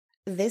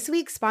This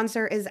week's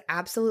sponsor is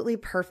absolutely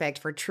perfect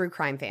for true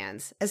crime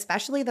fans,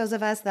 especially those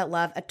of us that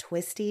love a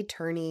twisty,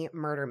 turny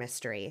murder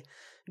mystery.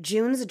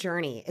 June's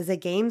Journey is a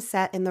game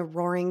set in the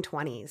roaring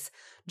 20s.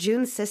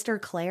 June's sister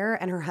Claire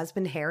and her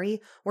husband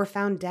Harry were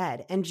found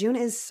dead, and June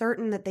is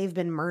certain that they've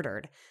been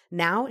murdered.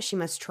 Now she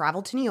must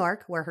travel to New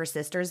York, where her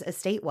sister's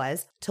estate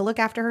was, to look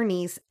after her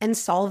niece and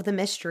solve the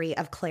mystery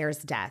of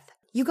Claire's death.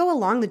 You go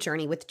along the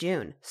journey with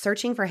June,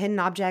 searching for hidden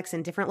objects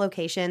in different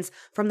locations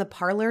from the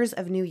parlors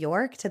of New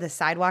York to the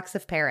sidewalks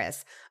of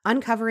Paris,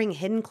 uncovering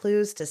hidden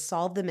clues to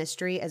solve the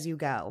mystery as you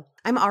go.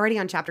 I'm already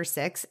on chapter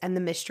 6, and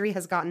the mystery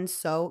has gotten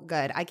so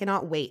good. I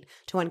cannot wait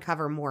to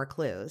uncover more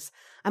clues.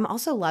 I'm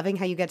also loving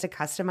how you get to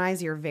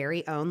customize your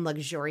very own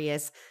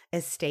luxurious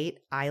estate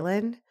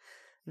island.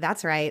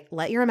 That's right.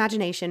 Let your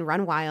imagination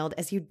run wild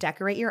as you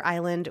decorate your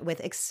island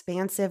with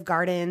expansive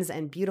gardens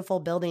and beautiful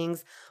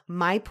buildings.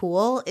 My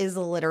pool is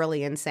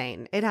literally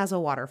insane. It has a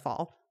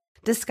waterfall.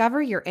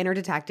 Discover your inner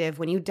detective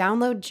when you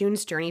download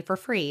June's Journey for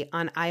free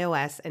on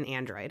iOS and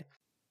Android.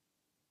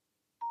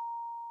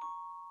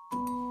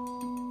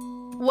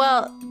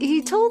 Well,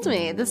 he told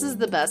me, this is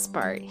the best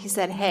part. He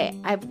said, hey,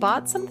 I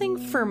bought something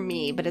for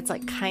me, but it's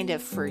like kind of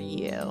for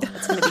you.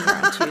 It's going to be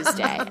here on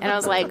Tuesday. And I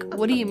was like,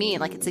 what do you mean?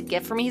 Like it's a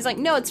gift for me? He's like,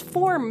 no, it's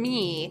for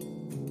me,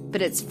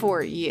 but it's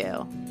for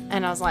you.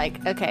 And I was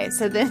like, okay.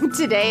 So then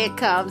today it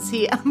comes,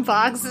 he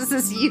unboxes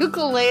this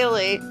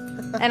ukulele.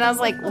 And I was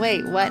like,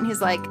 wait, what? And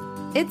he's like,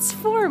 it's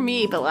for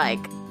me, but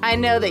like, I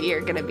know that you're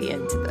going to be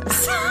into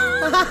this.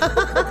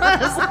 I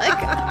was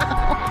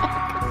like,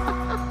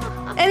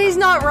 and he's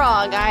not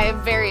wrong. I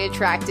am very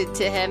attracted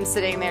to him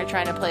sitting there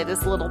trying to play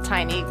this little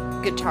tiny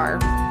guitar.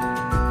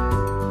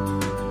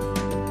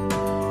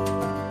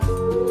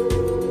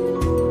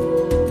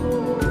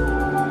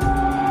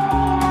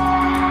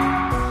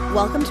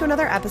 Welcome to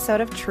another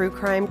episode of True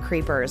Crime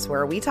Creepers,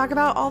 where we talk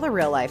about all the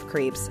real-life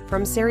creeps,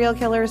 from serial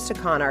killers to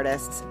con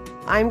artists.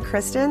 I'm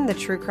Kristen, the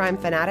true crime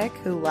fanatic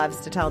who loves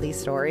to tell these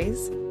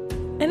stories.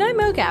 And I'm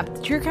Mogap,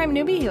 the true crime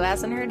newbie who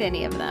hasn't heard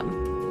any of them.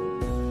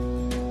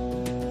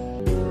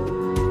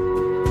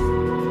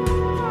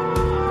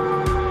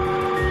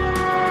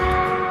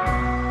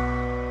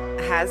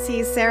 Has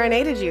he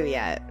serenaded you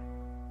yet?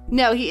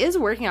 No, he is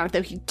working on it,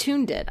 though. He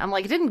tuned it. I'm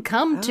like, it didn't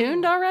come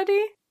tuned already?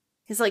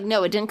 He's like,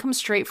 no, it didn't come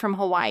straight from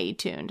Hawaii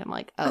tuned. I'm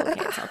like, oh, okay,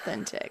 it's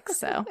authentic.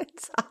 So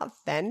it's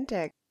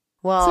authentic.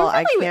 Well, so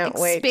I really can't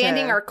wait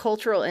expanding our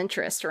cultural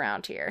interest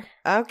around here.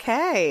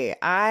 Okay.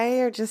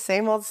 Are just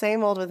same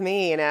old with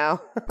me, you know.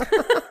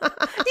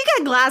 You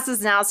got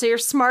glasses now, so you're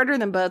smarter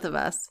than both of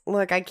us.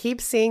 Look, I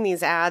keep seeing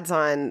these ads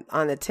on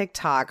the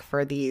TikTok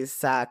for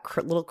these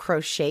little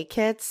crochet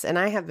kits, and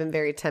I have been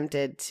very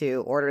tempted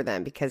to order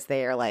them because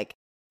they are like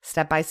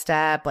step by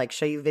step, like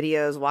show you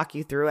videos, walk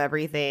you through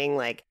everything,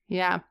 like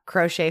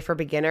crochet for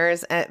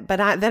beginners.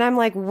 But then I'm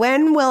like,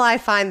 when will I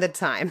find the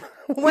time?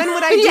 When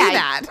would I do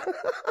that?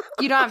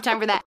 You don't have time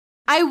for that.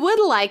 I would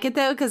like it,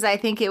 though, because I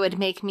think it would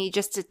make me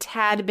just a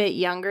tad bit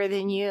younger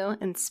than you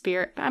in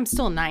spirit. I'm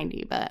still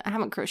 90, but I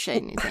haven't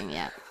crocheted anything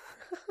yet.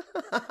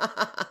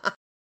 I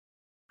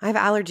have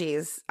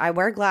allergies. I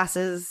wear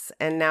glasses,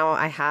 and now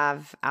I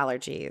have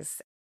allergies.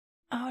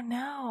 Oh,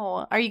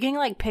 no. Are you getting,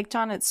 like, picked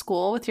on at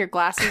school with your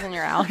glasses and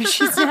your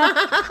allergies now?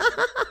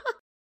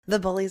 The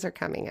bullies are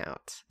coming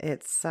out.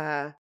 It's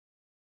a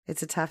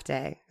tough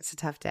day. It's a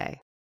tough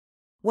day.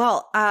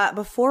 Well,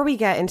 before we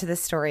get into the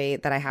story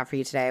that I have for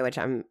you today, which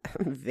I'm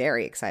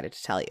very excited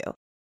to tell you,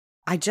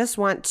 I just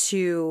want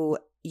to,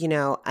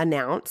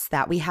 announce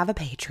that we have a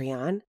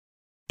Patreon.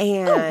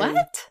 And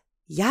what?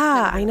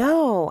 Yeah, I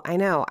know.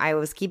 I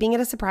was keeping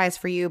it a surprise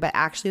for you, but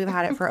actually we've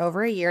had it for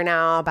over a year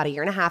now, about a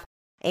year and a half.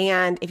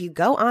 And if you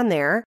go on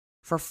there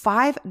for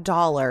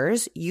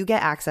 $5, you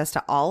get access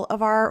to all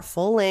of our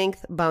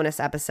full-length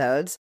bonus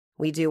episodes.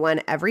 We do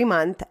one every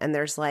month, and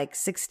there's like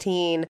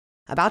 16,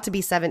 about to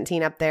be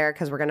 17 up there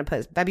because we're going to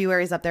put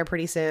February's up there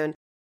pretty soon.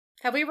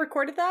 Have we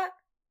recorded that?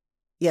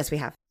 Yes, we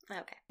have.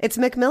 Okay. It's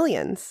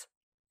McMillions.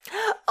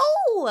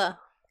 Oh!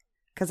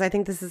 Because I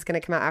think this is going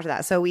to come out after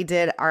that. So we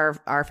did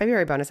our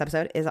February bonus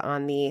episode is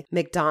on the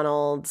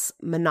McDonald's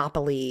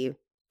Monopoly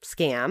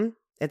scam.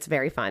 It's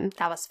very fun.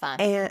 That was fun.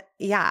 And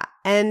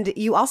and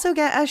you also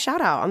get a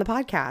shout out on the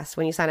podcast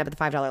when you sign up at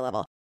the $5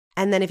 level.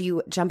 And then if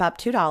you jump up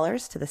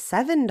 $2 to the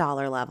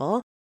 $7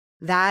 level,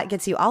 that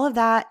gets you all of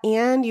that,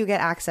 and you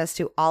get access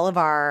to all of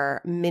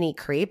our mini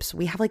creeps.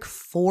 We have like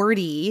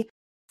 40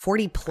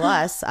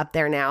 plus up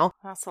there now.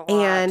 That's a lot.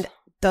 And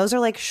those are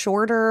like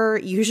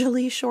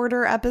usually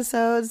shorter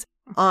episodes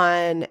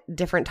on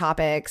different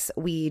topics.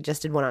 We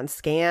just did one on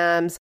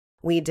scams.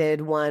 We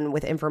did one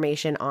with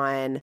information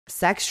on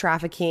sex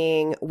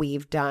trafficking.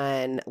 We've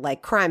done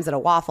like crimes at a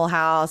Waffle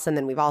House. And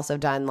then we've also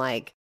done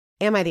like,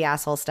 am I the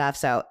asshole stuff?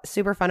 So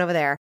super fun over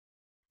there.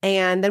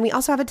 And then we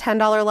also have a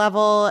 $10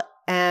 level.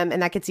 And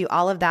that gets you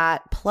all of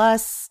that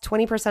plus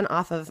 20%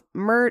 off of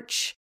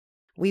merch.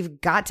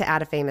 We've got to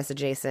add a famous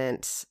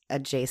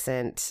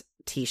adjacent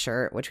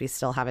t-shirt, which we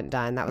still haven't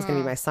done. That was going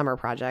to be my summer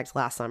project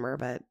last summer,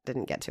 but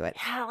didn't get to it.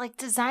 Yeah, like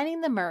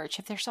designing the merch.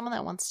 If there's someone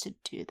that wants to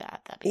do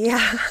that, that'd be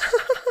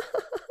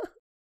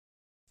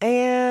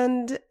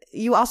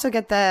you also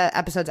get the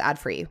episodes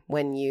ad-free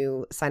when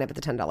you sign up at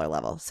the $10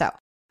 level. So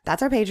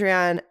that's our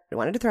Patreon. I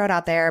wanted to throw it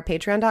out there.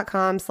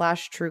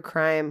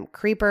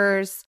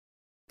 Patreon.com/truecrimecreepers.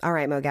 All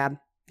right, Mogab,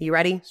 you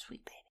ready?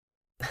 Sweet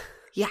baby.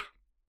 Yeah.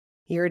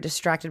 You're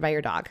distracted by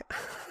your dog.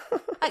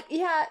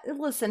 Yeah,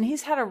 listen,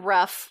 he's had a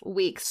rough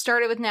week.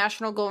 Started with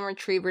National Golden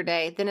Retriever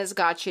Day, then his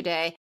Gotcha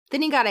Day.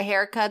 Then he got a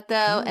haircut,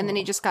 though, and then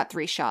he just got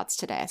 3 shots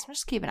today. So I'm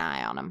just keep an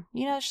eye on him.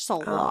 You know, it's just a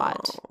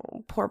lot.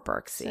 Oh, poor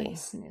Berksy.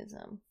 Snooze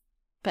him.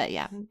 But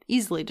yeah,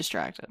 easily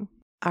distracted.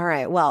 All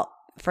right, well,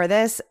 for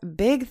this,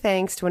 big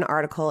thanks to an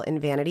article in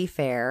Vanity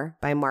Fair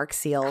by Mark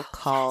Seal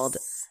called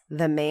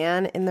The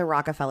Man in the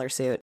Rockefeller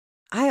Suit.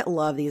 I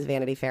love these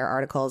Vanity Fair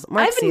articles.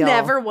 I've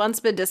never once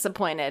been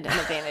disappointed in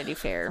a Vanity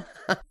Fair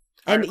and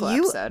article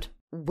you episode.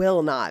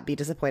 Will not be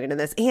disappointed in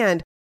this.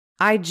 And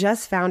I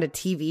just found a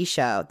TV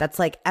show that's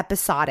like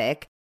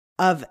episodic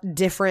of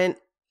different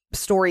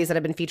stories that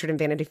have been featured in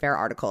Vanity Fair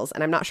articles.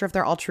 And I'm not sure if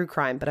they're all true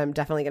crime, but I'm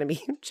definitely going to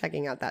be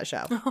checking out that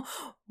show.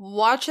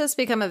 Watch us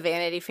become a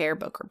Vanity Fair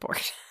book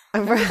report.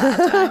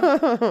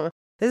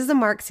 This is the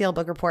Mark Seal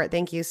book report.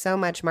 Thank you so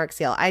much, Mark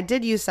Seal. I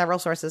did use several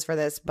sources for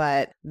this,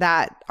 but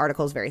that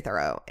article is very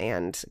thorough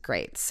and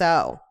great.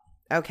 So,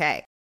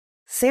 okay.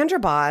 Sandra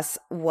Boss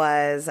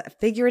was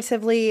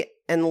figuratively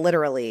and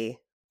literally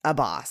a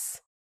boss.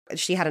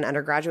 She had an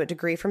undergraduate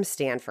degree from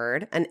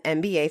Stanford, an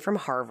MBA from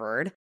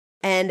Harvard,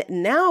 and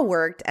now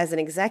worked as an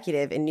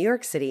executive in New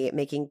York City,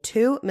 making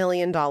 $2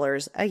 million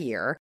a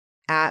year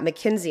at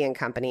McKinsey &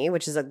 Company,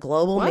 which is a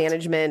global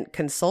management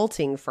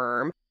consulting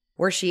firm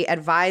where she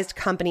advised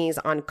companies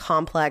on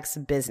complex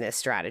business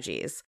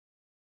strategies.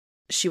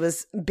 She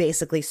was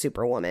basically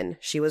Superwoman.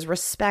 She was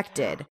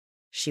respected.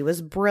 She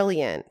was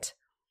brilliant.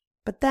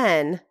 But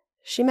then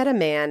she met a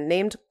man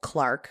named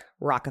Clark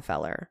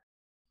Rockefeller.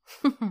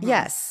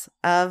 Yes,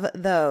 of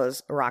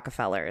those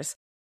Rockefellers.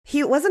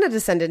 He wasn't a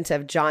descendant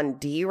of John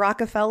D.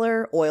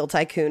 Rockefeller, oil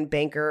tycoon,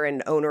 banker,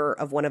 and owner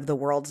of one of the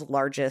world's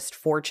largest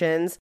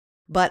fortunes,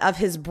 but of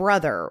his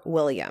brother,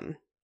 William.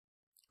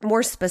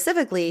 More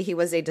specifically, he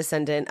was a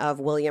descendant of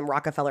William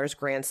Rockefeller's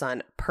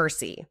grandson,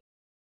 Percy.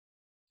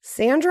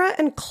 Sandra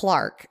and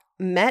Clark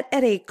met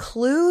at a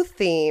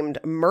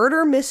Clue-themed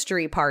murder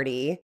mystery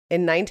party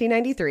in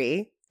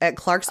 1993 at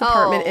Clark's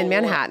apartment in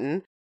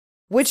Manhattan,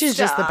 which is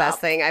just the best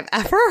thing I've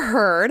ever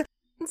heard.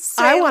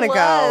 I want to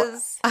go.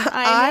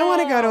 I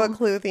want to go to a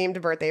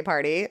Clue-themed birthday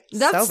party.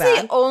 That's so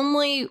bad. The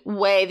only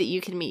way that you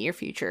can meet your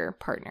future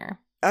partner.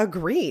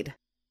 Agreed.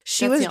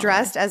 She was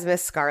dressed as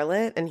Miss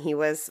Scarlet, and he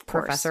was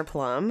Professor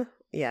Plum.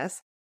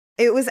 Yes.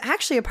 It was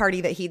actually a party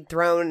that he'd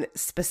thrown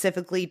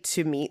specifically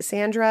to meet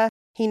Sandra.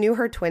 He knew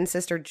her twin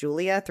sister,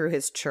 Julia, through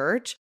his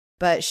church,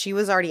 but she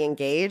was already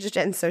engaged,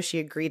 and so she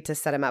agreed to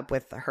set him up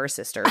with her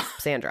sister,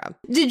 Sandra.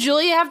 Did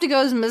Julia have to go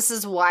as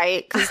Mrs.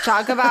 White? Because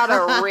talk about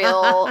a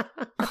real...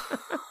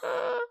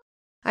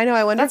 I know.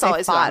 I wonder if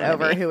they fought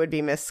over who would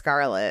be Miss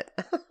Scarlet.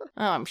 Oh,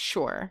 I'm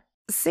sure.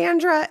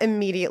 Sandra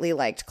immediately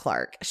liked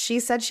Clark. She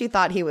said she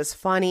thought he was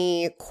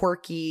funny,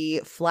 quirky,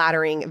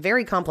 flattering,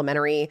 very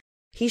complimentary.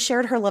 He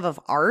shared her love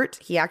of art.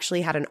 He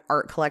actually had an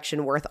art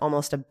collection worth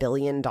almost $1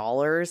 billion.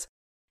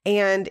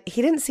 And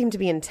he didn't seem to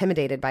be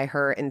intimidated by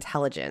her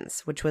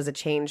intelligence, which was a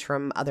change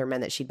from other men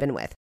that she'd been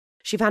with.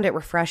 She found it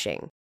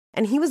refreshing.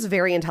 And he was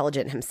very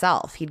intelligent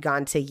himself. He'd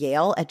gone to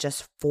Yale at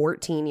just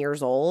 14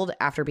 years old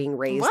after being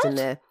raised in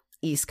the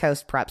East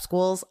Coast prep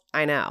schools.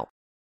 I know.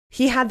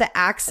 He had the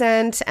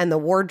accent and the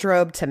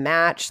wardrobe to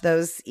match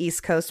those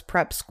East Coast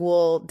prep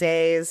school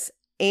days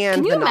and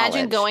Can you the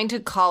imagine knowledge. going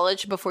to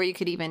college before you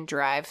could even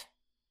drive?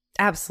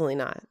 Absolutely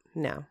not.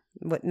 No,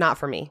 not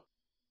for me.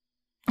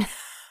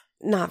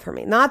 Not for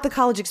me. Not the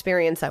college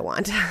experience I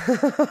want.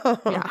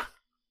 Yeah.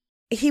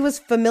 He was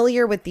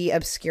familiar with the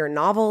obscure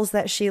novels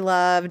that she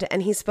loved,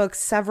 and he spoke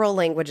several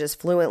languages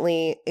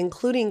fluently,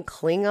 including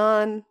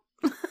Klingon.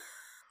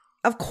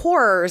 Of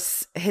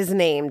course, his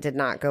name did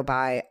not go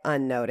by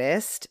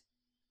unnoticed.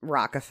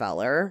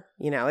 Rockefeller.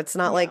 You know, it's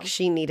not like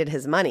she needed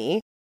his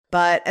money.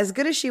 But as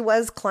good as she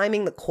was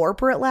climbing the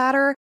corporate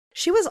ladder,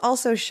 she was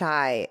also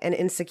shy and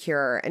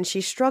insecure, and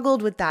she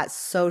struggled with that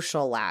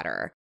social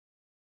ladder.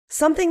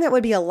 Something that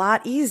would be a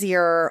lot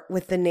easier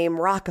with the name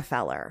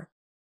Rockefeller.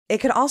 It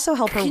could also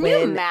help her win. Can you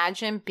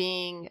imagine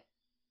being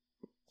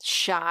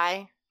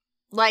shy?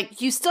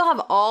 Like, you still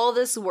have all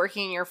this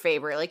working in your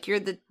favor. Like, you're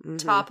the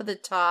top of the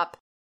top.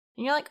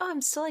 And you're like, oh,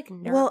 I'm still, like,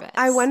 nervous. Well,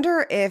 I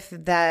wonder if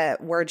the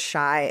word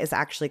shy is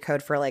actually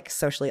code for, like,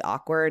 socially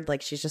awkward.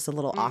 Like, she's just a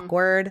little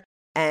awkward.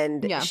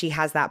 And she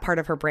has that part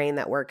of her brain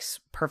that works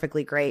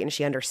perfectly great, and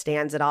she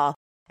understands it all.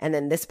 And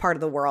then this part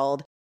of the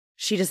world,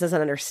 she just doesn't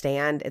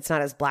understand. It's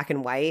not as black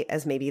and white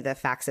as maybe the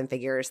facts and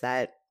figures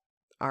that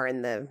are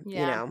in the, you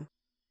know,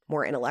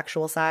 more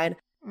intellectual side.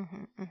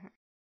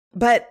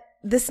 But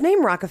this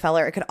name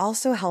Rockefeller, it could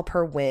also help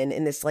her win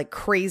in this like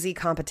crazy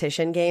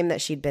competition game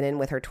that she'd been in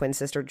with her twin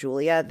sister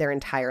Julia their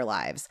entire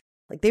lives.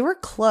 Like they were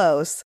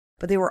close,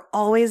 but they were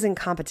always in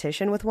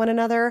competition with one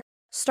another,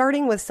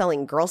 starting with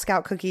selling Girl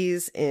Scout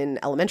cookies in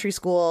elementary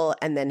school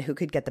and then who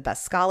could get the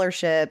best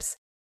scholarships.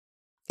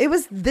 It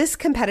was this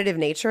competitive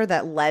nature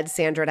that led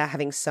Sandra to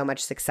having so much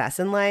success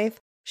in life.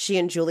 She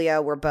and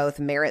Julia were both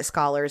merit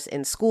scholars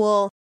in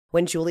school.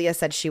 When Julia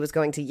said she was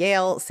going to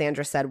Yale,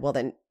 Sandra said, well,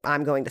 then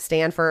I'm going to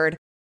Stanford.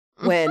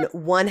 When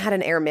one had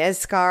an Hermes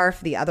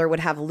scarf, the other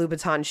would have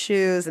Louboutin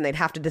shoes, and they'd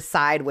have to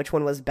decide which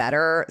one was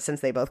better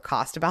since they both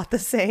cost about the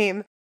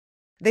same.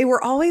 They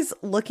were always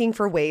looking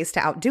for ways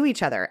to outdo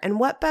each other. And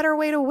what better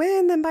way to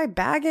win than by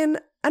bagging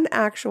an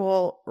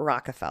actual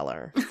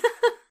Rockefeller?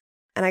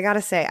 And I got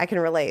to say, I can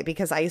relate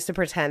because I used to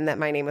pretend that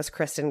my name was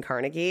Kristen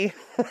Carnegie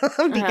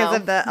because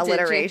of the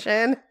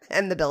alliteration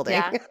and the building.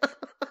 Yeah.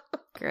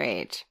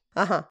 Great.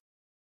 Uh-huh.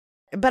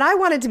 But I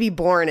wanted to be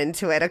born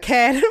into it,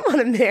 okay? I didn't want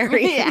to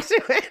marry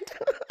into it.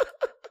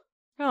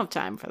 I don't have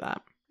time for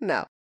that.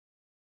 No.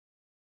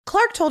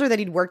 Clark told her that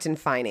he'd worked in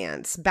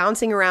finance,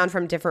 bouncing around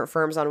from different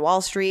firms on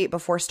Wall Street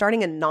before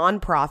starting a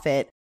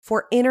nonprofit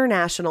for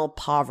international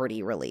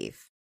poverty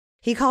relief.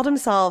 He called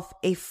himself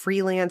a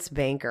freelance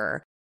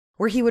banker,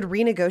 where he would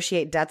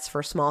renegotiate debts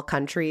for small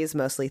countries,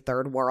 mostly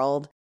third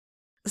world.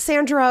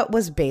 Sandra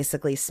was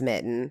basically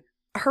smitten.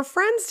 Her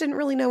friends didn't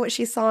really know what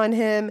she saw in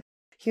him.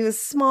 He was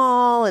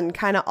small and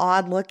kind of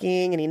odd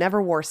looking, and he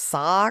never wore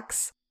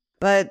socks.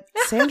 But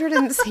Sandra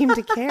didn't seem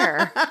to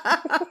care.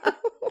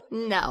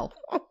 No.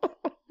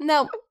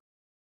 Nope.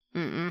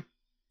 Mm-mm.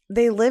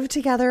 They lived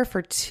together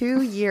for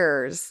 2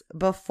 years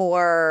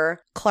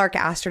before Clark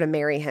asked her to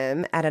marry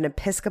him at an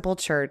Episcopal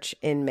church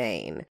in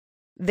Maine.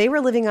 They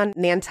were living on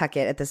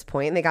Nantucket at this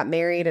point, and they got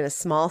married in a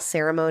small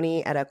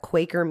ceremony at a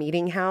Quaker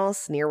meeting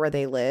house near where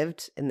they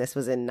lived, and this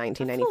was in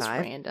 1995.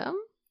 That feels random.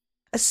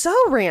 So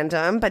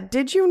random, but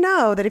did you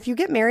know that if you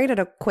get married at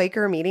a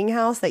Quaker meeting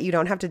house that you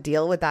don't have to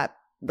deal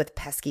with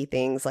pesky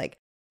things like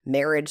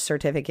marriage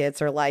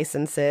certificates or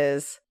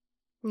licenses?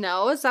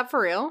 No, is that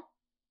for real?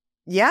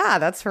 Yeah,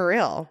 that's for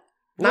real.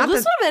 Well,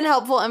 this would have been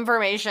helpful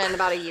information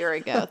about a year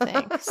ago,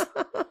 thanks.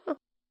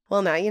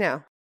 Well, now you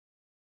know.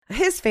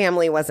 His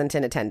family wasn't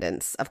in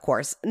attendance, of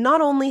course. Not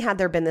only had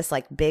there been this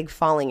big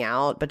falling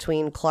out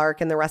between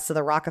Clark and the rest of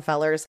the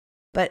Rockefellers,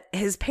 but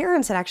his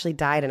parents had actually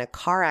died in a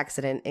car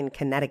accident in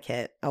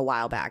Connecticut a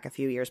while back, a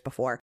few years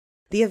before.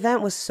 The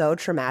event was so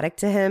traumatic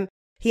to him,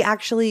 he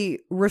actually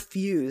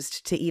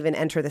refused to even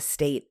enter the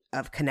state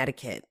of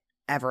Connecticut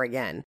ever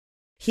again.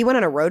 He went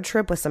on a road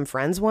trip with some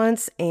friends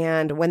once,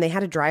 and when they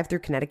had to drive through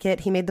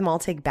Connecticut, he made them all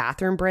take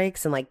bathroom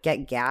breaks and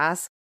get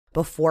gas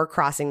before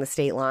crossing the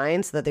state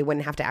line so that they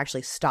wouldn't have to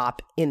actually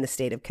stop in the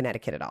state of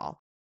Connecticut at all.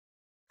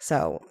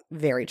 So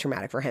very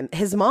traumatic for him.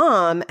 His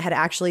mom had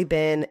actually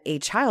been a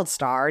child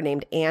star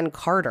named Ann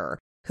Carter,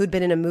 who'd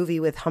been in a movie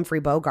with Humphrey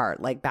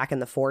Bogart back in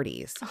the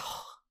 40s.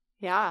 Oh,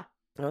 yeah.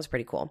 That was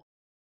pretty cool.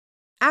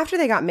 After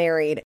they got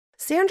married,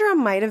 Sandra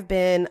might have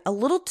been a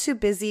little too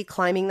busy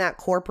climbing that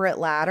corporate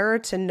ladder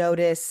to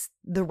notice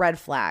the red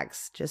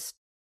flags just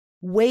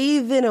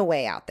waving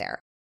away out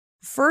there.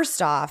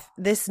 First off,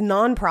 this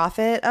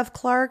nonprofit of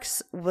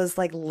Clark's was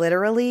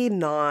literally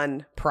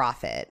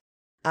non-profit.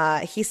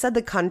 He said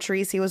the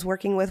countries he was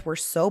working with were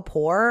so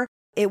poor,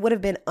 it would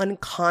have been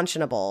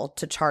unconscionable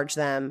to charge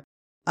them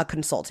a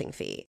consulting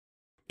fee.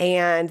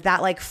 And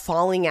that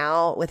falling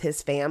out with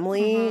his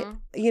family,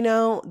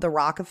 the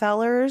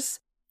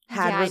Rockefellers,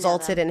 had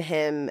resulted in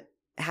him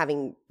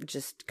having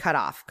just cut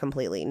off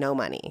completely, no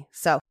money.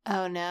 So,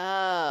 oh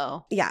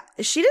no. Yeah,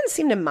 she didn't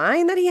seem to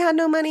mind that he had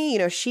no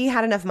money. She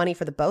had enough money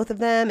for the both of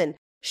them, and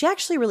she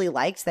actually really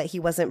liked that he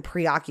wasn't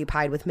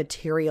preoccupied with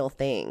material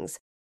things.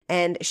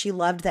 And she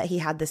loved that he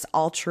had this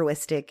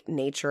altruistic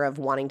nature of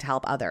wanting to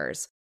help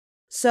others.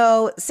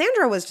 So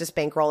Sandra was just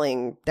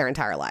bankrolling their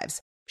entire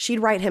lives. She'd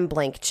write him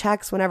blank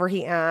checks whenever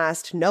he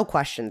asked, no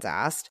questions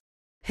asked.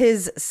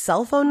 His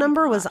cell phone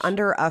number was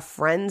under a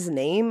friend's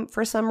name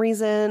for some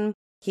reason.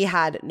 He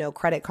had no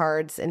credit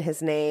cards in his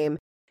name.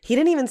 He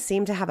didn't even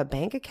seem to have a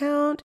bank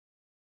account.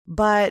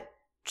 But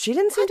she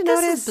didn't seem to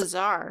notice this is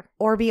bizarre.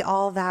 Or be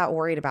all that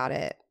worried about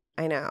it.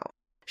 I know.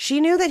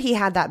 She knew that he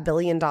had that $1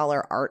 billion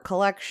art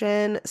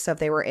collection. So if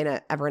they were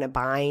ever in a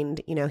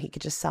bind, he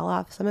could just sell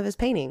off some of his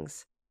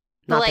paintings.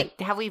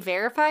 Have we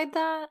verified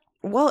that?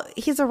 Well,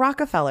 he's a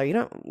Rockefeller.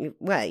 You're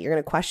going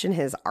to question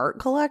his art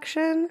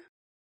collection?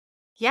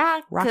 Yeah,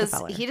 because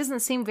he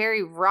doesn't seem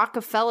very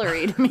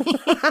Rockefeller-y to me.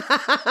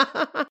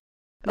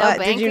 No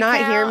bank did you not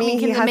account? hear me?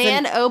 Can the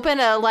man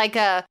open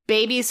a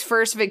baby's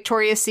first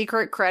Victoria's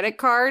Secret credit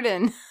card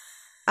and?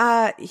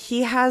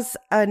 He has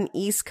an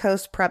East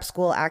Coast prep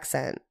school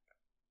accent.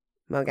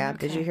 Mogab,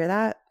 did you hear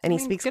that? And he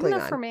speaks good Klingon.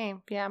 enough for me.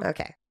 Yeah.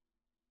 Okay.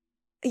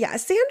 Yeah,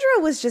 Sandra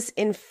was just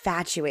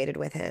infatuated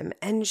with him,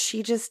 and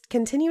she just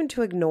continued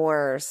to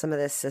ignore some of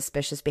this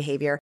suspicious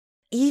behavior,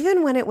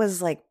 even when it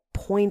was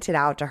pointed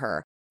out to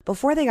her.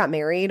 Before they got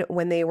married,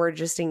 when they were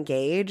just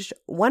engaged,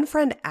 one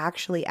friend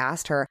actually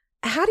asked her,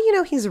 how do you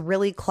know he's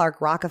really Clark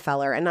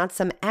Rockefeller and not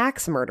some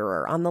axe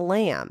murderer on the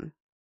lam?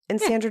 And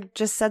Sandra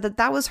just said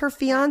that was her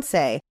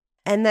fiance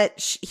and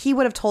that he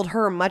would have told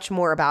her much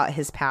more about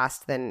his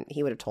past than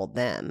he would have told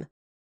them.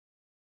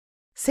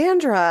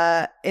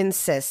 Sandra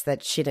insists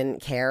that she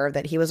didn't care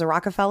that he was a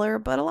Rockefeller,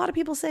 but a lot of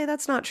people say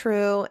that's not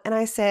true. And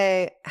I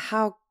say,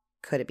 how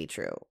could it be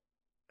true?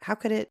 How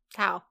could it?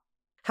 How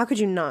How could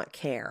you not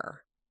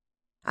care?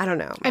 I don't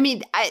know. I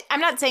mean, I'm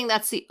not saying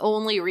that's the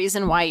only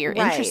reason why you're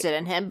Right. interested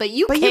in him, but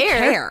you But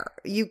care.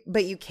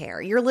 you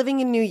care. You're living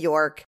in New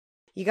York.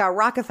 You got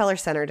Rockefeller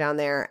Center down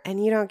there,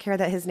 and you don't care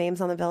that his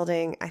name's on the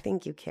building. I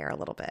think you care a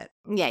little bit.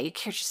 Yeah, you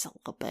care just a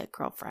little bit,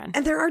 girlfriend.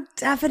 And there are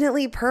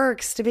definitely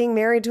perks to being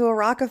married to a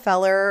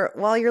Rockefeller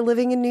while you're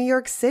living in New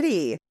York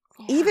City.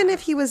 Yeah. Even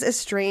if he was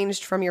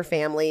estranged from your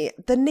family,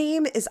 the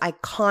name is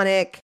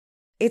iconic.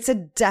 It's a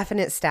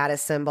definite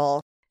status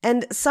symbol.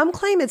 And some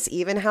claim it's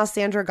even how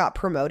Sandra got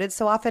promoted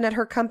so often at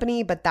her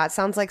company, but that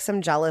sounds like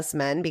some jealous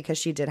men because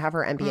she did have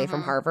her MBA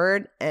from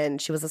Harvard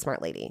and she was a smart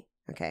lady.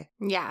 Okay.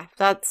 Yeah,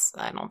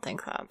 I don't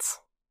think that's.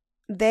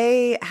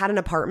 They had an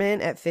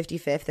apartment at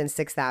 55th and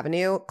 6th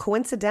Avenue,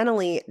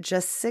 coincidentally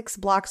just 6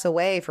 blocks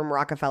away from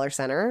Rockefeller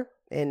Center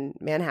in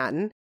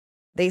Manhattan.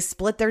 They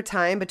split their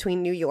time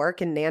between New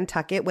York and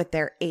Nantucket with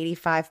their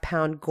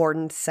 85-pound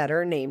Gordon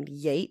setter named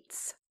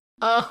Yates.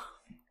 Oh,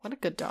 what a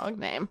good dog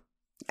name.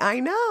 I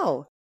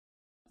know.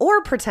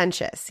 Or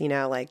pretentious,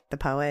 like the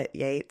poet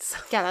Yates.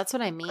 Yeah, that's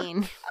what I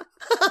mean.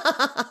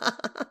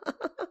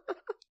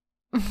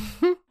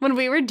 When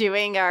we were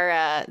doing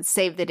our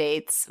save the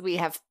dates, we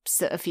have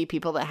a few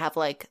people that have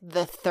like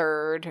the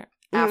third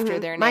after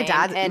their name. My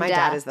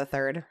dad is the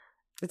third.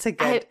 It's a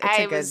good.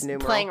 I good was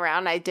numeral. playing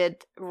around. I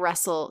did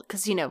Russell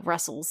because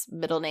Russell's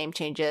middle name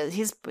changes.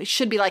 He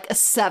should be like a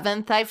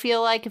 7th. I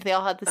feel like if they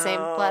all had the same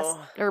last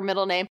or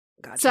middle name.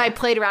 Gotcha. So I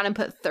played around and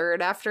put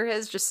 3rd after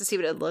his just to see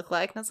what it'd look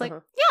like. And I was like,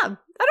 yeah,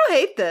 I don't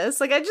hate this.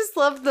 Like, I just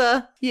love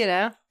the,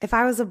 If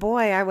I was a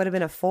boy, I would have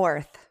been a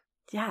 4th.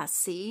 Yeah,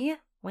 see?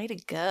 Way to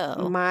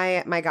go.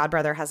 My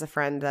godbrother has a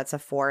friend that's a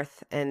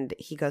 4th, and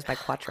he goes by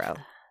Quattro.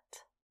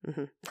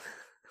 I'm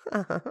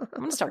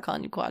going to start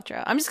calling you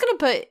Quattro. I'm just going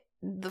to put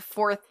the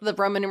 4th, the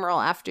Roman numeral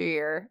after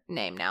your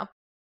name now.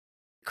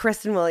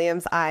 Kristen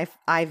Williams,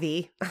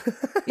 IV.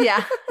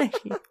 Yeah.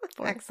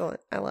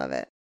 Excellent. I love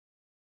it.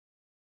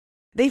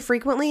 They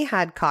frequently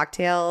had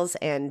cocktails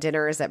and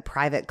dinners at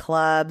private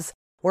clubs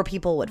where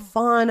people would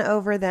fawn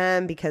over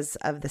them because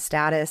of the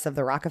status of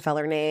the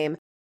Rockefeller name.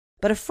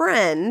 But a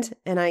friend,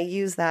 and I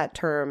use that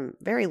term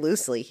very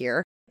loosely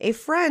here, a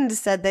friend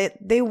said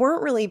that they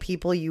weren't really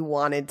people you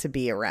wanted to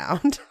be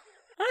around.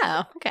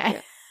 Oh, okay.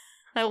 Yeah.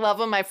 I love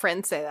when my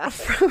friends say that.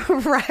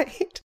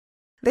 Right.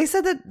 They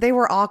said that they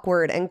were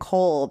awkward and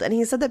cold, and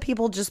he said that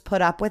people just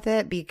put up with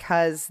it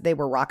because they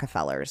were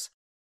Rockefellers.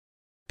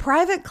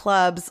 Private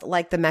clubs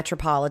like the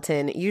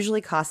Metropolitan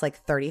usually cost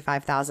like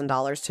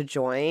 $35,000 to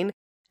join,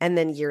 and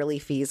then yearly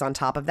fees on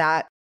top of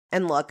that.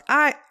 And look,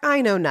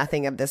 I know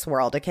nothing of this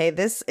world, okay?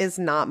 This is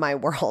not my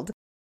world.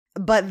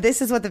 But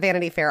this is what the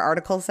Vanity Fair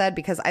article said,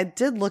 because I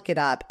did look it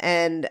up,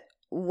 and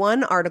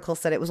one article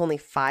said it was only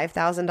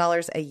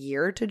 $5,000 a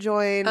year to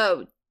join.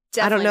 Oh,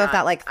 definitely I don't know not. if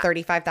that like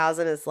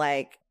 $35,000 is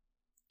like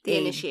the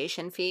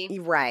initiation fee.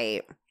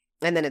 Right.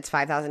 And then it's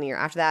 $5,000 a year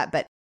after that.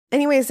 But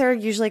anyways, they're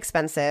usually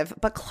expensive.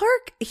 But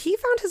Clark, he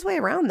found his way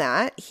around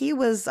that. He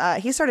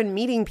started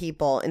meeting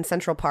people in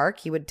Central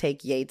Park. He would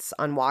take Yates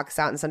on walks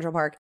out in Central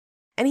Park.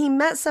 And he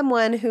met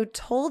someone who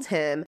told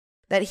him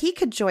that he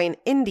could join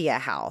India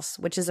House,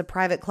 which is a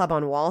private club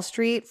on Wall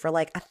Street, for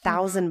like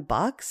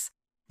 $1,000.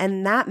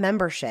 And that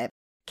membership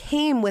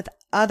came with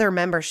other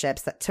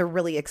memberships to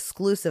really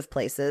exclusive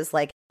places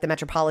like the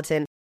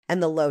Metropolitan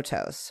and the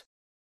Lotos.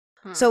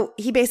 So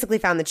he basically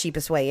found the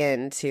cheapest way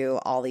into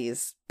all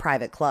these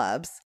private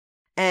clubs.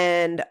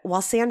 And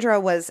while Sandra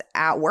was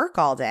at work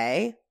all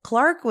day,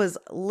 Clark was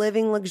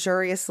living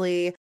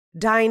luxuriously,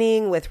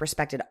 dining with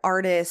respected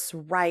artists,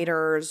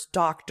 writers,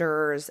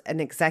 doctors, and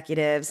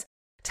executives,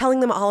 telling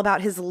them all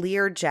about his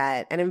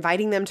Learjet and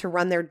inviting them to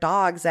run their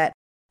dogs at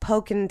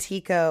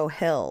Pocantico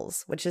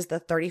Hills, which is the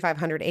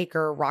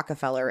 3,500-acre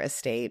Rockefeller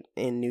estate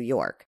in New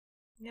York.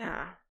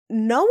 Yeah.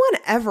 No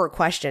one ever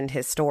questioned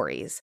his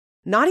stories,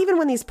 not even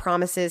when these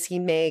promises he'd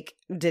make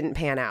didn't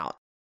pan out.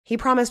 He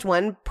promised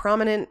one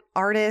prominent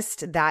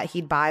artist that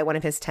he'd buy one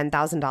of his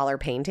 $10,000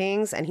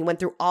 paintings, and he went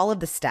through all of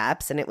the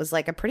steps, and it was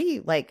like a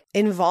pretty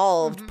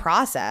involved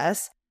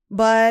process,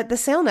 but the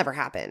sale never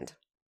happened.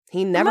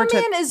 He never My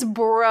man is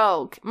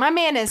broke. My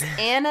man is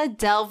Anna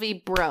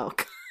Delvey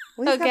broke.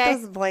 Well, he's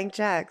got those blank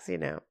checks,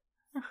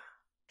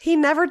 He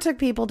never took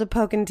people to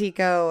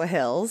Pocantico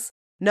Hills.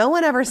 No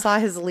one ever saw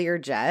his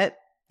Learjet,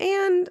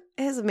 and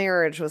his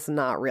marriage was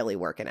not really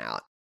working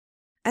out.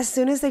 As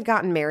soon as they'd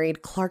gotten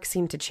married, Clark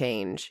seemed to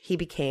change. He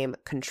became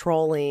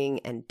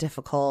controlling and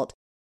difficult.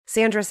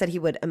 Sandra said he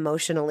would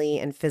emotionally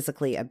and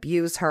physically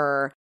abuse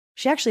her.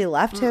 She actually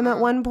left him at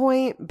one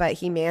point, but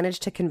he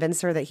managed to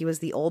convince her that he was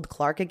the old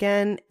Clark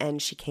again,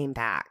 and she came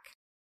back.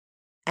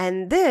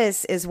 And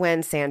this is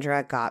when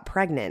Sandra got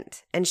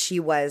pregnant, and she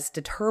was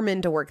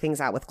determined to work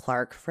things out with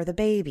Clark for the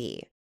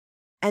baby.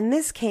 And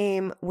this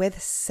came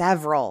with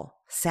several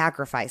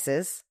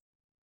sacrifices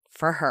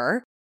for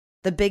her,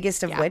 the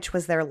biggest of which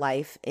was their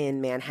life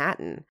in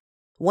Manhattan.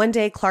 One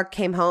day, Clark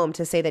came home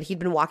to say that he'd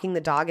been walking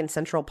the dog in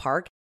Central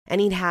Park, and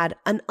he'd had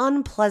an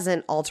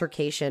unpleasant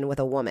altercation with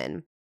a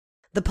woman.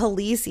 The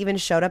police even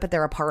showed up at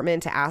their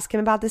apartment to ask him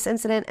about this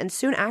incident, and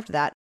soon after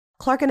that,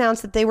 Clark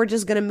announced that they were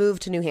just going to move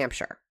to New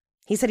Hampshire.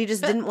 He said he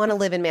just didn't want to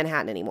live in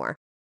Manhattan anymore.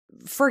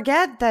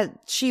 Forget that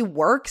she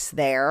works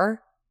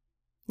there.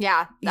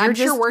 Yeah, I'm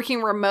sure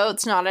working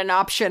remote's not an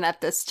option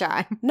at this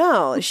time.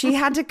 No, she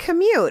had to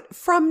commute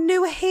from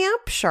New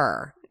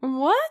Hampshire.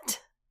 What?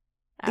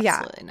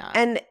 Absolutely not.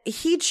 And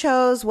he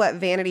chose what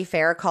Vanity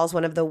Fair calls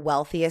one of the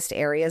wealthiest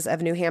areas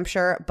of New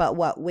Hampshire, but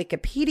what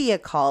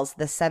Wikipedia calls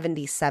the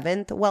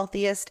 77th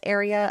wealthiest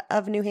area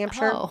of New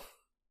Hampshire,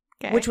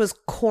 which was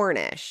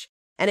Cornish.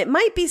 And it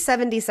might be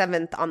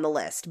 77th on the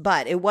list,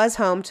 but it was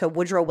home to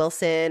Woodrow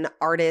Wilson,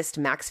 artist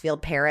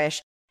Maxfield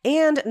Parrish,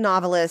 and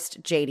novelist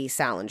J.D.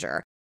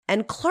 Salinger.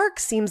 And Clark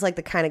seems like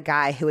the kind of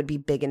guy who would be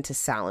big into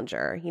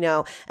Salinger, you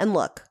know? And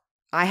look,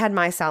 I had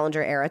my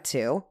Salinger era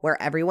too, where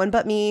everyone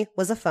but me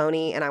was a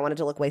phony and I wanted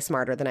to look way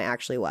smarter than I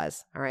actually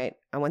was. All right,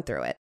 I went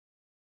through it.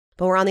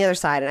 But we're on the other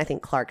side, and I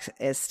think Clark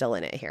is still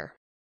in it here.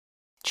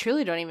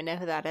 Truly don't even know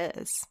who that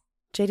is.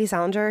 J.D.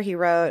 Salinger, he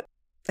wrote,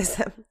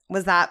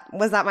 was that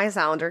my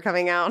Salinger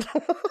coming out?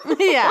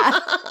 Yeah.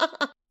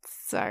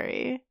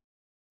 Sorry.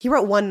 He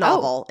wrote one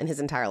novel in his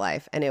entire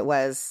life, and it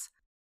was...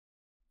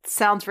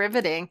 Sounds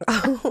riveting.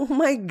 Oh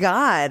my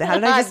God. How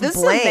did I just this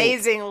blank? This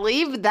is amazing.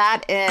 Leave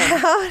that in.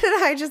 How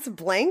did I just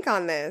blank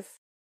on this?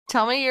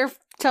 Tell me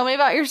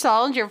about your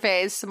Salinger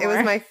phase some more. It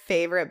was my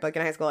favorite book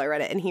in high school. I read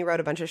it, and he wrote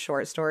a bunch of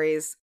short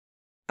stories.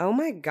 Oh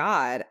my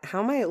God.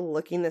 How am I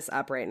looking this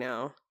up right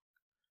now?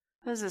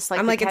 What is this? Like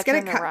I'm the like, it's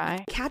Catcher gonna in the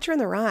Rye? Catcher in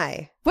the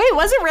Rye. Wait,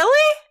 was it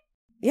really?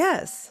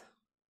 Yes.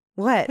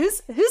 What?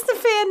 Who's the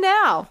fan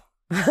now?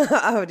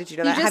 Oh, did you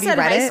know that? You just Have said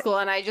you read high it? school,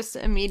 and I just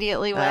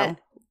immediately went.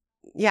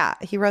 Yeah,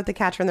 he wrote The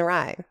Catcher in the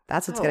Rye.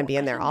 That's what's going to be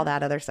in there. All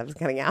that other stuff is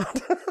coming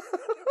out.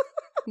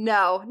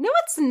 No,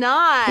 it's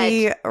not.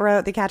 He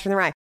wrote The Catcher in the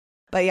Rye.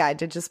 But yeah, I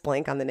did just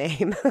blank on the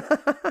name.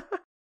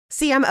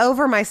 See, I'm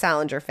over my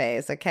Salinger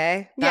phase,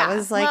 okay? That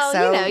was like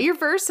so... you know, you're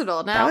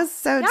versatile now. That was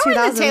so now 2004,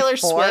 we're in the Taylor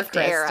Swift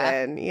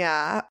Kristen. era.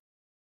 Yeah.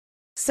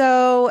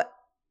 So...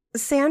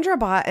 Sandra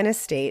bought an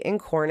estate in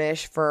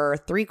Cornish for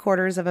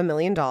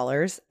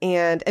 $750,000,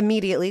 and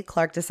immediately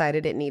Clark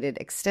decided it needed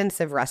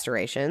extensive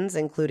restorations,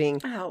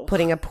 including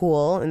putting a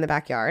pool in the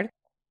backyard.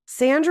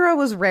 Sandra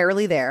was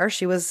rarely there.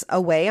 She was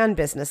away on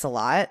business a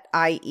lot,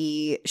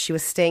 i.e., she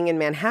was staying in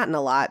Manhattan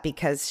a lot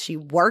because she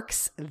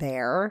works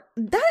there.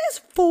 That is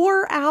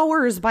 4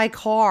 hours by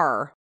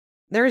car.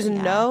 There's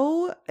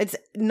it's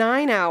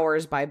 9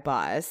 hours by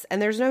bus,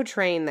 and there's no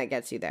train that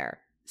gets you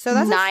there. So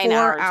that's a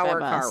 4-hour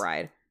car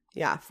ride.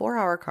 Yeah,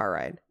 4-hour car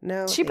ride.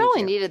 No, she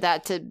probably needed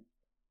that to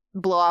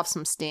blow off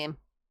some steam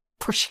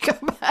before she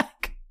got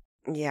back.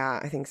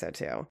 Yeah, I think so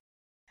too.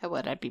 I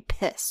would. I'd be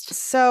pissed.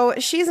 So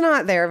she's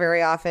not there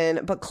very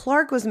often, but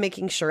Clark was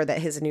making sure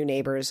that his new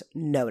neighbors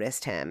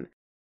noticed him.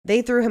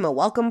 They threw him a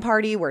welcome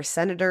party where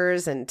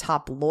senators and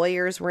top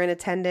lawyers were in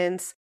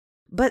attendance.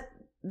 But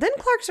then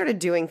Clark started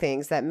doing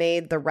things that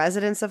made the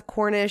residents of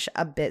Cornish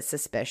a bit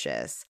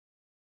suspicious.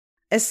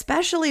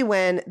 Especially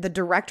when the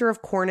director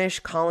of Cornish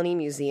Colony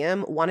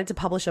Museum wanted to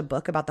publish a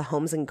book about the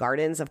homes and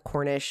gardens of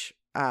Cornish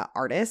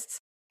artists.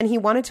 And he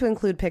wanted to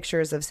include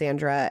pictures of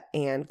Sandra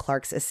and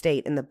Clark's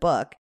estate in the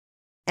book.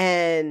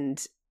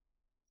 And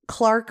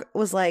Clark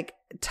was like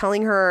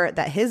telling her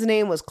that his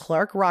name was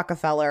Clark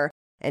Rockefeller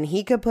and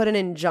he could put an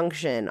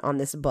injunction on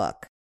this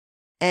book.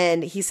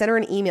 And he sent her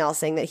an email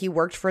saying that he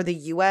worked for the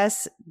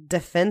U.S.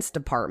 Defense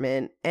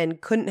Department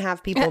and couldn't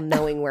have people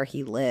knowing where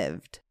he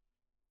lived.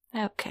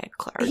 Okay,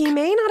 Clark. He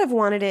may not have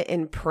wanted it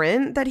in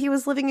print that he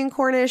was living in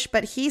Cornish,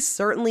 but he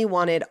certainly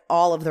wanted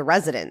all of the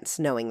residents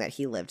knowing that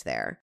he lived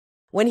there.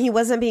 When he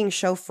wasn't being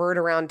chauffeured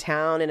around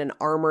town in an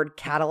armored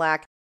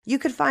Cadillac, you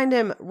could find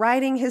him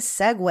riding his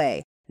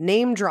Segway,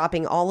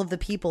 name-dropping all of the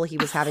people he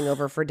was having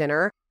over for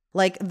dinner,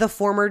 like the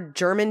former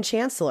German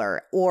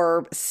chancellor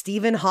or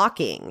Stephen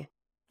Hawking.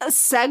 A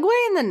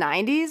Segway in the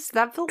 90s?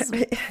 That feels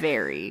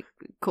very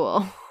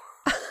cool.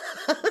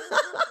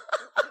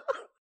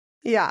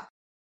 Yeah.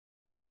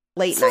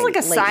 Late Sounds 90s,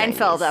 like a late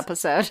Seinfeld 90s.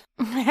 episode.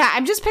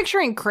 I'm just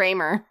picturing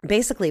Kramer.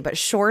 Basically, but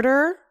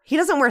shorter. He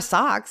doesn't wear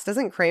socks.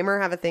 Doesn't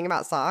Kramer have a thing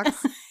about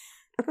socks?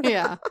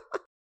 Yeah.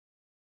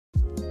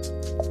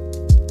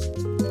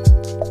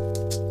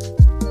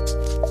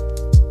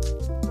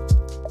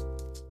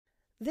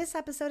 This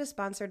episode is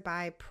sponsored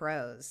by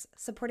Prose.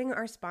 Supporting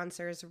our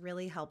sponsors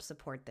really helps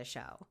support the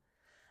show.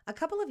 A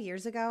couple of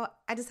years ago,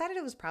 I decided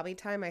it was probably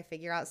time I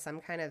figure out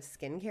some kind of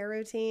skincare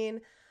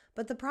routine.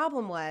 But the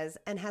problem was,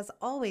 and has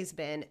always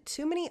been,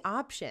 too many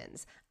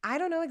options. I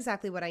don't know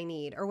exactly what I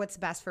need or what's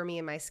best for me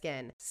and my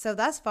skin. So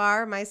thus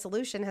far, my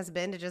solution has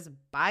been to just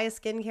buy a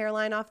skincare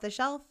line off the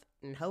shelf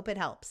and hope it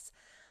helps.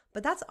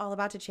 But that's all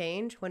about to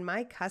change when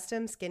my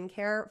custom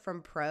skincare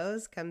from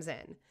Prose comes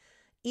in.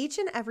 Each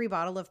and every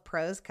bottle of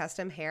Prose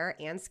custom hair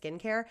and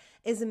skincare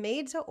is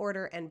made to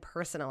order and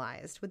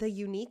personalized with a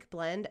unique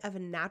blend of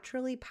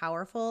naturally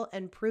powerful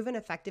and proven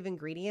effective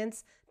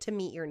ingredients to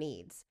meet your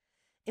needs.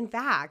 In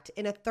fact,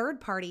 in a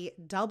third-party,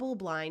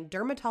 double-blind,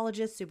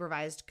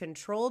 dermatologist-supervised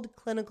controlled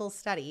clinical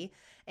study,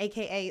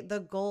 aka the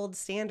gold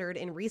standard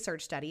in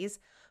research studies,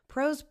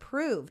 Prose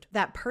proved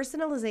that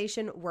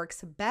personalization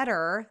works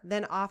better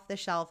than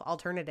off-the-shelf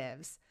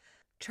alternatives.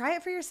 Try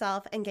it for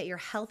yourself and get your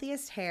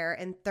healthiest hair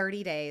in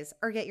 30 days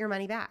or get your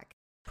money back.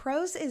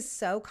 Prose is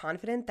so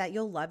confident that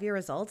you'll love your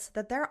results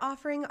that they're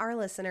offering our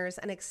listeners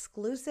an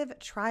exclusive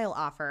trial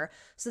offer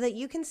so that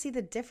you can see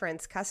the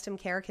difference custom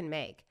care can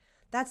make.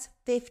 That's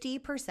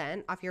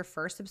 50% off your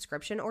first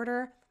subscription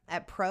order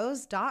at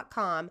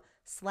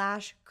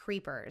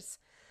prose.com/creepers.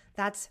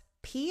 That's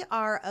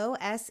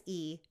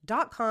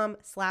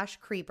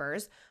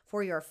prose.com/creepers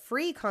for your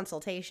free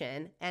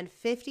consultation and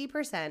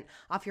 50%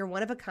 off your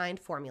one-of-a-kind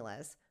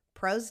formulas.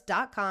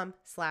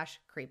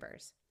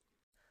 Prose.com/creepers.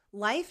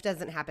 Life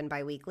doesn't happen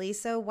bi-weekly,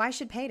 so why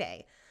should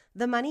payday?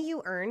 The money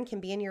you earn can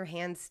be in your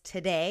hands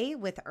today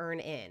with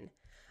EarnIn.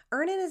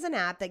 EarnIn is an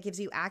app that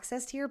gives you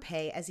access to your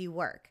pay as you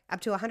work,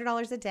 up to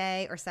 $100 a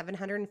day or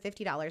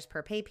 $750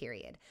 per pay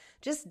period.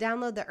 Just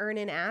download the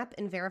EarnIn app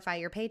and verify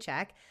your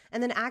paycheck,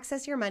 and then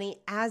access your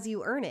money as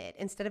you earn it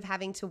instead of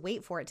having to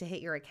wait for it to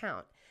hit your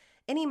account.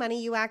 Any money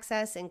you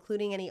access,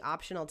 including any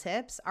optional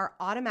tips, are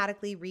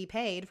automatically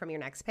repaid from your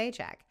next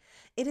paycheck.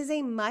 It is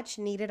a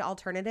much-needed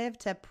alternative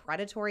to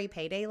predatory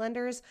payday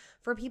lenders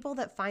for people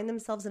that find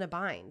themselves in a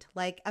bind,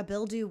 like a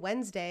bill due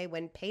Wednesday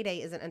when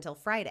payday isn't until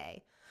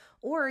Friday.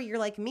 Or you're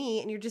like me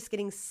and you're just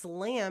getting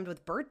slammed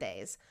with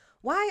birthdays.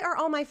 Why are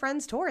all my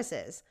friends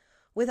Tauruses?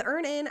 With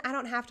EarnIn, I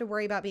don't have to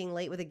worry about being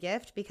late with a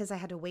gift because I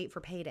had to wait for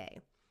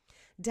payday.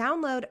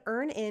 Download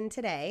EarnIn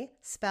today,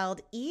 spelled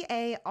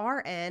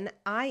EARNIN,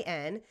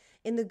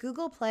 in the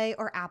Google Play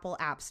or Apple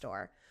App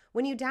Store.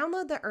 When you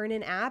download the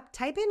EarnIn app,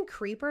 type in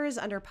Creepers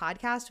under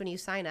podcast when you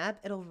sign up.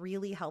 It'll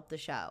really help the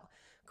show.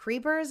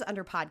 Creepers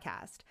under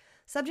podcast.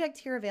 Subject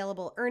to your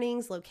available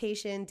earnings,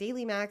 location,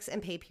 daily max,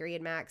 and pay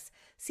period max.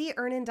 See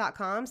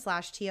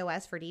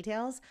earnin.com/TOS for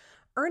details.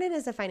 EarnIn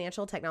is a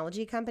financial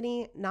technology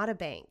company, not a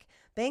bank.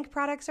 Bank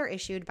products are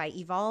issued by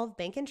Evolve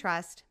Bank and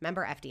Trust,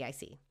 member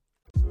FDIC.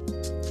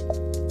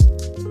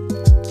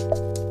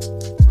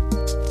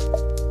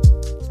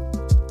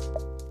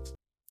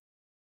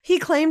 He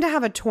claimed to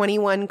have a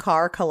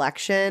 21-car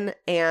collection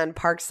and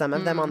parked some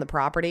of them on the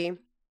property.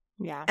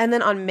 Yeah. And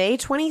then on May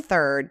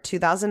 23rd,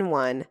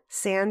 2001,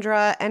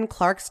 Sandra and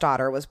Clark's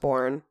daughter was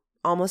born.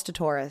 Almost a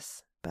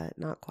Taurus, but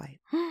not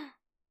quite. I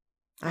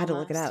had to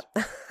look it up.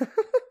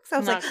 So I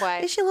was Not like,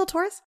 quite. is she a little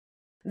Taurus?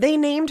 They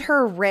named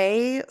her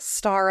Ray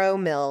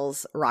Starro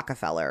Mills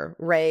Rockefeller.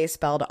 Ray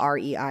spelled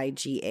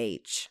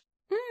R-E-I-G-H.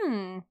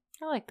 I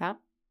like that.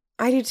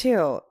 I do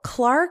too.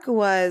 Clark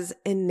was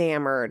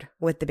enamored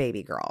with the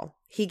baby girl.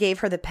 He gave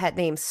her the pet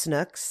name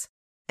Snooks,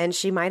 and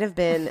she might have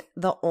been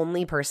the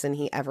only person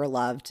he ever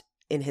loved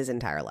in his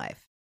entire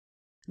life.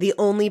 The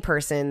only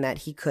person that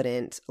he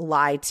couldn't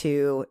lie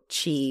to,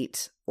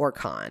 cheat, or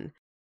con.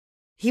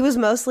 He was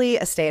mostly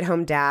a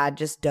stay-at-home dad,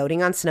 just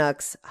doting on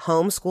Snooks,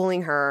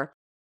 homeschooling her,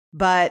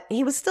 but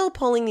he was still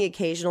pulling the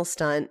occasional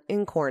stunt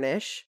in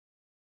Cornish.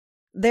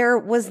 There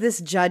was this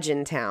judge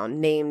in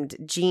town named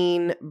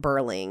Jean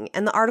Burling,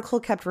 and the article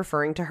kept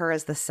referring to her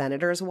as the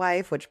senator's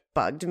wife, which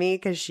bugged me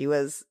because she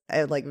was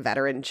a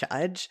veteran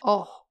judge.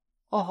 Oh,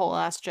 a whole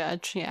ass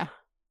judge, yeah.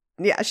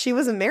 Yeah, she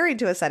was married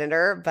to a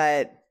senator,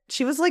 but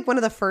she was one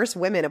of the first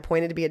women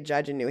appointed to be a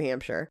judge in New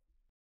Hampshire.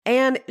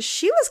 And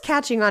she was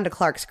catching on to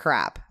Clark's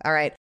crap, all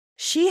right?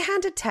 She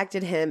had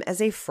detected him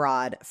as a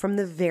fraud from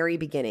the very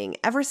beginning,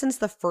 ever since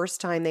the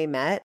first time they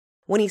met,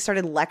 when he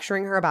started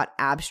lecturing her about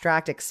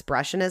abstract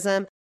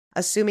expressionism,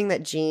 assuming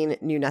that Jean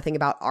knew nothing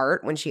about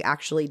art when she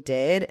actually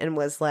did, and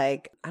was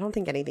like, I don't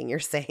think anything you're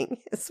saying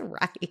is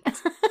right.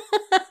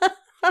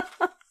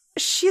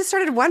 She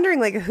started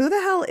wondering, who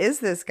the hell is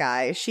this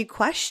guy? She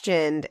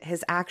questioned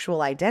his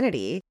actual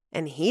identity,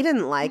 and he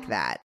didn't like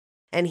that.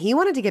 And he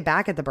wanted to get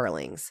back at the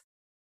Burlings.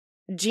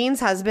 Jean's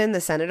husband,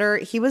 the senator,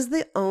 he was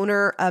the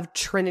owner of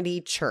Trinity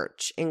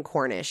Church in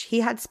Cornish. He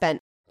had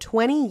spent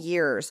 20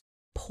 years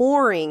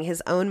pouring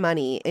his own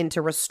money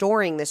into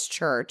restoring this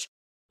church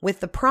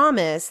with the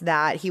promise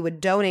that he would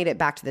donate it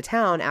back to the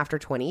town after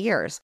 20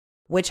 years,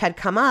 which had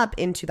come up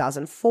in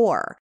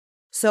 2004.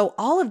 So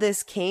all of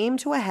this came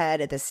to a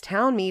head at this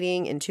town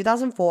meeting in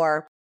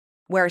 2004,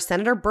 where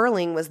Senator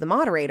Burling was the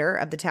moderator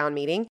of the town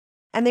meeting,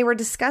 and they were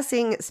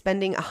discussing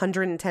spending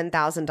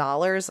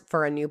 $110,000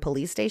 for a new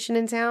police station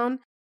in town.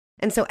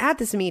 And so at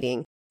this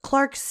meeting,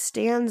 Clark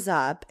stands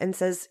up and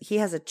says he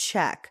has a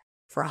check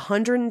for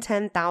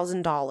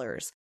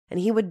 $110,000, and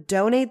he would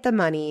donate the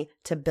money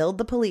to build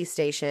the police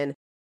station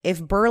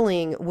if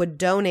Burling would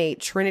donate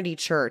Trinity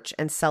Church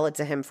and sell it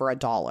to him for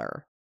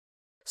 $1.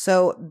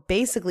 So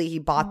basically, he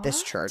bought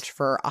this church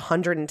for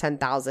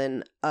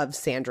 $110,000 of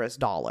Sandra's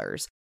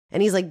dollars,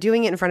 and he's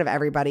doing it in front of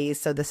everybody.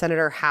 So the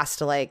senator has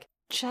to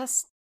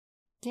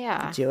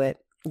do it.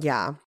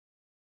 Yeah.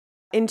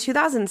 In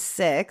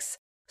 2006,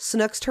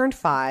 Snooks turned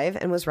 5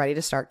 and was ready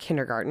to start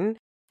kindergarten.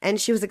 And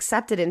she was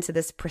accepted into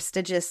this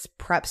prestigious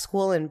prep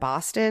school in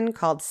Boston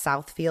called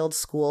Southfield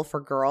School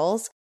for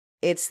Girls.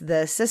 it's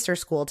the sister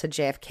school to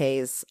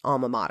JFK's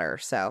alma mater.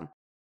 So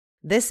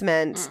this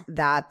meant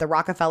that the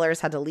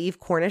Rockefellers had to leave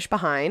Cornish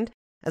behind,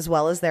 as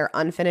well as their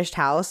unfinished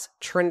house,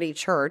 Trinity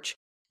Church,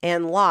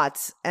 and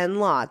lots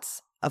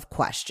of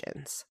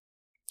questions.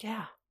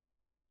 Yeah.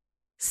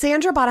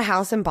 Sandra bought a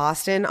house in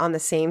Boston on the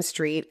same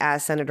street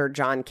as Senator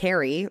John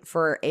Kerry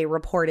for a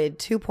reported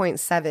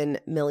 $2.7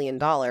 million.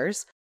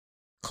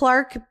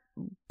 Clark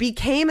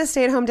became a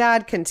stay-at-home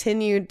dad,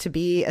 continued to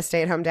be a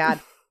stay-at-home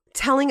dad,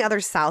 telling other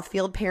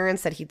Southfield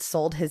parents that he'd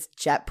sold his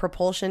jet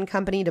propulsion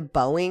company to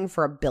Boeing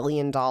for $1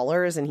 billion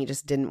and he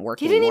just didn't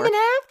work anymore. He didn't even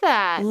have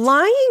that.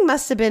 Lying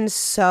must have been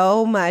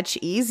so much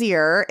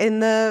easier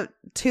in the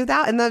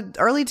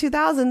early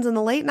 2000s and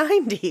the late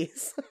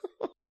 90s.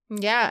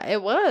 Yeah,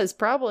 it was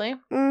probably.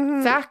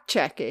 Mm-hmm. Fact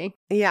checking.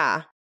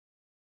 Yeah.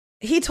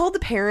 He told the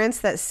parents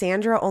that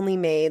Sandra only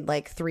made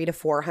like $300,000 to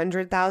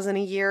 $400,000 a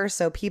year,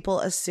 so people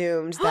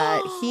assumed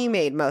that he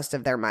made most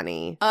of their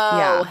money.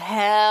 Oh,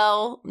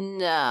 hell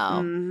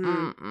no.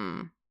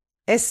 Mm-hmm.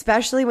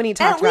 Especially when he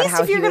talked about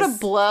how if you're going to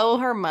blow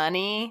her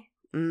money,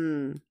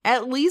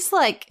 at least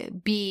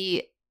like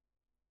be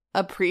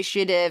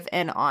appreciative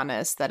and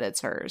honest that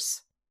it's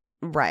hers.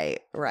 Right.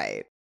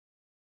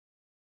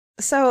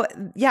 So,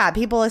 yeah,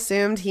 people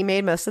assumed he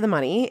made most of the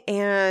money,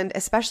 and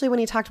especially when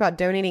he talked about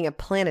donating a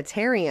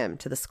planetarium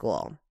to the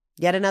school.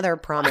 Yet another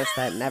promise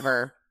that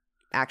never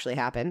actually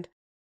happened.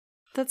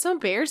 That's so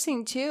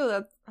embarrassing,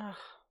 too.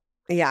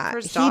 Yeah. For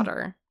his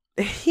daughter.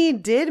 He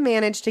did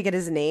manage to get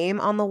his name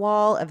on the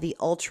wall of the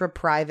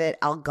ultra-private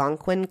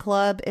Algonquin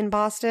Club in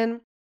Boston,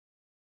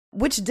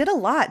 which did a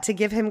lot to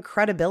give him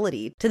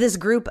credibility to this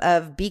group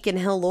of Beacon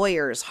Hill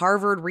lawyers,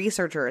 Harvard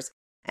researchers,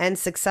 and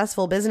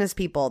successful business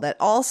people that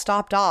all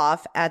stopped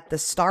off at the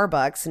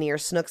Starbucks near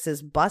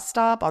Snooks' bus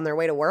stop on their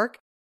way to work.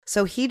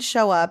 So he'd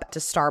show up to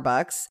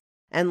Starbucks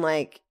and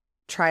like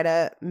try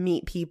to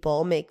meet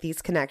people, make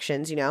these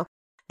connections, you know.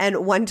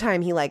 And one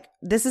time he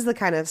this is the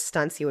kind of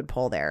stunts he would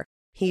pull there.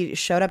 He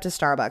showed up to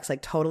Starbucks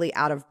like totally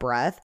out of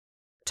breath,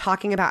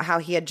 talking about how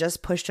he had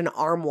just pushed an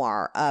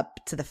armoire up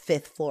to the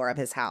 5th floor of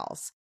his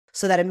house.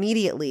 So that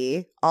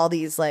immediately all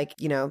these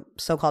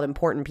so-called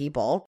important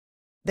people,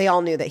 they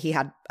all knew that he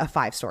had a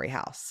 5-story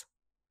house.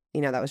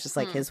 You know, that was just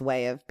like his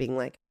way of being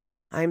like,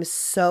 I'm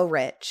so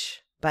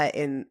rich, but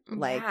in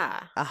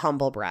a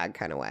humble brag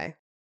kind of way.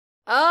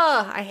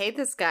 Oh, I hate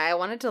this guy. I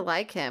wanted to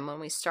like him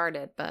when we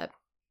started, but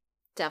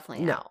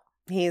definitely no.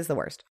 He's the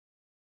worst.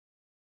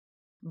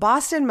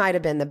 Boston might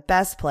have been the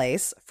best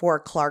place for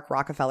Clark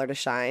Rockefeller to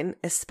shine,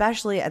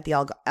 especially at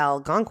the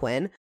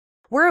Algonquin,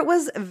 where it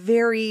was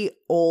very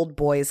old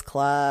boys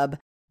club,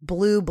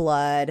 blue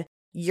blood.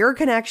 Your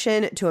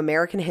connection to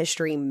American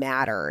history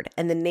mattered,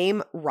 and the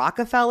name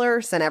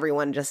Rockefeller sent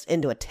everyone just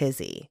into a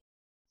tizzy.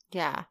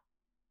 Yeah.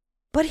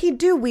 But he'd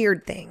do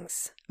weird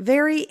things.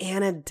 Very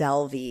Anna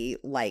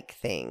Delvey-like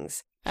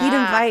things.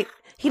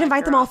 He'd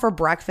invite them all for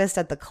breakfast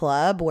at the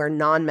club where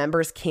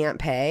non-members can't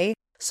pay.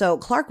 So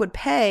Clark would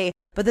pay,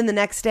 but then the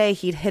next day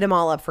he'd hit them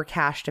all up for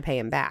cash to pay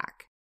him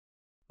back.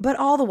 But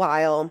all the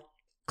while,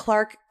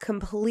 Clark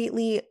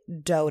completely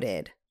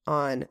doted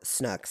on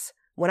Snooks.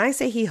 When I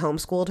say he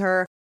homeschooled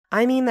her,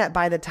 I mean that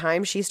by the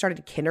time she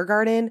started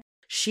kindergarten,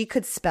 she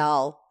could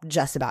spell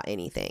just about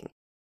anything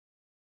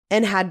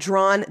and had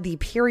drawn the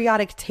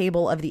periodic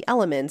table of the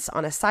elements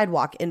on a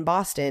sidewalk in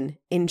Boston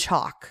in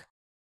chalk.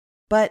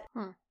 But,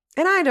 and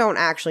I don't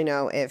actually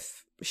know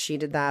if she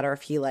did that or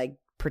if he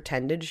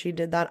pretended she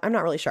did that. I'm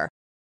not really sure.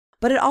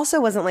 But it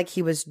also wasn't like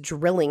he was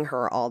drilling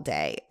her all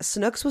day.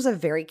 Snooks was a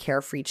very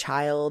carefree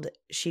child.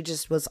 She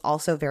just was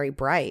also very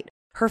bright.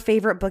 Her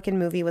favorite book and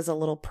movie was A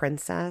Little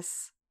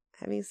Princess.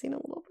 Have you seen A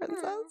Little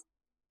Princess?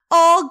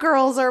 All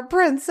girls are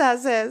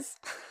princesses.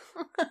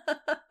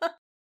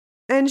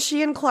 And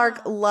she and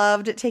Clark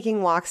loved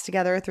taking walks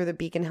together through the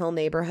Beacon Hill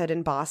neighborhood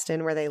in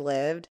Boston where they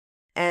lived.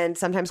 And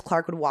sometimes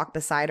Clark would walk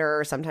beside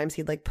her, or sometimes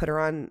he'd put her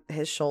on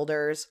his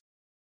shoulders.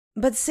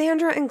 But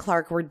Sandra and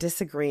Clark were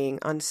disagreeing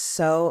on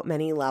so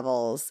many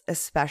levels,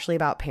 especially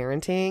about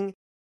parenting.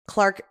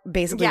 Clark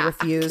basically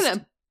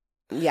refused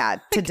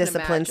to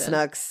discipline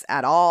Snooks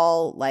at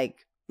all.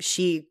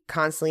 She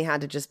constantly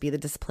had to just be the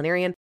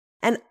disciplinarian.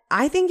 And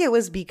I think it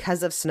was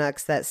because of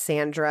Snooks that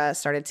Sandra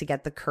started to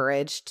get the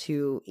courage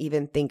to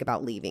even think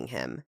about leaving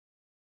him.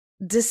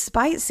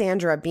 Despite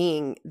Sandra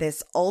being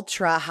this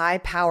ultra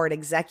high-powered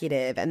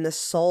executive and the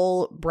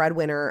sole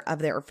breadwinner of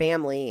their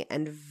family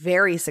and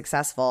very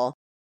successful,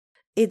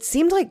 it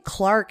seemed like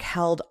Clark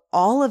held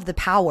all of the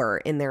power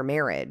in their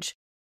marriage.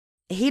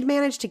 He'd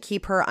managed to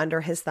keep her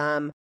under his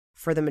thumb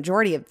for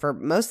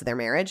most of their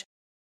marriage,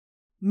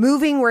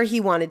 moving where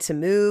he wanted to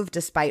move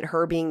despite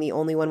her being the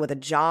only one with a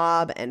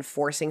job and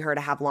forcing her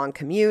to have long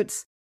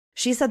commutes.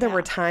 She said there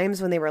were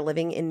times when they were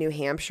living in New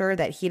Hampshire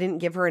that he didn't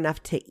give her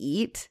enough to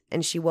eat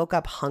and she woke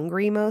up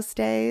hungry most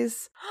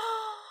days.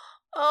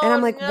 And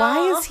I'm like,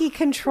 why is he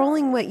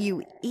controlling what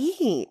you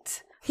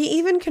eat? He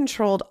even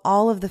controlled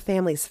all of the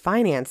family's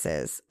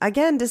finances,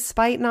 again,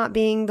 despite not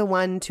being the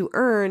one to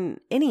earn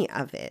any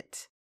of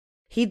it.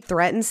 He'd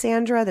threatened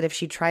Sandra that if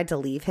she tried to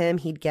leave him,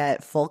 he'd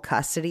get full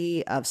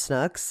custody of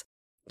Snooks.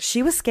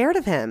 She was scared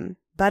of him,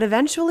 but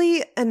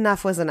eventually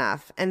enough was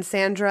enough, and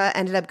Sandra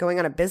ended up going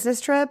on a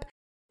business trip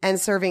and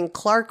serving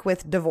Clark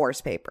with divorce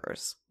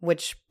papers,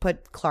 which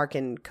put Clark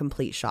in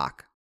complete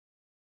shock.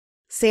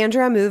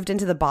 Sandra moved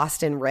into the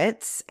Boston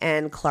Ritz,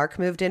 and Clark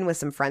moved in with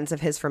some friends of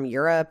his from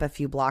Europe a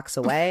few blocks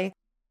away,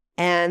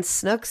 and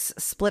Snooks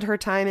split her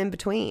time in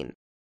between.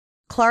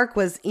 Clark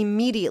was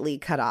immediately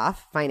cut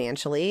off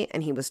financially,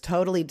 and he was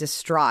totally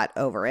distraught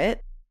over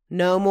it.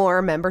 No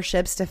more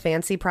memberships to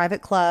fancy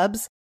private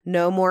clubs,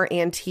 no more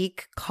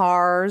antique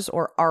cars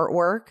or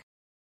artwork.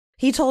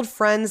 He told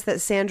friends that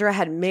Sandra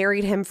had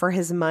married him for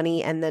his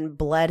money and then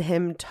bled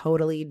him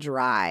totally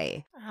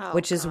dry,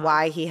 which is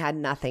why he had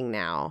nothing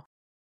now.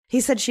 He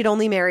said she'd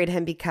only married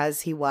him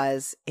because he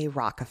was a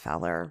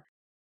Rockefeller.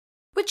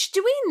 Which,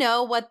 do we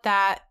know what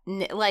that,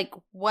 like,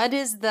 what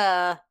is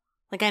the,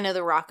 like, I know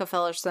the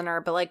Rockefeller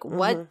Center, but, like,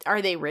 what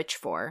are they rich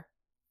for?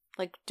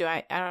 Like,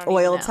 I don't know.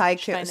 Oil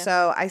tycoon.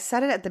 So I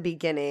said it at the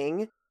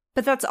beginning.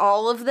 But that's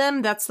all of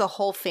them? That's the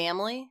whole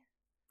family?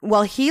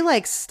 Well, he,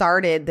 like,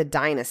 started the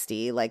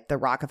dynasty, like, the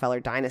Rockefeller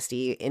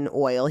dynasty in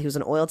oil. He was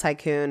an oil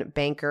tycoon,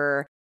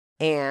 banker,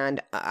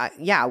 and,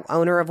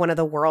 owner of one of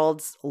the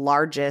world's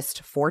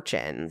largest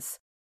fortunes.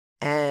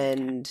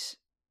 And,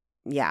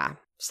 yeah.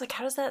 Just like,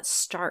 how does that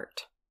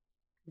start?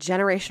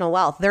 Generational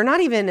wealth. They're not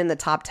even in the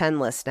top 10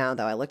 list now,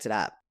 though. I looked it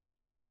up.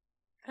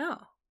 Oh.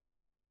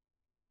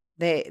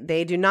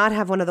 They do not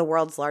have one of the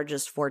world's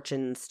largest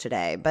fortunes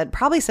today, but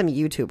probably some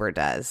YouTuber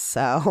does.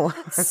 So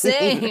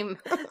Same.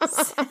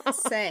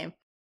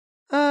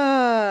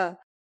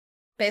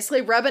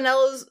 Basically rubbing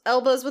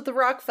elbows with the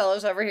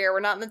Rockefellers over here. We're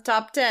not in the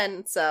top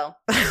 10, so.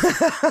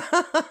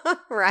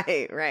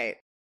 Right.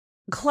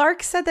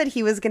 Clark said that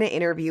he was going to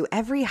interview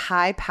every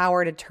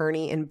high-powered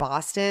attorney in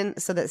Boston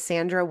so that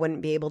Sandra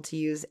wouldn't be able to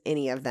use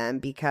any of them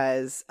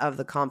because of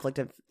the conflict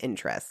of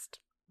interest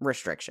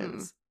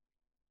restrictions.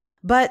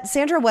 But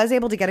Sandra was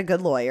able to get a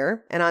good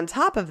lawyer. And on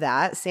top of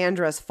that,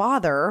 Sandra's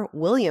father,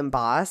 William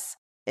Boss,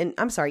 and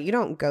I'm sorry, you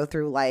don't go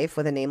through life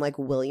with a name like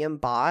William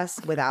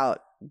Boss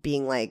without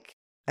being like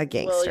a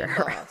gangster.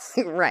 William Boss.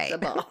 Right. The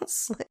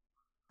boss.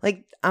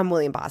 Like, I'm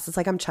William Boss. It's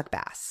like I'm Chuck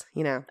Bass,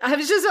 you know? I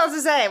was just about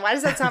to say, why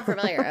does that sound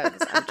familiar? I'm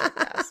Chuck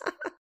Bass.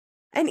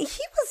 And he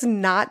was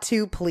not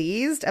too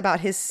pleased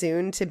about his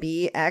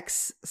soon-to-be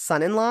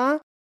ex-son-in-law.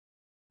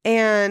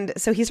 And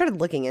so he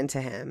started looking into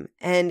him,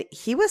 and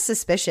he was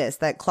suspicious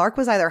that Clark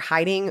was either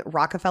hiding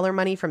Rockefeller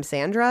money from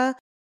Sandra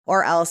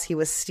or else he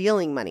was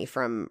stealing money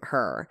from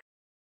her.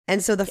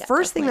 And so the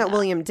first thing that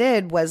William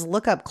did was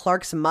look up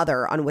Clark's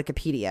mother on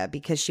Wikipedia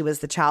because she was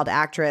the child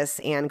actress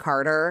Ann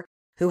Carter,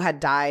 who had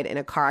died in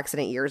a car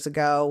accident years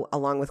ago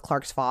along with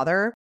Clark's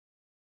father.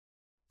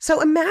 So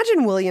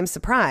imagine William's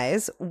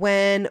surprise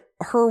when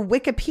her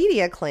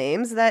Wikipedia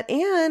claims that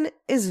Ann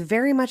is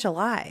very much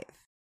alive.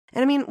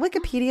 And I mean,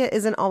 Wikipedia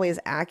isn't always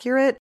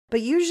accurate,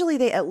 but usually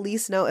they at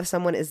least know if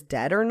someone is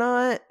dead or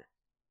not,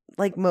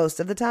 like most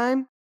of the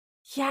time.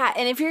 Yeah,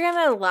 and if you're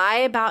going to lie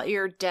about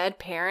your dead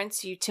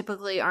parents, you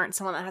typically aren't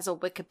someone that has a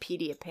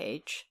Wikipedia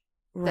page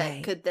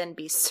that could then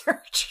be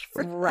searched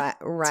for.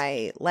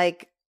 Right.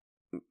 Like,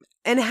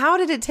 and how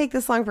did it take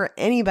this long for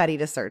anybody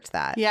to search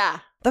that? Yeah.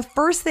 The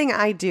first thing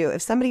I do,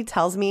 if somebody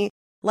tells me,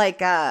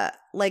 like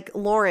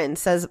Lauren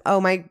says, oh,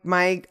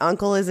 my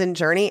uncle is in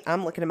Journey.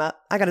 I'm looking him up.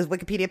 I got his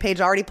Wikipedia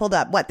page already pulled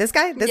up. What, this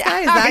guy? This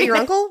guy? Is that your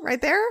uncle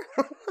right there?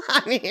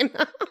 I mean,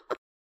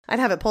 I'd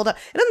have it pulled up.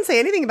 It doesn't say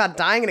anything about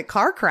dying in a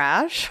car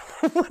crash.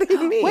 What do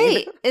you mean?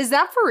 Wait, is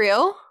that for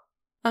real?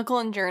 Uncle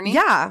in Journey?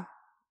 Yeah.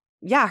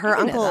 Yeah, her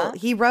uncle,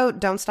 he wrote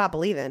Don't Stop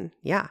Believin'.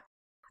 Yeah.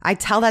 I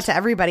tell that to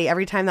everybody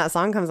every time that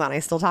song comes on.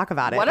 I still talk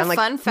about it. What a I'm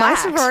fun like,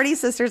 fact. My sorority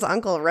sister's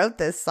uncle wrote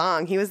this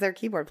song. He was their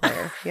keyboard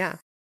player. Yeah.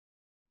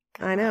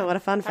 I know. What a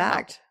fun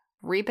fact.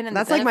 Reaping in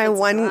That's the like my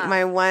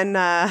benefits one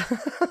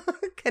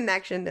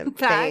connection to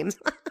fame.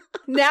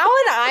 Now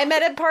when I'm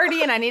at a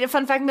party and I need a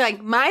fun fact, I'm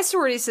like, my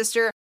sorority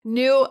sister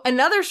knew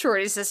another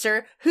sorority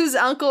sister whose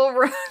uncle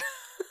wrote.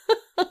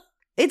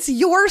 It's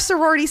your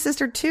sorority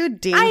sister too,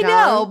 ding I dong.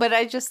 know, but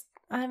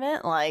I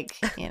meant like,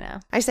 you know.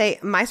 I say,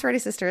 my sorority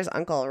sister's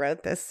uncle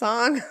wrote this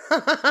song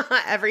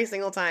every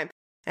single time.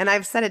 And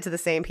I've said it to the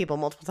same people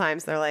multiple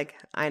times. They're like,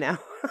 I know.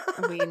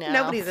 We know.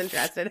 Nobody's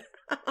interested.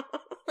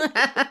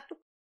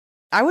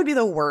 I would be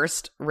the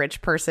worst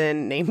rich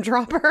person name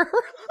dropper.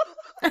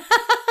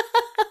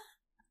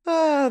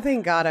 Oh,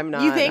 thank God I'm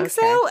not. You think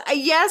so?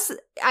 Yes,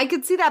 I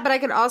could see that, but I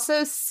could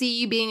also see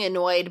you being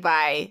annoyed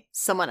by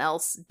someone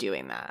else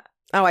doing that.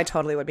 Oh, I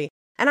totally would be.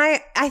 And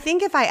I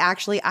think if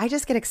I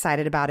just get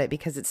excited about it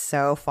because it's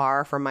so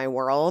far from my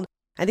world.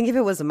 I think if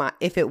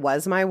it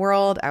was my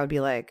world, I would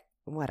be like,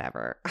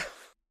 whatever.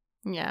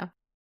 Yeah.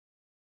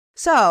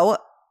 So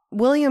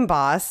William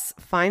Boss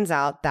finds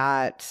out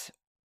that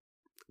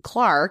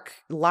Clark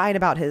lied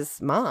about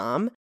his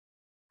mom.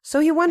 So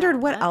he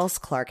wondered what else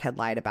Clark had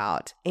lied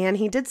about. And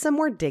he did some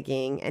more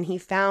digging and he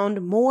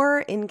found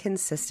more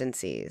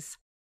inconsistencies.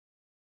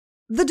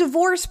 The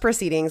divorce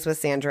proceedings with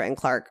Sandra and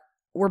Clark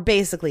were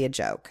basically a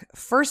joke.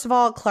 First of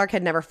all, Clark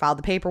had never filed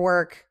the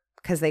paperwork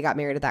because they got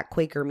married at that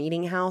Quaker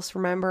meeting house,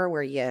 remember,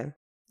 where you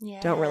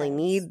don't really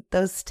need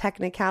those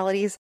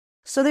technicalities.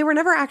 So they were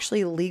never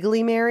actually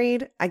legally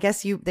married. I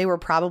guess they were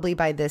probably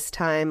by this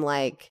time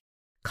like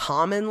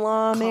common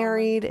law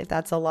married, if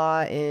that's a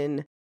law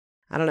in,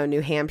 I don't know,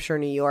 New Hampshire,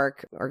 New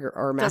York,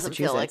 or Massachusetts.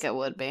 Doesn't feel like it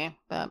would be,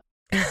 but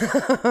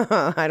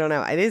I don't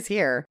know. It is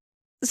here.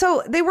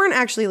 So they weren't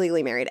actually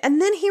legally married. And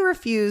then he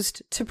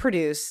refused to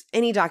produce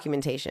any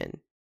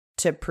documentation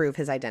to prove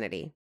his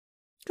identity.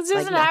 Because he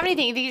doesn't have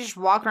anything. He just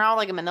walk around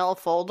with like a manila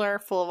folder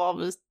full of all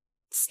this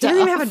stuff. He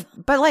doesn't even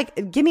have but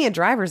like, give me a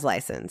driver's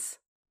license.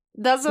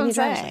 That's what I'm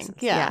saying.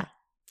 Yeah.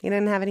 He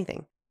didn't have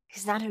anything.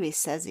 He's not who he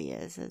says he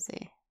is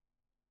he?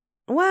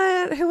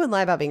 What? Who would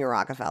lie about being a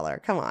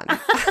Rockefeller? Come on.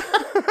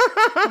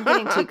 I'm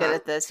getting too good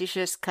at this. You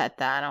should just cut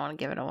that. I don't want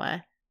to give it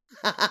away.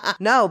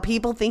 No,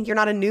 people think you're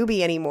not a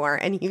newbie anymore,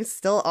 and you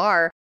still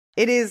are.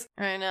 It is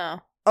I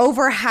know.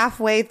 Over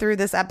halfway through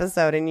this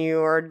episode, and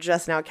you are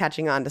just now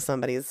catching on to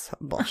somebody's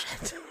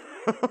bullshit.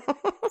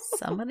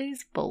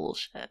 Somebody's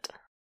bullshit.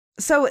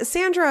 So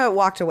Sandra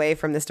walked away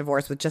from this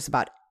divorce with just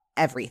about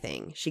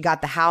everything. She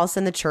got the house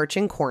and the church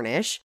in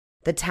Cornish,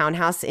 the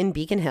townhouse in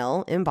Beacon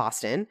Hill in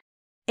Boston,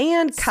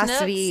 and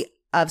custody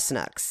of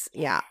Snooks.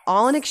 Yeah,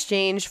 all in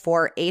exchange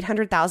for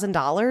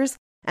 $800,000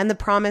 and the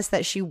promise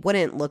that she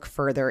wouldn't look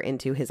further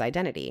into his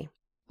identity.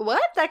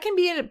 What? That can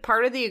be a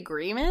part of the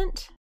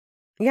agreement?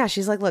 Yeah,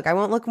 she's like, look, I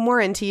won't look more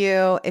into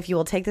you if you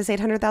will take this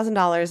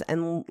 $800,000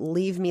 and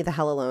leave me the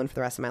hell alone for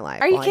the rest of my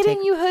life. Are you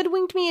kidding? You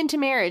hoodwinked me into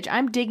marriage.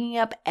 I'm digging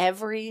up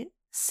every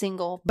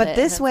single But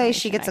this way,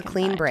 she gets a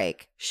clean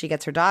break. She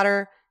gets her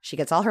daughter, she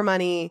gets all her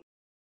money,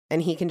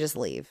 and he can just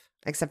leave,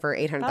 except for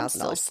 $800,000. I'm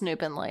still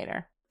snooping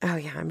later. Oh,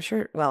 yeah, I'm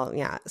sure. Well,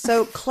 yeah.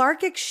 So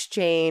Clark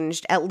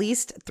exchanged at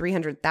least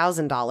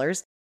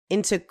 $300,000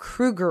 into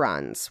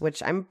Krugerrands,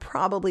 which I'm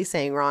probably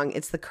saying wrong.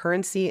 It's the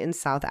currency in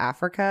South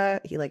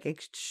Africa. He like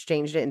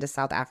exchanged it into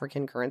South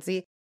African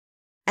currency.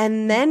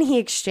 And then he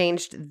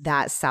exchanged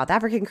that South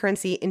African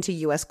currency into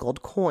US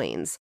gold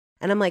coins.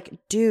 And I'm like,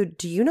 dude,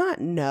 do you not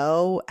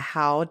know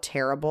how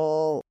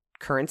terrible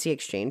currency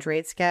exchange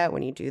rates get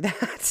when you do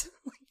that?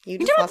 You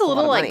know what the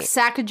little like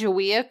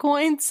Sacagawea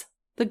coins?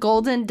 The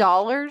golden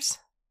dollars?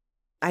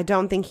 I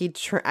don't think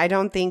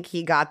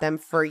he got them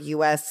for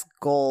US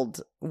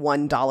gold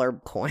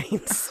 $1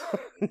 coins.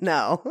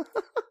 No.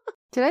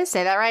 Did I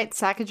say that right?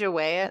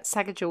 Sacagawea?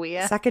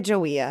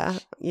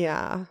 Sacagawea.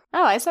 Yeah.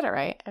 Oh, I said it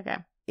right. Okay.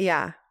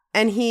 Yeah.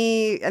 And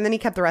then he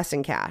kept the rest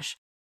in cash.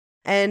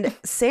 And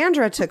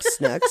Sandra took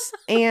Snooks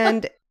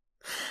and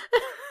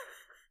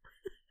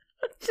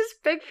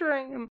just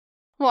picturing him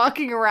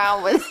walking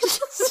around with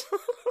just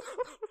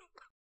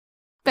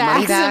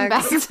bags and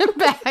bags and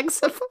bags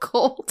of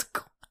gold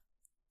coins.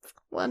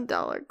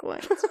 $1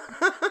 coins.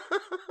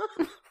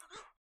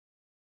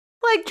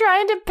 Like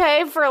trying to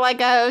pay for like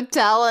a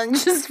hotel and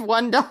just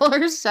 $1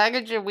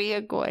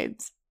 Sacagawea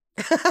coins.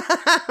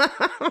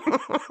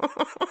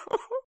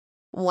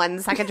 1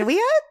 Sacagawea?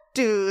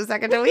 2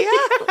 Sacagawea?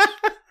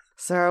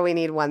 Sir, we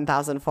need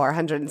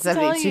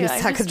 1,472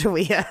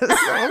 Sacagaweas.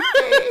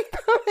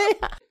 Okay.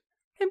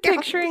 I'm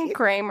picturing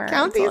Kramer.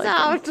 Count these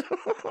out.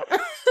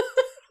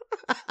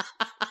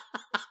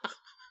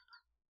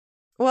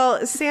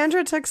 Well,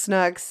 Sandra took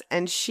Snooks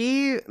and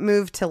she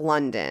moved to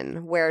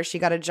London, where she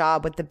got a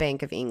job with the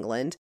Bank of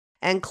England.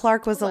 And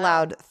Clark was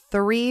allowed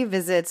 3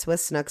 visits with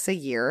Snooks a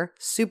year,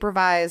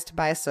 supervised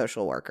by a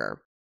social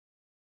worker.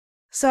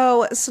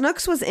 So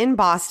Snooks was in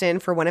Boston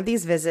for one of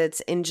these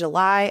visits in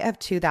July of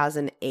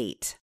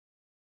 2008.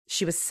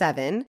 She was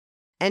 7,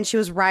 and she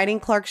was riding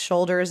Clark's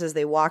shoulders as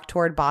they walked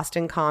toward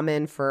Boston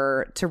Common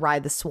to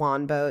ride the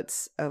swan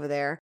boats over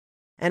there.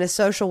 And a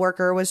social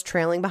worker was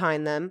trailing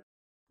behind them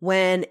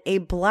when a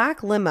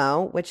black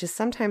limo, which is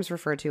sometimes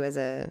referred to as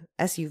a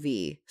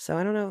SUV, so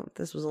I don't know if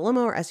this was a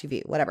limo or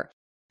SUV, whatever,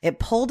 it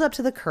pulled up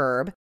to the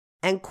curb,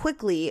 and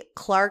quickly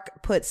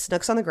Clark put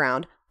Snooks on the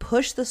ground,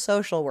 pushed the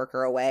social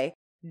worker away,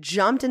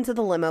 jumped into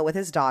the limo with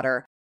his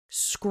daughter,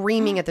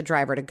 screaming at the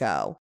driver to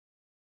go.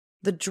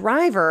 The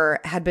driver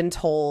had been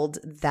told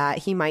that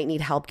he might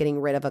need help getting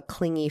rid of a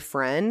clingy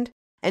friend,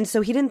 and so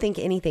he didn't think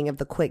anything of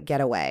the quick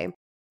getaway.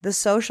 The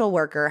social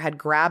worker had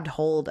grabbed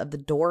hold of the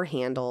door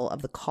handle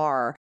of the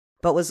car,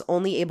 but was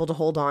only able to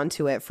hold on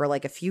to it for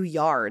like a few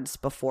yards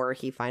before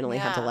he finally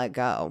had to let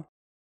go.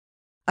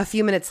 A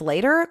few minutes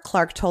later,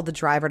 Clark told the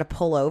driver to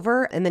pull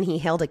over, and then he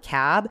hailed a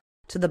cab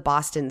to the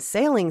Boston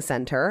Sailing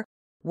Center,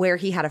 where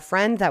he had a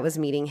friend that was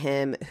meeting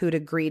him who'd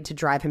agreed to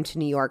drive him to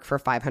New York for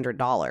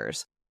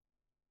 $500.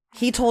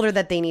 He told her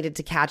that they needed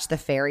to catch the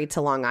ferry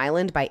to Long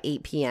Island by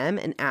 8 p.m.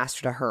 and asked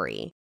her to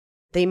hurry.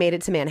 They made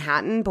it to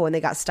Manhattan, but when they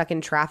got stuck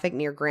in traffic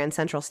near Grand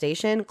Central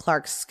Station,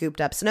 Clark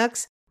scooped up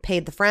Snooks,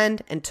 paid the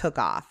friend, and took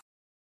off.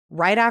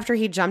 Right after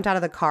he jumped out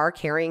of the car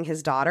carrying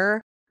his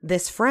daughter,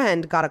 this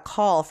friend got a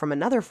call from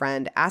another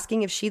friend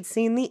asking if she'd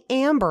seen the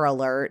Amber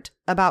Alert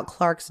about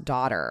Clark's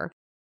daughter.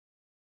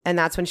 And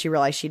that's when she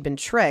realized she'd been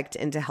tricked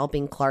into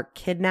helping Clark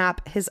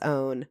kidnap his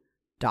own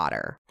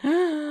daughter.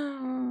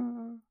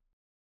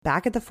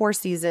 Back at the Four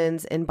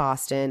Seasons in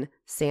Boston,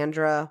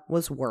 Sandra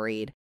was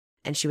worried,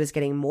 and she was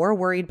getting more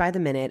worried by the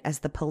minute as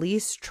the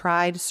police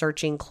tried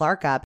searching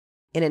Clark up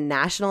in a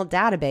national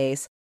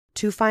database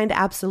to find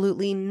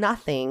absolutely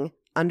nothing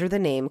under the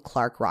name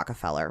Clark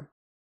Rockefeller.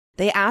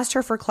 They asked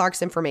her for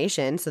Clark's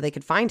information so they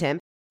could find him,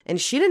 and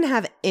she didn't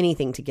have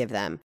anything to give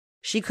them.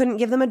 She couldn't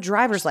give them a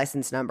driver's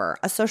license number,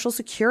 a social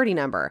security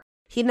number.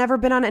 He'd never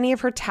been on any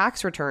of her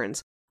tax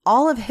returns.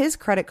 All of his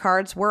credit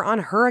cards were on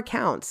her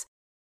accounts.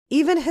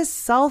 Even his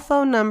cell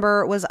phone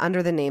number was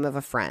under the name of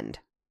a friend.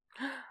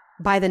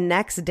 By the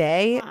next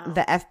day,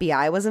 the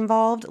FBI was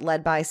involved,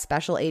 led by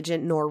Special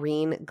Agent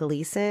Noreen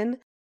Gleason.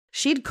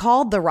 She'd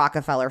called the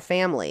Rockefeller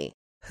family,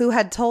 who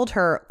had told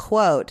her,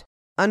 quote,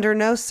 "Under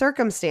no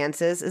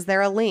circumstances is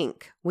there a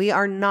link. We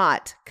are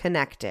not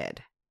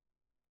connected."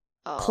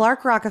 Oh.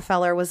 Clark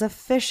Rockefeller was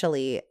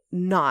officially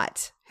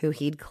not who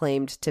he'd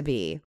claimed to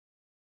be.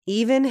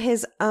 Even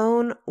his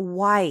own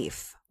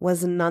wife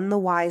was none the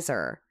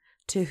wiser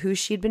to who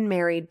she'd been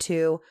married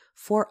to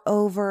for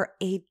over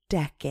a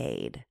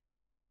decade.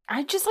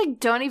 I just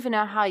don't even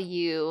know how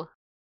you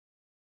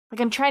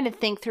I'm trying to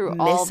think through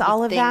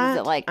all of things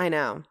that I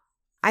know.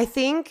 I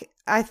think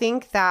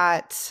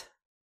that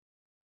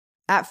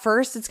at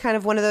first it's kind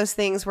of one of those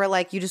things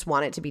where you just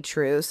want it to be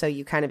true, so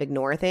you kind of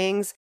ignore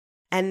things.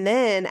 And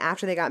then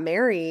after they got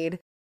married,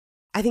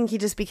 I think he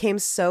just became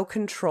so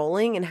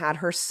controlling and had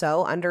her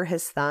so under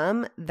his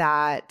thumb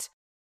that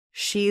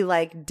she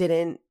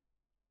didn't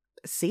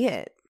see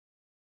it.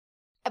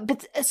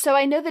 But so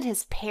I know that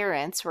his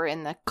parents were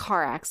in the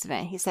car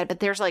accident, he said, but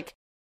there's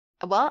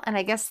and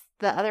I guess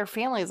the other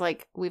families,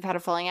 we've had a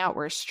falling out,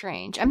 we're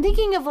strange. I'm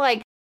thinking of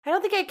I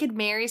don't think I could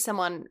marry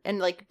someone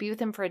and be with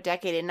them for a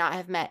decade and not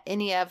have met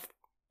any of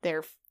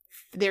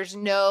there's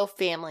no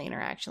family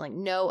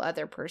interaction, no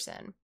other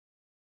person.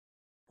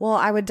 Well,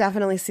 I would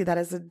definitely see that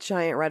as a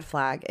giant red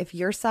flag. If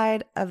your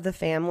side of the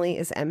family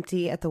is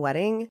empty at the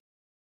wedding,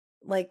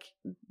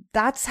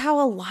 that's how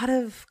a lot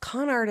of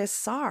con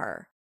artists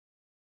are.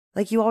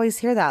 You always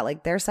hear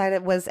that, their side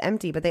was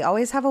empty, but they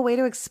always have a way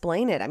to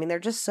explain it. I mean, they're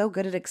just so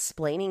good at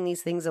explaining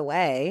these things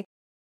away,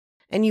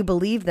 and you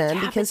believe them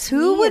because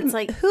who would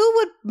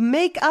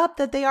make up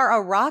that they are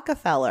a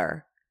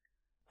Rockefeller?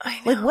 I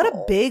know. What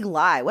a big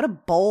lie. What a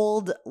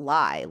bold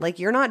lie.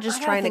 You're not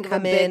just trying to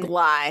come in. Big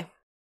lie.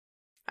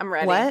 I'm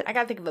ready. What? I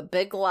gotta think of a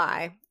big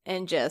lie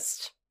and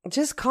just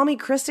call me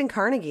Kristen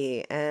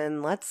Carnegie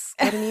and let's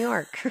go to New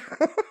York.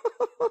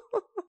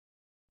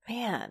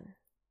 Man.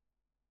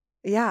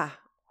 Yeah.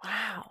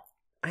 Wow.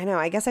 I know.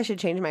 I guess I should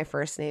change my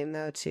first name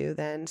though too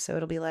then, so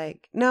it'll be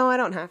no, I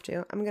don't have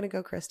to. I'm gonna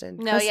go Kristen.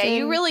 No, Kristen, yeah,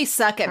 you really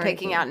suck at Carnegie.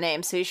 picking out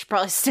names, so you should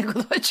probably stick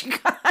with what you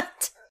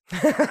got.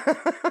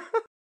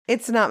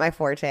 It's not my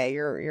forte.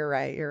 You're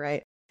right. You're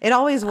right. It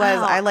always was.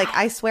 Oh,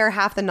 I swear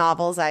half the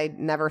novels I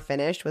never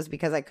finished was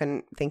because I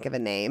couldn't think of a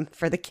name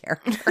for the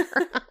character.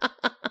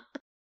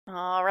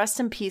 Oh, rest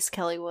in peace,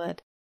 Kelly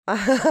Wood.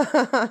 My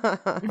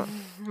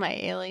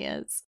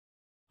alias.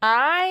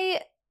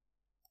 I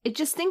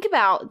just think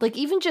about,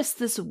 even just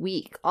this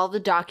week, all the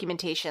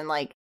documentation,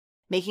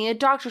 making a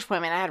doctor's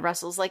appointment. I had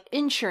Russell's,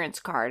 insurance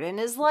card and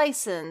his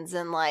license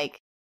and,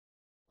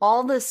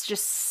 all this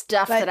just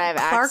stuff that I have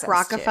access to.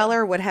 Clark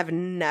Rockefeller would have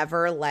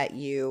never let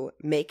you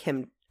make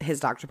him his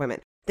doctor's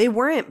appointment. They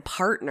weren't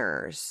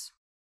partners,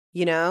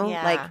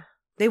 Yeah.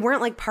 they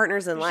weren't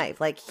partners in life.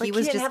 He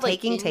was didn't just have,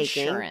 taking.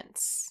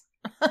 Insurance.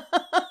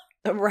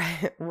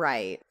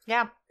 Right.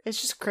 Yeah.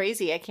 It's just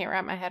crazy. I can't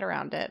wrap my head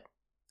around it.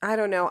 I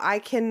don't know. I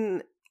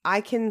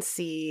can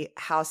see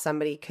how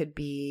somebody could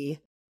be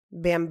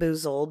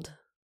bamboozled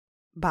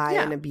by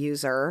an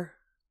abuser,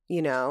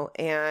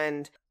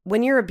 and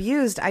when you're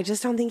abused, I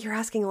just don't think you're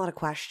asking a lot of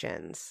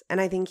questions.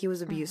 And I think he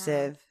was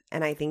abusive,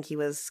 and I think he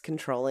was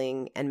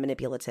controlling and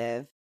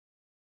manipulative.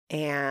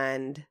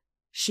 And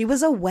she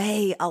was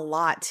away a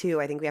lot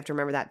too. I think we have to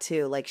remember that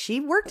too.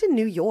 She worked in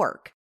New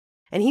York,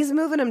 and he's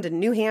moving him to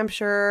New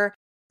Hampshire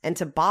and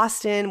to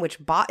Boston, which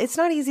it's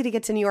not easy to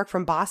get to New York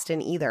from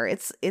Boston either.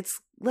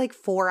 It's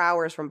 4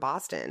 hours from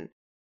Boston.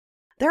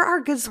 There are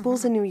good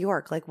schools in New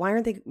York. Why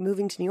aren't they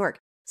moving to New York?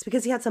 It's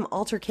because he had some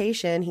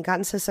altercation. He got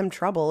into some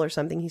trouble or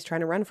something. He's trying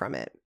to run from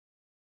it.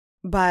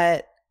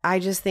 But I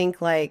just think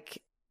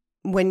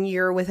when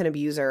you're with an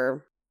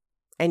abuser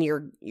and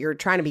you're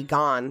trying to be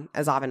gone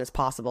as often as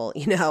possible,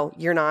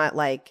 you're not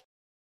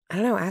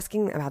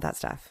asking about that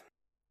stuff.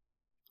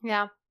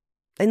 Yeah.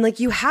 And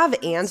you have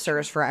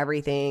answers for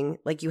everything.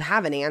 You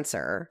have an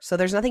answer. So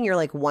there's nothing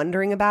you're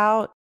wondering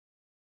about.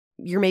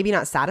 You're maybe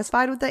not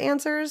satisfied with the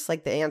answers.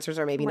 The answers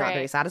are maybe not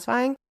very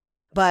satisfying.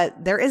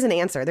 But there is an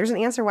answer. There's an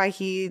answer why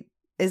he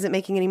isn't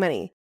making any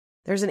money.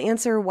 There's an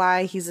answer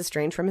why he's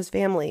estranged from his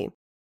family.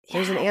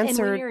 There's an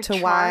answer to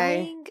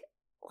why.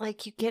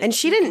 You get. And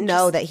she didn't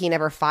know that he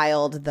never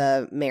filed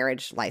the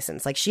marriage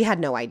license. She had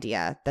no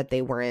idea that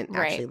they weren't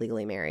actually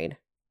legally married.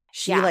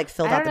 She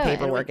filled out the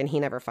paperwork and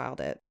he never filed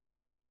it.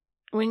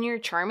 When you're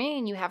charming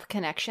and you have a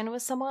connection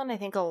with someone, I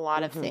think a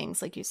lot of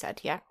things, like you said,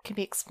 can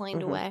be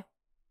explained away.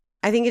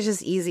 I think it's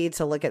just easy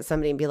to look at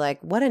somebody and be like,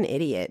 what an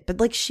idiot. But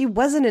like, she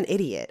wasn't an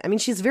idiot. I mean,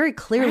 she's very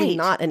clearly Right.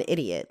 not an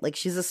idiot. Like,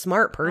 she's a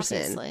smart person.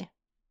 Obviously.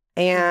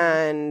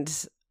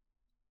 And,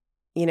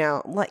 you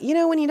know, when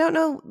you don't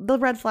know the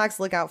red flags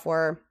to look out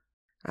for,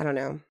 I don't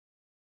know.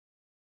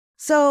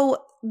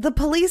 So the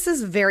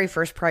police's very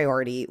first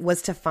priority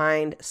was to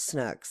find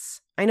Snooks.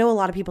 I know a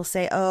lot of people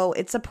say, oh,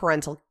 it's a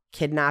parental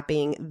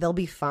kidnapping. They'll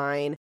be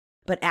fine.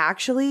 But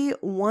actually,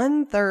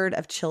 1/3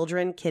 of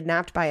children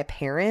kidnapped by a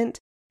parent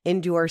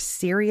endure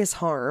serious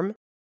harm.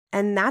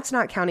 And that's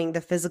not counting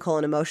the physical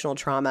and emotional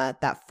trauma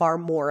that far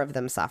more of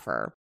them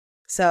suffer.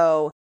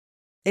 So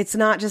it's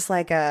not just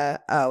like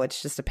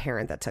it's just a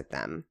parent that took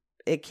them.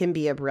 It can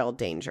be a real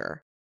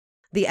danger.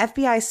 The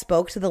FBI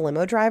spoke to the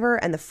limo driver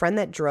and the friend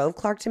that drove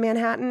Clark to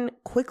Manhattan,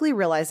 quickly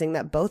realizing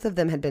that both of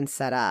them had been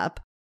set up.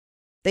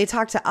 They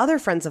talked to other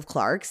friends of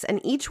Clark's, and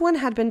each one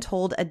had been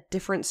told a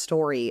different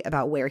story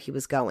about where he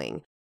was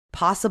going.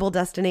 Possible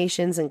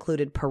destinations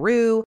included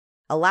Peru,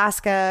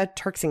 Alaska,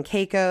 Turks and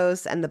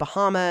Caicos, and the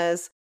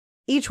Bahamas.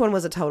 Each one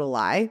was a total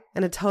lie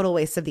and a total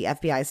waste of the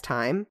FBI's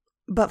time.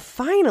 But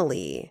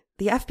finally,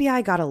 the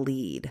FBI got a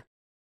lead.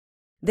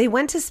 They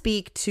went to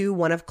speak to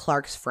one of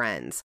Clark's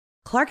friends.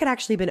 Clark had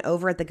actually been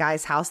over at the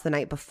guy's house the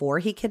night before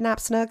he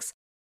kidnapped Snooks,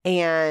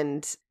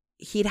 and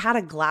he'd had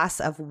a glass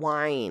of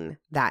wine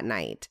that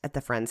night at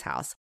the friend's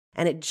house.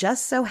 And it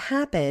just so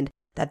happened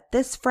that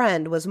this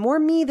friend was more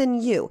me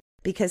than you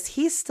because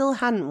he still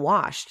hadn't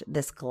washed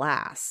this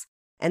glass.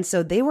 And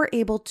so they were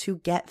able to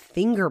get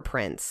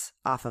fingerprints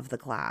off of the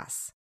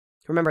glass.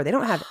 Remember, they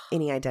don't have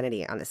any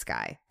identity on this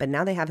guy, but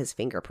now they have his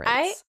fingerprints.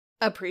 I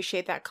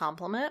appreciate that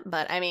compliment,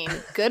 but I mean,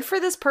 good for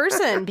this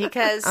person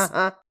because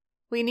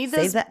we need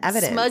those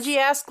smudgy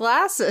ass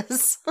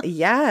glasses.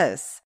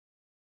 Yes.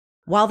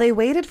 While they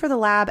waited for the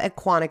lab at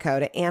Quantico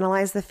to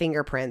analyze the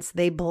fingerprints,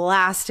 they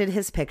blasted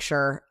his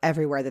picture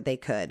everywhere that they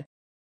could.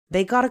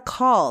 They got a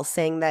call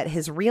saying that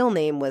his real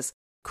name was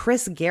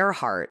Chris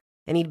Gerhardt,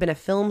 and he'd been a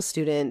film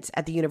student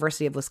at the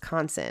University of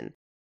Wisconsin.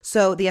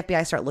 So the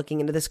FBI start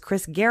looking into this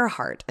Chris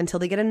Gerhardt until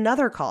they get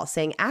another call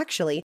saying,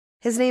 actually,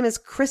 his name is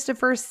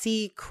Christopher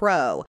C.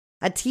 Crow,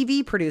 a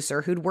TV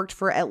producer who'd worked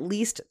for at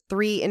least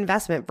 3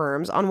 investment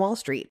firms on Wall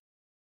Street.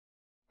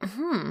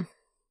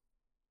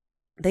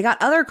 They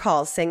got other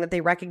calls saying that they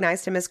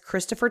recognized him as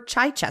Christopher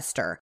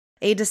Chichester,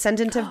 a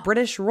descendant of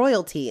British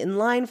royalty in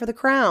line for the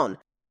crown,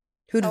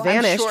 who'd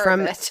vanished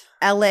from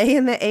LA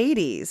in the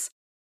 80s.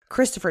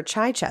 Christopher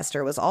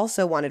Chichester was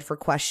also wanted for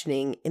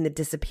questioning in the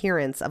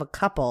disappearance of a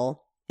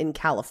couple in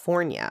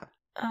California.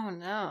 Oh,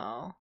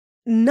 no.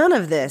 None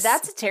of this.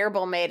 That's a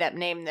terrible made-up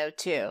name, though,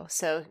 too.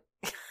 So,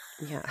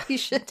 yeah, you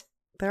should.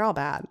 They're all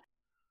bad.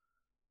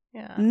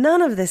 Yeah.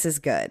 None of this is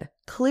good.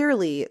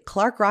 Clearly,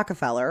 Clark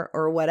Rockefeller,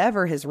 or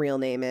whatever his real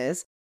name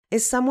is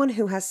someone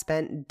who has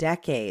spent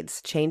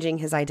decades changing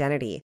his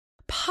identity,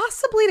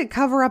 possibly to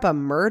cover up a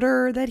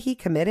murder that he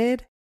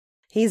committed.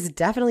 He's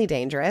definitely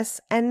dangerous,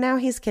 and now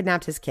he's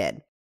kidnapped his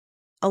kid.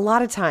 A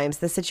lot of times,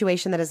 the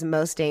situation that is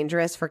most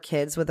dangerous for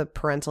kids with a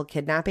parental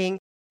kidnapping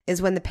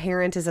is when the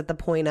parent is at the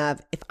point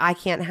of, if I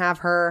can't have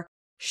her,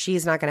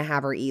 she's not going to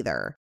have her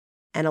either.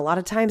 And a lot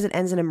of times it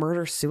ends in a What?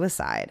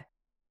 murder-suicide.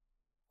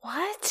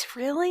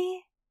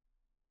 Really?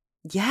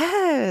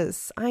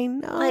 Yes, I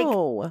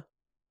know.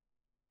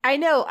 I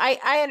know.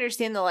 I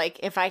understand the, like,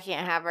 if I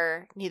can't have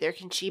her, neither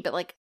can she, but,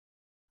 like,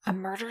 a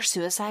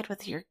murder-suicide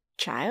with your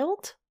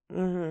child?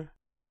 Mm-hmm.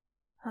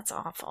 That's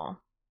awful.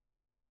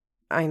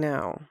 I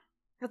know.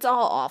 It's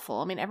all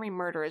awful. I mean, every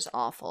murder is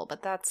awful,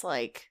 but that's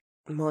like...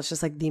 Well, it's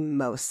just like the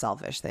most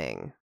selfish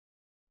thing.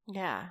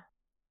 Yeah.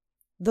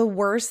 The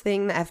worst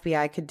thing the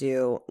FBI could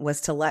do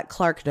was to let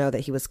Clark know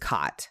that he was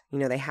caught. You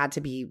know, they had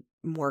to be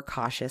more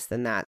cautious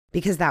than that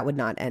because that would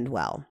not end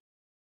well.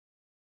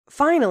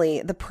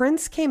 Finally, the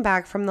prints came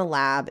back from the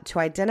lab to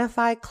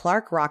identify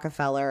Clark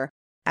Rockefeller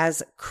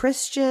as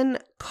Christian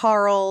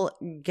Karl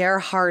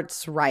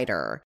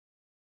Gerhardtsreiter,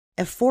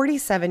 a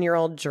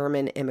 47-year-old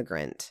German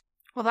immigrant.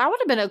 Well, that would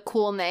have been a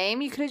cool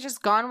name. You could have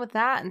just gone with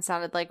that and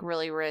sounded like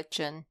really rich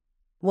and...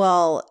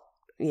 Well,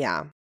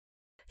 yeah.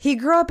 He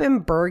grew up in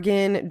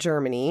Bergen,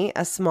 Germany,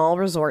 a small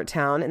resort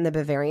town in the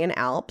Bavarian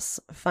Alps.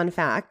 Fun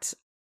fact,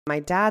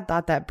 my dad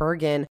thought that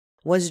Bergen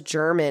was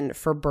German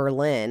for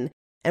Berlin,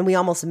 and we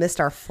almost missed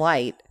our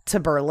flight to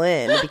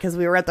Berlin because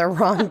we were at the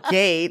wrong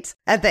gate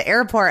at the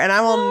airport, and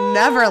I will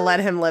never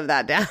let him live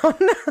that down.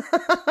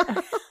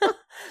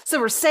 So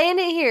we're saying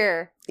it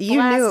here.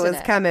 You knew it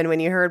was coming when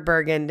you heard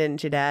Bergen,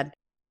 didn't you, Dad?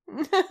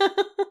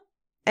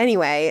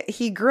 Anyway,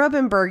 he grew up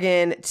in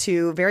Bergen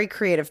to very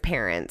creative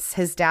parents.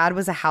 His dad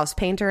was a house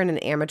painter and an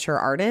amateur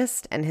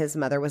artist, and his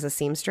mother was a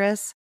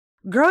seamstress.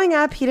 Growing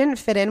up, he didn't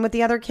fit in with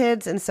the other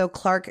kids, and so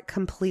Clark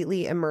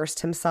completely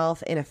immersed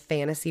himself in a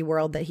fantasy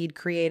world that he'd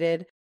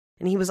created.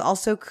 And he was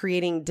also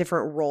creating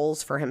different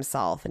roles for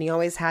himself, and he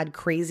always had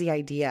crazy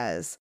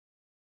ideas.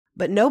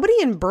 But nobody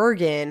in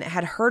Bergen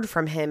had heard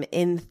from him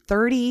in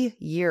 30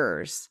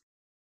 years.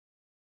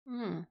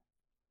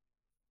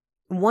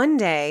 One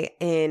day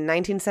in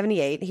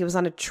 1978, he was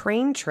on a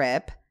train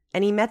trip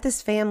and he met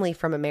this family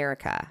from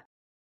America.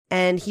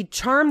 and he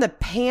charmed the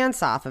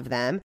pants off of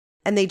them,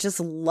 and they just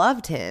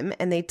loved him,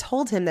 and they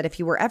told him that if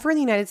he were ever in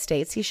the United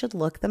States, he should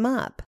look them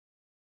up.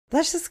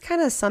 That's just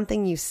kind of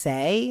something you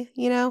say,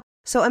 you know?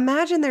 So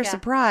imagine their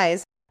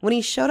surprise when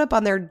he showed up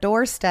on their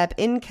doorstep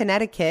in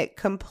Connecticut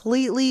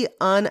completely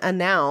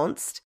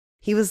unannounced.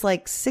 He was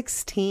like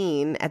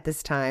 16 at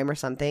this time or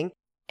something.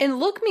 And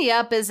look me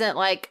up isn't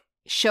like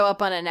show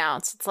up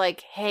unannounced. It's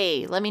like,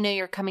 hey, let me know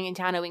you're coming in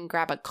town and we can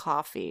grab a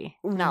coffee.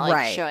 Not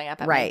like showing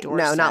up at my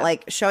doorstep. No, not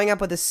like showing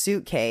up with a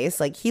suitcase.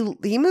 Like he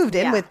moved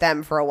in with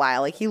them for a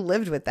while. Like he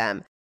lived with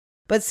them.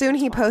 But soon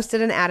he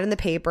posted an ad in the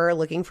paper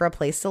looking for a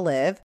place to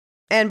live.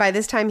 And by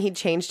this time, he'd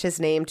changed his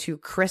name to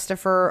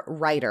Christopher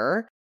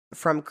Reiter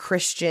from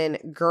Christian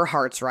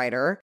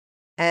Gerhartsreiter.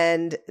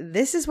 And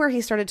this is where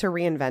he started to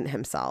reinvent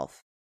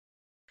himself.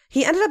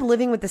 He ended up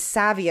living with the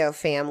Savio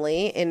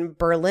family in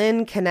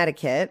Berlin,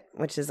 Connecticut,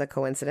 which is a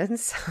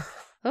coincidence.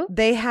 Oh.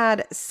 They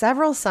had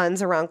several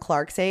sons around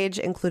Clark's age,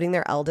 including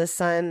their eldest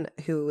son,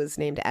 who was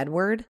named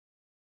Edward.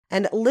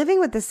 And living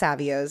with the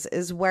Savios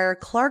is where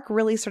Clark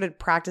really started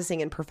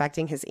practicing and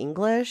perfecting his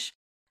English,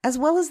 as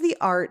well as the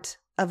art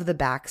of the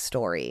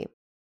backstory.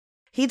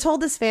 He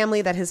told his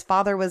family that his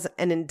father was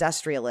an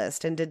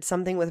industrialist and did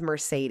something with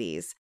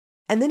Mercedes.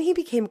 And then he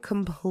became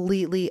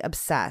completely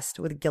obsessed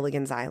with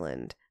Gilligan's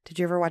Island. Did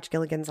you ever watch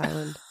Gilligan's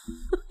Island?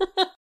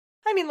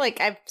 I mean, like,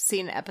 I've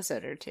seen an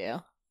episode or two.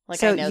 Like,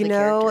 so, I know the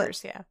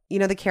characters, yeah. You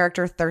know the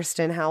character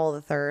Thurston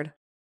Howell III?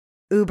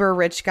 Uber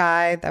rich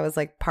guy that was,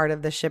 like, part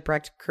of the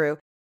shipwrecked crew?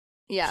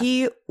 Yeah.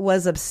 He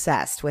was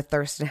obsessed with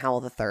Thurston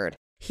Howell III.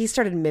 He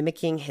started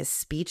mimicking his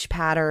speech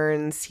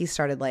patterns. He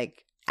started,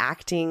 like,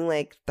 acting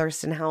like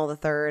Thurston Howell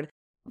III.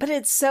 But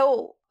it's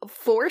so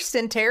forced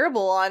and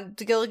terrible on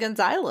Gilligan's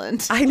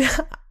Island.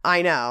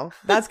 I know.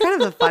 That's kind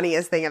of the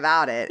funniest thing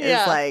about it.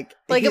 Yeah. Is like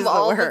of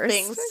all the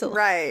things.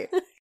 Right.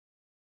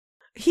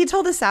 He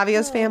told the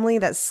Savios family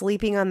that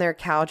sleeping on their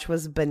couch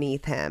was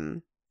beneath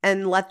him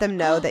and let them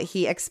know that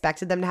he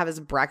expected them to have his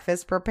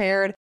breakfast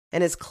prepared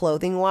and his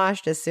clothing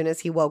washed as soon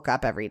as he woke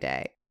up every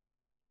day.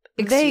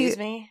 Excuse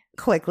me?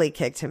 Quickly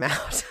kicked him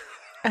out.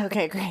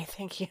 Okay, great.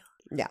 Thank you.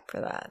 Yeah. For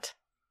that.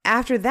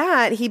 After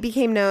that, he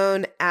became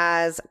known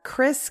as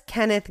Chris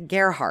Kenneth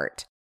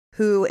Gerhardt,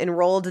 who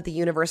enrolled at the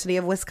University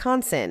of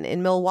Wisconsin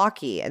in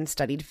Milwaukee and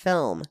studied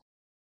film.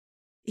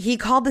 He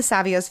called the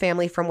Savios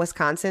family from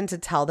Wisconsin to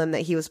tell them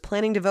that he was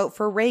planning to vote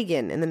for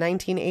Reagan in the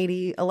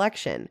 1980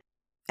 election.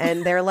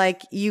 And they're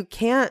like, you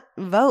can't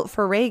vote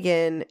for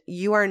Reagan.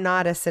 You are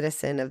not a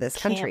citizen of this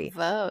country. Can't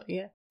vote,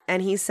 yeah.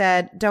 And he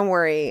said, don't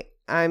worry,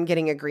 I'm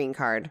getting a green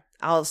card.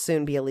 I'll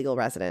soon be a legal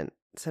resident.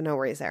 So no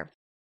worries there.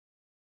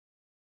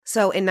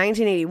 So in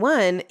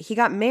 1981, he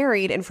got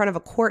married in front of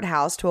a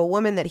courthouse to a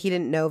woman that he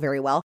didn't know very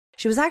well.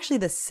 She was actually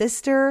the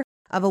sister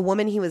of a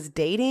woman he was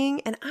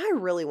dating. And I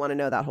really want to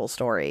know that whole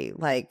story.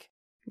 Like,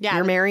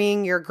 you're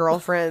marrying your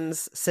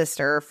girlfriend's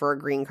sister for a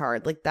green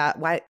card. Like that.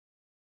 Why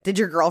did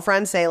your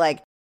girlfriend say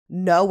like,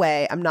 no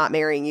way, I'm not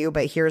marrying you,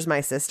 but here's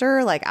my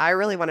sister? Like, I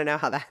really want to know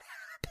how that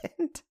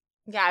happened.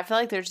 Yeah, I feel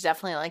like there's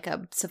definitely like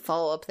some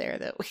follow-up there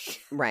that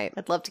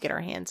I'd love to get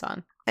our hands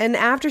on. And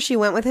after she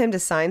went with him to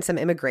sign some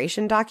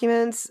immigration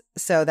documents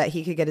so that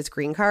he could get his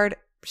green card,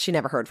 she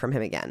never heard from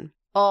him again.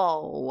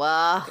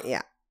 Oh,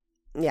 Yeah.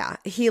 Yeah.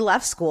 He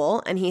left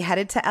school and he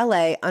headed to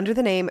LA under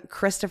the name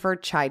Christopher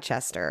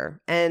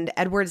Chichester. And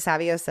Edward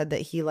Savio said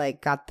that he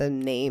like got the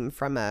name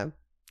from a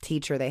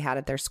teacher they had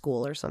at their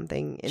school or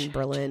something in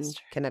Berlin,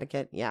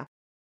 Connecticut. Yeah.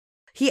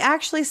 He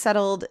actually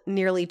settled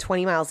nearly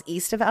 20 miles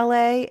east of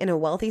LA in a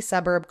wealthy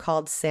suburb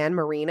called San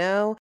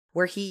Marino,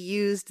 where he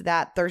used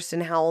that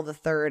Thurston Howell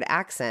III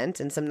accent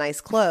and some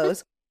nice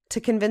clothes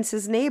to convince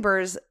his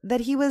neighbors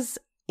that he was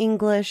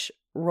English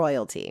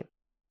royalty.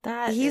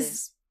 But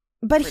ridiculous.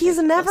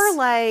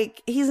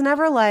 He's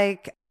never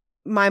like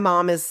my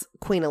mom is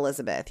Queen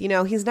Elizabeth. You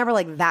know, he's never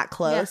like that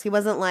close. Yeah. He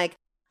wasn't like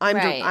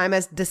I'm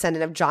a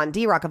descendant of John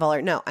D.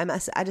 Rockefeller. No, I'm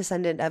a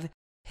descendant of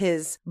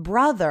his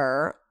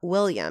brother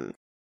William.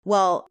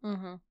 Well,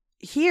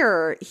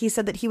 here he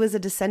said that he was a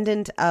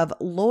descendant of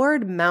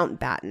Lord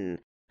Mountbatten,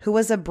 who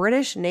was a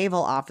British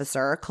naval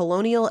officer,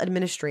 colonial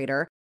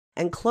administrator,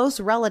 and close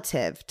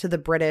relative to the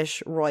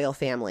British royal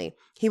family.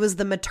 He was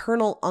the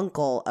maternal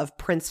uncle of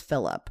Prince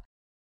Philip.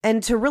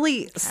 And to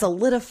really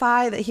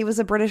solidify that he was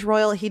a British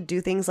royal, he'd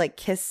do things like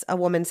kiss a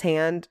woman's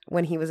hand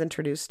when he was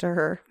introduced to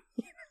her.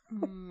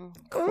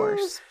 Of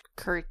course.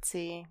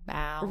 Curtsy,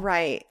 bow.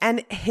 Right.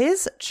 And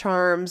his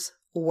charms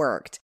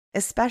worked,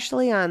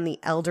 especially on the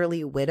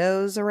elderly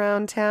widows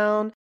around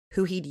town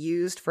who he'd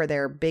used for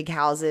their big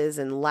houses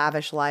and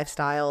lavish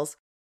lifestyles.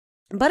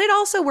 But it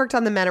also worked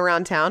on the men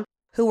around town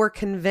who were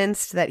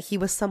convinced that he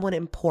was someone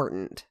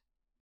important.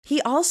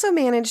 He also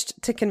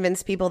managed to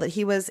convince people that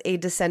he was a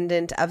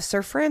descendant of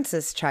Sir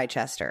Francis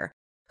Chichester,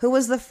 who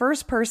was the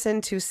first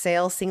person to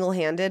sail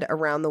single-handed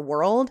around the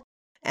world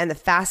and the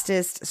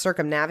fastest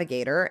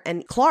circumnavigator.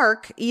 And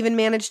Clark even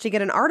managed to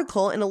get an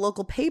article in a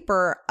local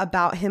paper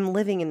about him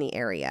living in the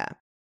area.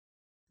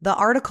 The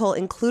article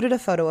included a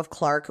photo of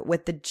Clark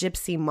with the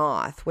Gypsy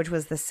Moth, which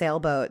was the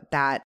sailboat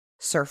that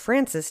Sir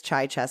Francis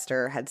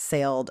Chichester had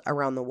sailed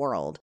around the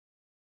world.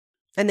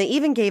 And they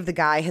even gave the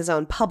guy his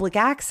own public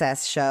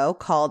access show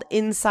called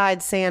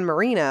Inside San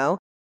Marino,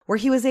 where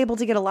he was able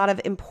to get a lot of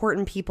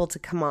important people to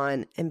come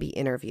on and be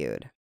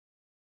interviewed.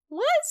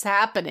 What's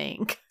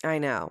happening? I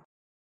know.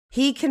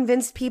 He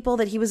convinced people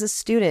that he was a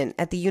student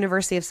at the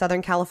University of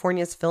Southern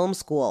California's film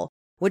school,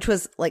 which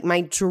was like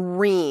my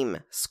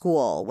dream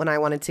school when I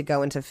wanted to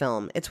go into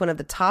film. It's one of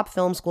the top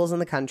film schools in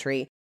the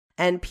country.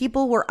 And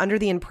people were under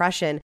the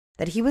impression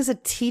that he was a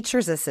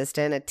teacher's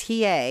assistant, a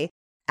TA,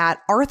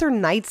 at Arthur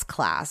Knight's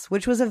class,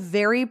 which was a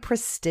very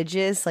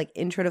prestigious like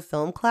intro to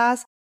film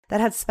class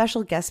that had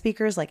special guest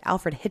speakers like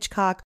Alfred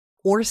Hitchcock,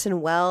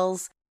 Orson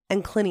Welles,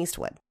 and Clint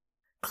Eastwood.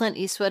 Clint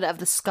Eastwood of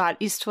the Scott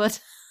Eastwood.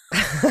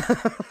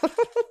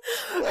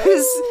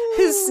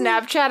 His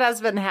Snapchat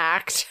has been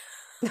hacked.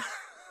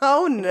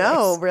 Oh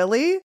no,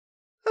 really?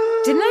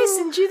 Didn't I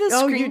send you the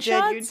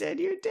screenshots?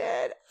 You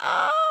did.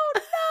 Oh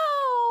no.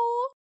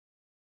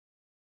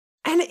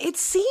 And it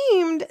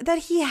seemed that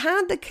he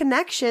had the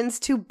connections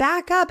to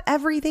back up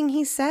everything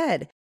he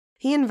said.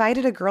 He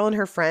invited a girl and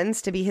her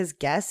friends to be his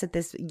guests at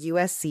this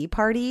USC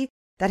party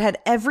that had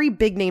every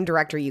big name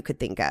director you could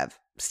think of.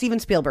 Steven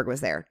Spielberg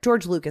was there.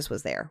 George Lucas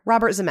was there.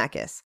 Robert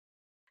Zemeckis.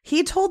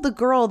 He told the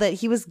girl that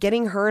he was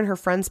getting her and her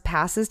friends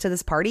passes to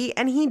this party,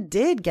 and he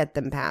did get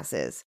them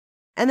passes.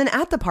 And then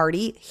at the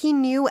party, he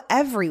knew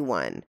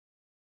everyone.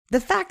 The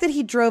fact that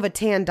he drove a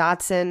tan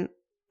Datsun,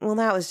 well,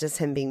 that was just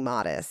him being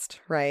modest,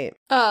 right?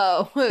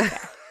 Oh, okay.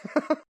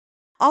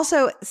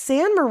 Also,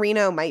 San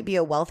Marino might be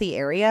a wealthy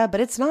area,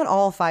 but it's not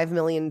all $5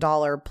 million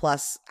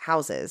plus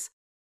houses.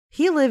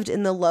 He lived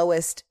in the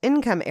lowest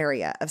income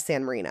area of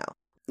San Marino,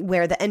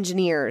 where the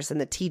engineers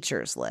and the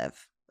teachers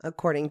live,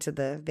 according to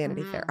the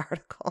Vanity Fair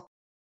article.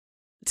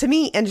 To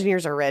me,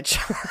 engineers are rich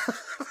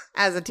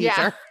as a teacher.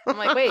 Yeah. I'm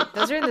like, wait,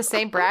 those are in the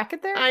same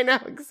bracket there? I know,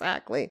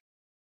 exactly.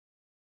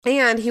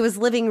 And he was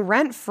living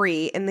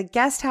rent-free in the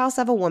guest house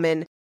of a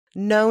woman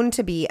known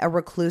to be a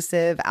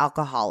reclusive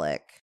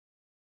alcoholic.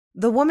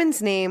 The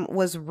woman's name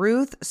was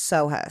Ruth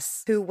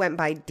Sohus, who went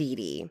by Dee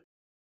Dee.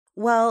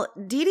 Well,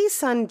 Dee Dee's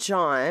son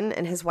John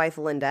and his wife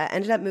Linda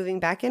ended up moving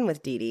back in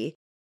with Dee Dee.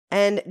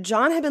 And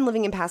John had been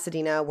living in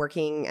Pasadena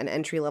working an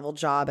entry-level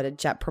job at a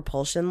jet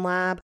propulsion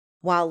lab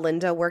while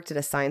Linda worked at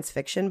a science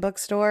fiction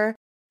bookstore.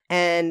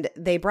 And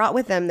they brought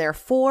with them their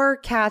 4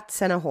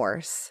 cats and a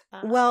horse.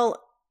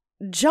 Well,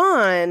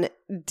 John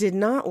did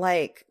not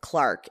like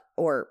Clark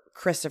or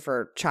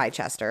Christopher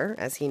Chichester,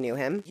 as he knew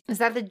him. Is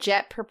that the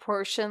jet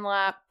propulsion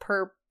lab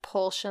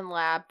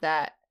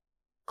that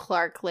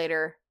Clark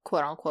later,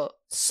 quote unquote,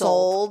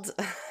 sold?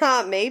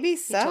 Maybe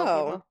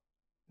so.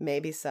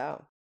 Maybe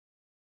so.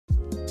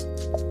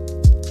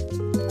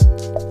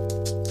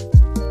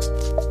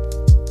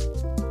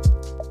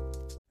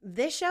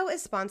 This show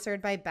is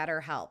sponsored by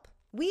BetterHelp.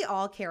 We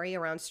all carry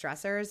around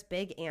stressors,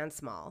 big and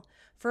small.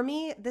 For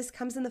me, this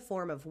comes in the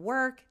form of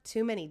work,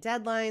 too many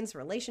deadlines,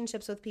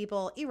 relationships with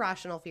people,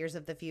 irrational fears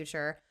of the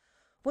future.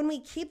 When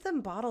we keep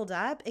them bottled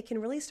up, it can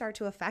really start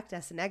to affect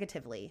us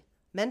negatively,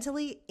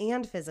 mentally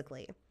and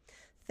physically.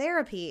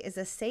 Therapy is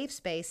a safe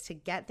space to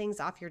get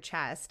things off your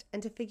chest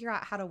and to figure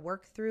out how to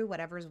work through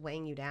whatever's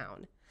weighing you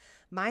down.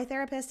 My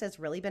therapist has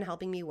really been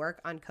helping me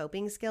work on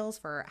coping skills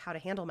for how to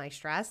handle my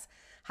stress,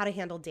 how to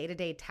handle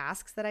day-to-day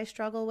tasks that I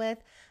struggle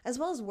with, as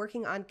well as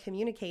working on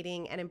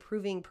communicating and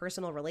improving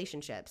personal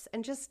relationships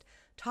and just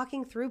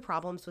talking through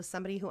problems with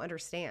somebody who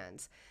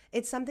understands.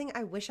 It's something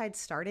I wish I'd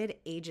started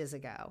ages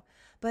ago,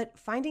 but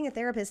finding a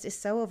therapist is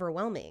so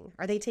overwhelming.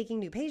 Are they taking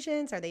new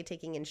patients? Are they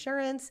taking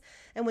insurance?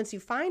 And once you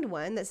find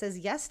one that says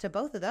yes to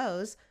both of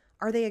those,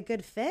 are they a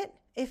good fit?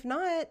 If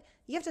not,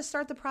 you have to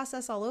start the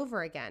process all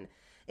over again.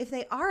 If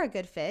they are a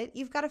good fit,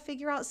 you've got to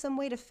figure out some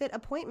way to fit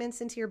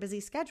appointments into your busy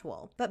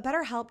schedule. But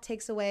BetterHelp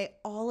takes away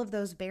all of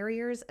those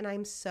barriers, and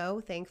I'm so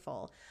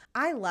thankful.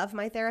 I love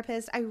my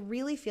therapist. I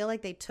really feel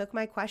like they took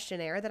my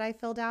questionnaire that I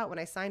filled out when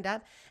I signed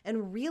up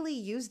and really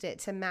used it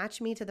to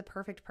match me to the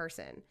perfect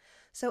person.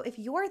 So if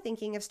you're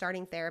thinking of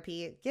starting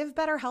therapy, give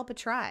BetterHelp a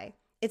try.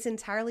 It's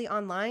entirely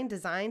online,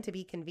 designed to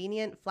be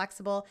convenient,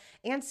 flexible,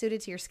 and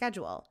suited to your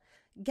schedule.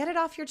 Get it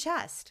off your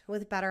chest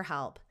with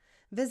BetterHelp.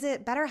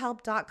 Visit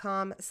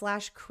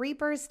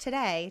BetterHelp.com/creepers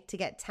today to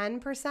get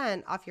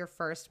 10% off your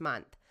first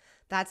month.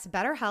 That's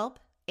BetterHelp,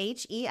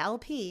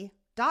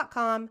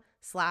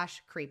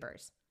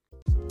 HELP.com/creepers.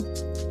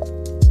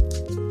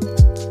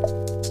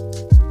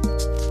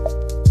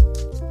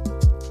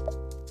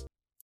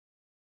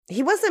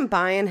 He wasn't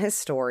buying his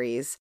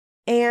stories,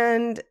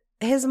 and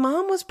his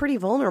mom was pretty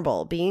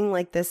vulnerable, being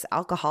like this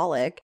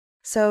alcoholic.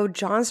 So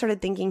John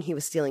started thinking he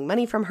was stealing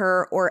money from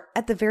her, or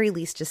at the very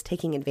least, just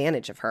taking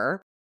advantage of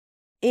her.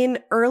 In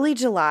early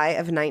July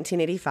of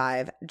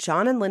 1985,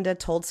 John and Linda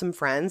told some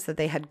friends that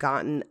they had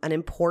gotten an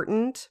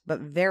important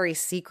but very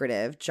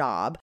secretive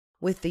job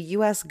with the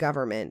U.S.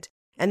 government,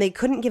 and they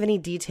couldn't give any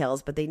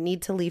details, but they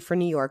need to leave for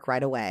New York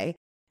right away.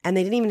 And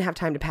they didn't even have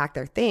time to pack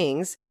their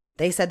things.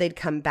 They said they'd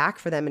come back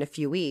for them in a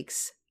few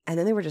weeks, and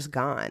then they were just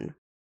gone.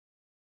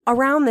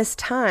 Around this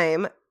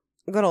time,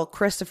 good old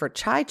Christopher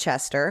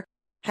Chichester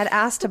had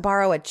asked to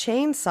borrow a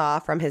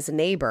chainsaw from his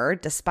neighbor,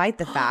 despite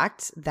the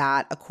fact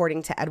that,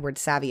 according to Edward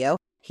Savio,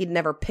 he'd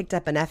never picked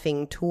up an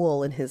effing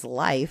tool in his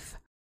life.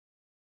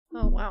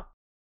 Oh, wow.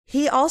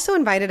 He also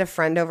invited a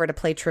friend over to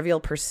play Trivial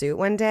Pursuit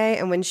one day,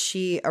 and when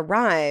she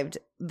arrived,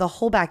 the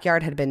whole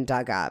backyard had been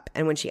dug up.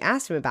 And when she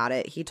asked him about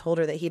it, he told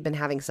her that he'd been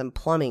having some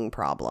plumbing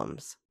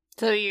problems.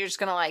 So you're just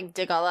going to like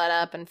dig all that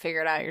up and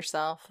figure it out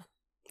yourself?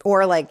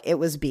 Or like it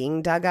was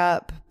being dug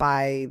up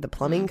by the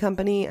plumbing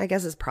company, I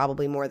guess is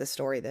probably more the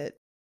story that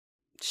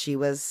she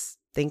was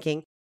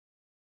thinking.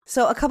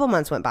 So a couple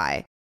months went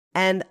by,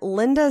 and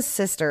Linda's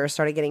sister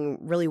started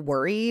getting really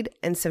worried.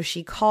 And so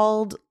she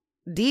called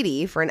Dee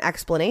Dee for an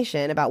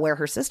explanation about where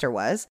her sister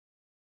was.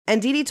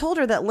 And Dee Dee told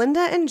her that Linda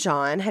and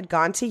John had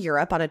gone to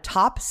Europe on a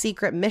top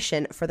secret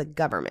mission for the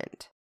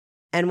government.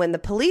 And when the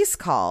police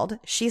called,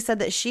 she said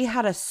that she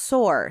had a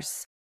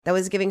source that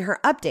was giving her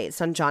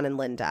updates on John and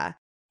Linda.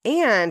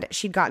 And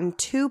she'd gotten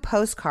 2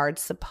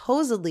 postcards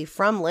supposedly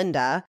from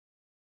Linda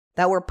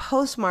that were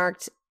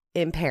postmarked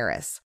in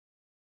Paris.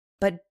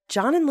 But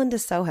John and Linda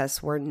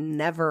Sohus were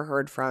never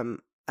heard from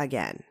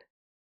again.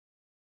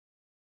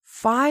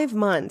 5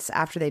 months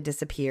after they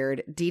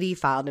disappeared, Dee Dee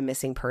filed a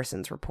missing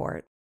persons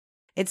report.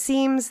 It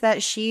seems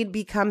that she'd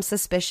become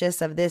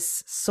suspicious of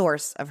this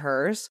source of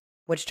hers,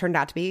 which turned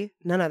out to be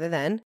none other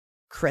than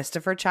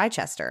Christopher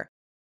Chichester.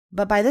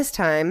 But by this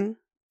time,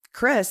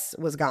 Chris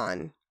was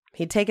gone.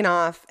 He'd taken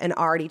off and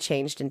already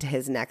changed into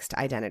his next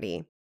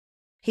identity.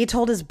 He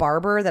told his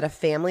barber that a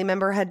family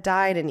member had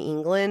died in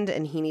England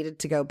and he needed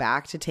to go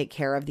back to take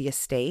care of the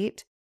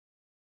estate.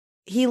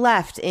 He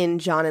left in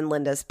John and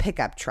Linda's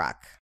pickup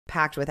truck,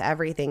 packed with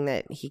everything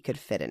that he could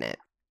fit in it.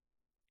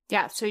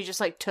 Yeah, so he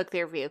just like took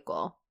their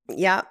vehicle.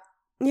 Yep,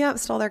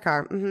 stole their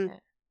car. Mm-hmm.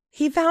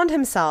 He found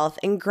himself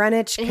in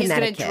Greenwich, and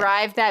Connecticut. He's going to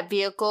drive that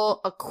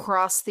vehicle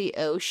across the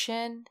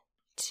ocean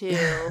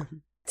to...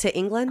 to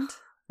England?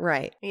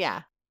 Right.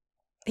 Yeah.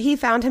 He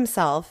found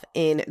himself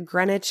in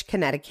Greenwich,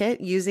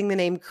 Connecticut, using the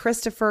name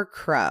Christopher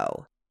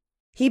Crowe.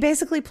 He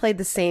basically played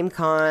the same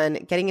con,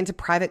 getting into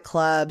private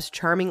clubs,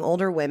 charming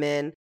older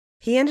women.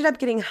 He ended up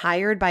getting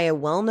hired by a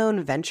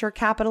well-known venture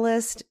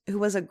capitalist who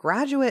was a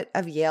graduate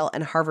of Yale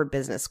and Harvard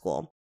Business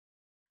School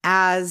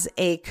as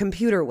a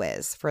computer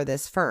whiz for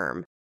this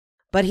firm.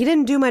 But he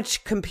didn't do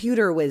much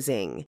computer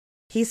whizzing.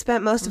 He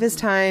spent most of his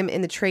time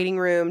in the trading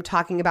room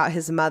talking about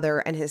his mother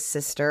and his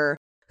sister,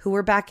 who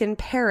were back in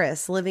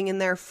Paris living in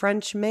their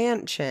French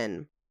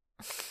mansion.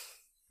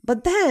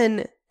 But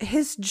then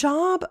his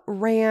job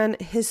ran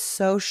his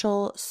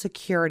social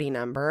security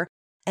number,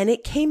 and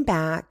it came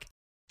back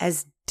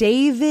as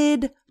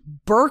David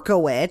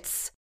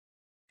Berkowitz,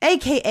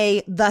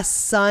 a.k.a. the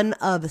son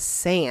of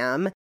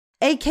Sam,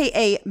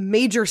 a.k.a.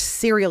 major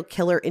serial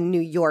killer in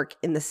New York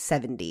in the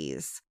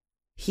 70s.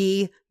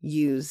 He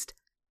used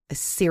a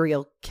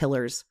serial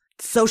killer's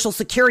social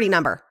security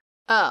number.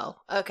 Oh,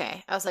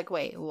 okay. I was like,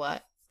 wait,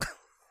 what?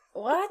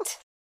 What?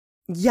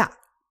 Yeah.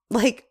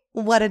 Like,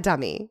 what a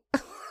dummy.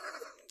 If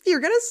you're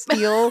going to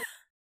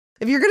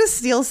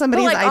steal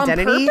somebody's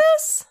identity, on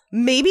purpose?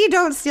 Maybe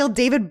don't steal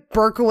David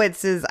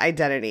Berkowitz's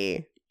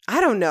identity. I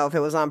don't know if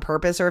it was on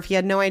purpose or if he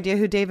had no idea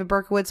who David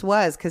Berkowitz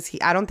was, because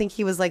I don't think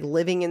he was like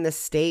living in the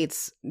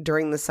States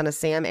during the Son of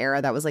Sam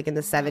era. That was like in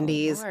the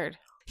 70s. Lord.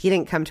 He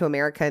didn't come to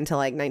America until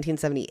like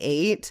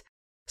 1978.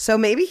 So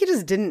maybe he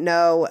just didn't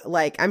know,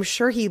 like, I'm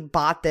sure he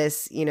bought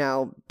this,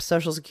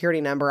 social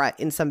security number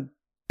in some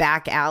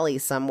back alley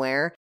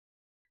somewhere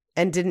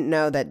and didn't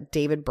know that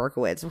David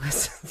Berkowitz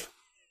was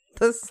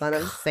the son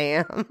of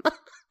Sam.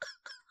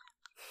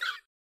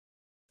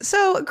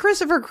 So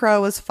Christopher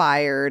Crowe was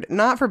fired,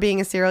 not for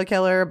being a serial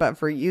killer, but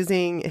for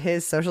using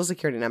his social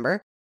security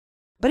number.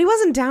 But he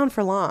wasn't down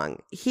for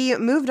long. He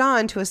moved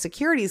on to a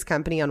securities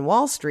company on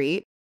Wall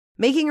Street,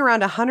 making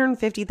around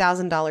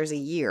 $150,000 a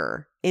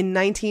year in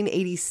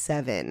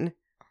 1987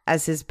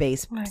 as his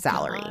base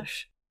salary.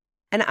 Gosh.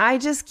 And I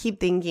just keep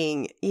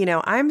thinking,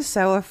 I'm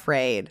so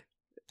afraid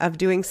of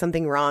doing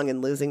something wrong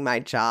and losing my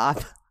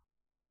job.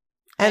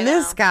 And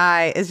this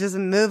guy is just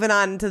moving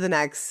on to the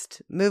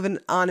next, moving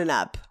on and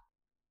up.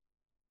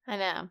 I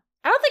know.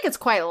 I don't think it's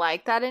quite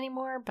like that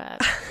anymore,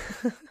 but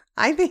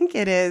I think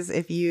it is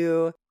if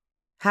you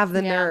have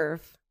the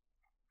nerve.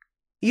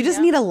 You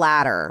just need a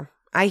ladder.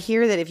 I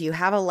hear that if you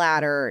have a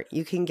ladder,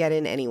 you can get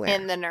in anywhere.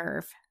 In the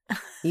nerve.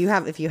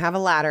 If you have a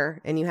ladder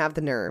and you have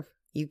the nerve,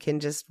 you can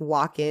just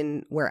walk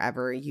in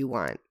wherever you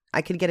want.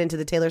 I could get into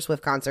the Taylor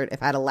Swift concert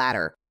if I had a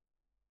ladder.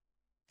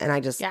 And I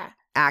just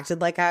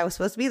acted like I was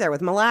supposed to be there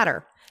with my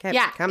ladder.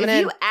 Kept coming in.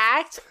 If you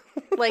act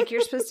like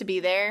you're supposed to be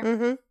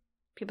there,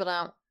 people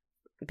don't.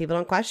 People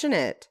don't question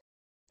it.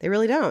 They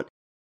really don't.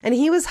 And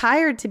he was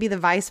hired to be the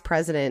vice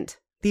president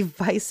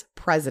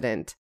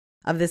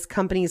of this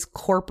company's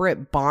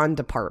corporate bond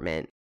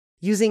department,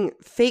 using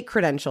fake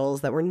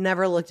credentials that were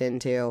never looked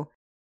into.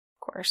 Of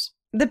course.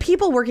 The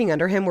people working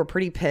under him were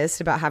pretty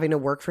pissed about having to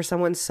work for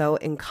someone so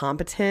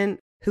incompetent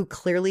who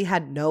clearly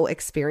had no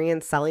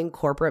experience selling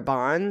corporate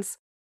bonds.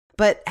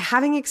 But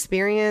having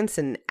experience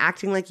and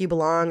acting like you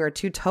belong are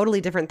two totally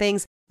different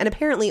things. And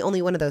apparently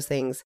only one of those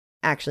things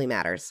actually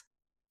matters.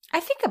 I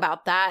think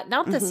about that.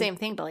 Not the Mhm. same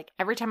thing, but like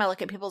every time I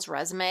look at people's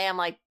resume, I'm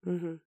like,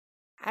 Mm-hmm.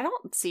 I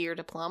don't see your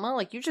diploma.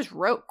 Like, you just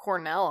wrote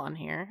Cornell on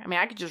here. I mean,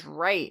 I could just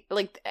write.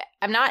 Like,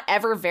 I'm not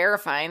ever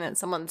verifying that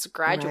someone's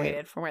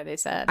graduated from where they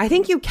said. I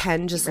think you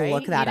can just Right?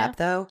 look that You know? up,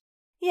 though.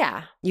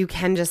 Yeah. You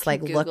can just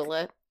like Google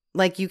look. it.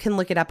 Like you can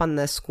look it up on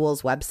the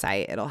school's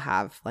website. It'll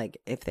have like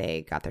if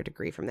they got their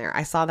degree from there.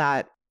 I saw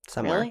that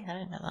somewhere. Really? I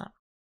didn't know that.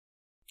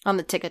 On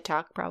the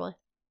TikTok, probably.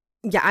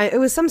 Yeah, it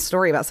was some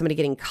story about somebody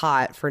getting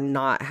caught for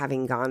not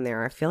having gone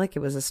there. I feel like it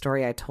was a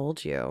story I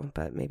told you,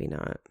 but maybe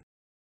not.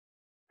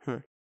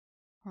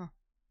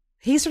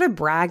 He started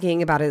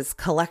bragging about his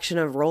collection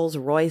of Rolls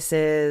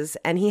Royces,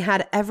 and he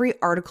had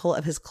every article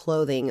of his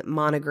clothing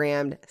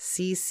monogrammed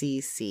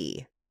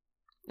CCC.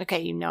 Okay,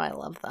 you know I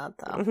love that,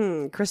 though.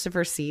 Mm-hmm.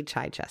 Christopher C.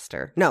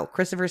 Chichester. No,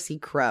 Christopher C.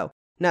 Crow.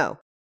 No.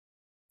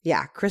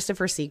 Yeah,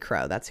 Christopher C.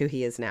 Crow. That's who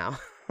he is now.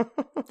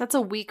 That's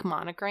a weak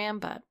monogram,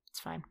 but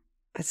it's fine.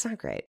 It's not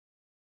great.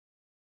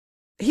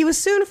 He was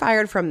soon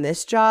fired from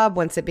this job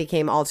once it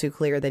became all too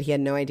clear that he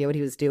had no idea what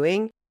he was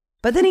doing.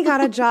 But then he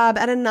got a job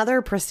at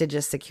another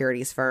prestigious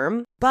securities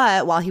firm.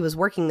 But while he was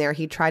working there,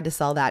 he tried to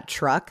sell that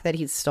truck that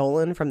he'd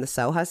stolen from the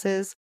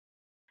Sohuses.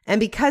 And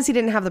because he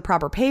didn't have the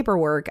proper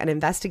paperwork, an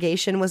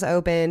investigation was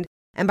opened.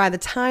 And by the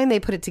time they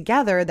put it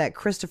together that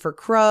Christopher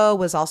Crow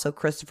was also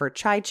Christopher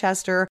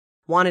Chichester,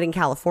 wanted in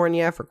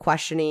California for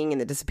questioning and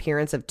the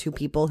disappearance of two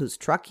people whose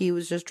truck he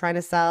was just trying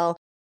to sell,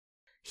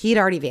 he'd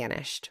already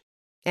vanished.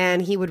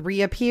 And he would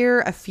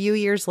reappear a few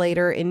years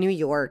later in New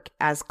York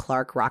as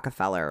Clark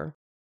Rockefeller.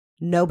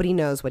 Nobody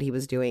knows what he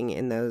was doing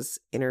in those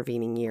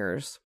intervening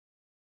years.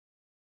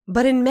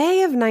 But in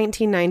May of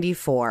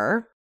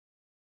 1994,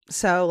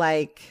 so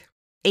like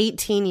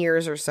 18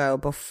 years or so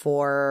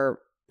before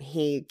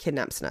he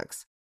kidnapped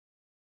Snooks,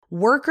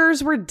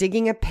 workers were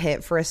digging a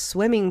pit for a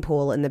swimming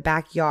pool in the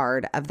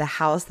backyard of the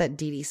house that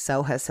Dee Dee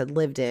Sohus had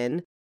lived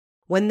in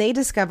when they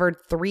discovered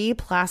 3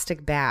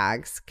 plastic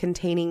bags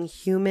containing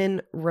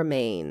human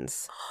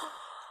remains.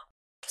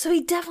 So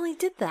he definitely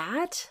did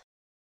that?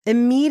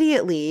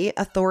 Immediately,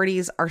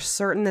 authorities are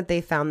certain that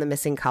they found the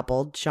missing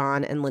couple,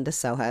 John and Linda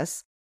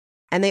Sohus,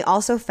 and they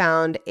also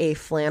found a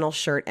flannel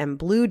shirt and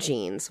blue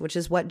jeans, which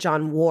is what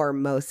John wore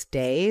most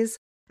days,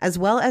 as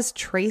well as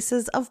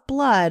traces of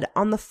blood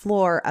on the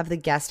floor of the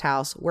guest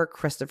house where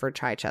Christopher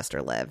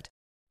Chichester lived.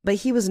 But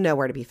he was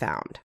nowhere to be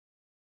found.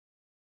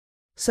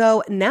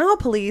 So now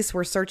police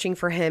were searching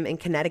for him in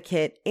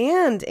Connecticut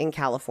and in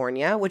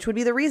California, which would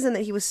be the reason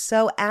that he was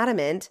so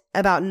adamant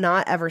about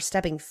not ever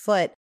stepping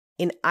foot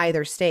in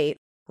either state.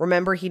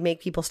 Remember, he'd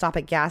make people stop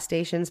at gas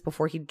stations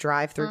before he'd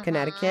drive through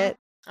Connecticut.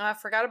 I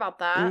forgot about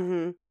that.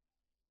 Mm-hmm.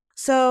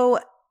 So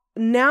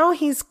now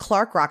he's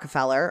Clark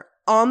Rockefeller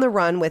on the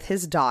run with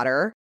his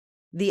daughter.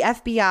 The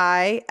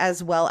FBI,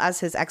 as well as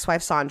his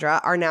ex-wife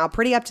Sandra, are now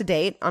pretty up to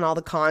date on all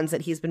the cons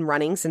that he's been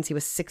running since he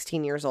was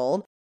 16 years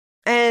old.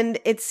 And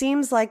it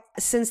seems like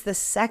since the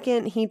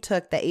second he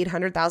took the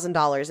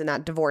 $800,000 in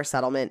that divorce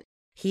settlement,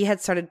 he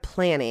had started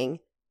planning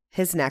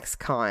his next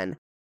con,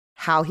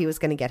 how he was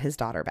going to get his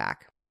daughter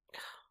back.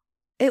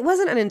 It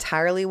wasn't an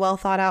entirely well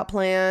thought out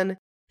plan.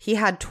 He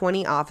had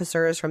 20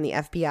 officers from the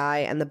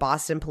FBI and the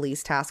Boston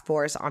Police Task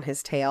Force on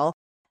his tail,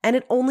 and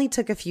it only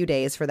took a few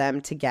days for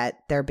them to get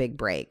their big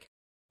break.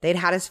 They'd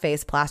had his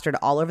face plastered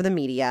all over the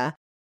media.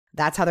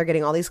 That's how they're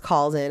getting all these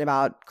calls in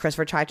about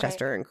Christopher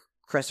Chichester and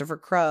Christopher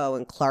Crow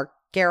and Clark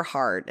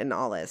Gerhardt and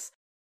all this.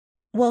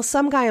 Well,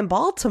 some guy in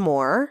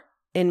Baltimore,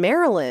 in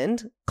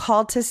Maryland,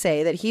 called to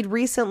say that he'd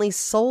recently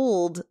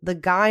sold the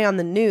guy on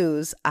the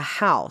news a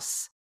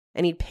house,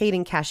 and he'd paid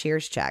in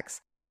cashier's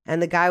checks. And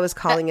the guy was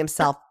calling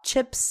himself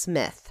Chip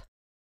Smith.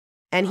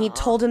 And he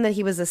told him that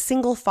he was a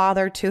single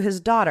father to his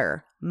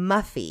daughter,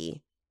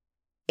 Muffy.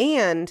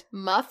 And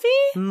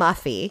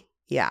Muffy,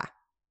 yeah.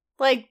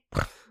 Like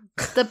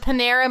the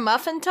Panera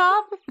muffin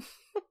top?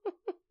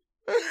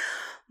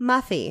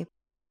 Muffy.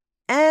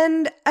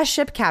 And a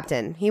ship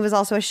captain. He was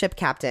also a ship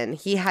captain.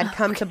 He had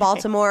come to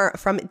Baltimore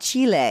from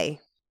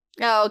Chile.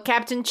 Oh,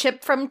 Captain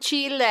Chip from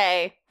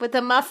Chile with a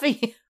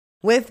Muffy.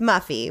 With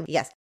Muffy,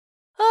 yes.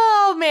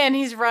 Oh, man,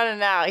 he's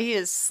running out. He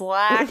is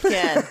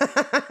slacking.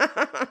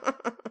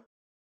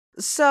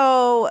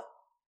 So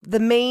the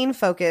main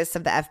focus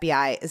of the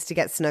FBI is to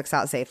get Snooks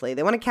out safely.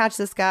 They want to catch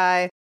this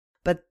guy,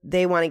 but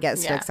they want to get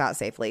Snooks out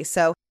safely.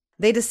 So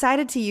they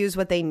decided to use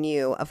what they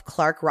knew of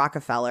Clark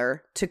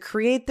Rockefeller to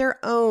create their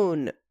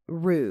own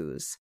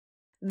ruse.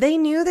 They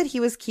knew that he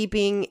was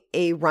keeping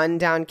a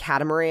rundown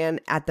catamaran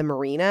at the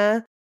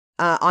marina.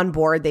 On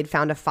board, they'd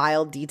found a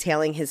file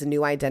detailing his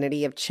new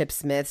identity of Chip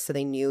Smith, so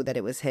they knew that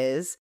it was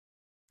his.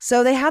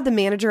 So they had the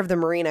manager of the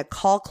marina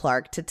call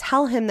Clark to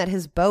tell him that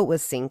his boat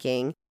was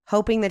sinking,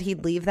 hoping that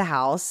he'd leave the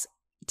house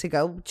to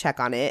go check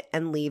on it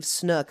and leave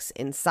Snooks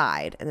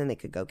inside, and then they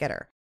could go get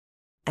her.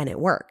 And it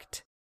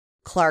worked.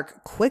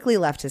 Clark quickly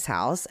left his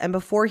house, and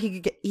before he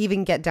could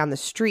even get down the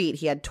street,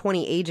 he had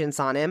 20 agents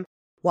on him,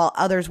 while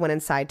others went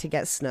inside to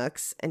get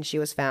Snooks, and she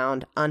was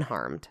found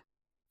unharmed.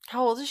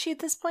 How old is she at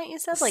this point, you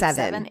said? Like 7.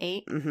 7,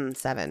 8? Mm-hmm,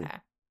 7. Okay.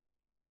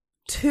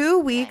 2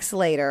 weeks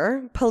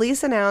later,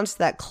 police announced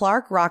that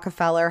Clark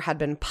Rockefeller had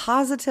been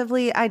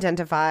positively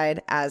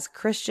identified as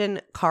Christian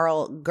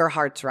Karl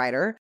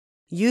Gerhartsreiter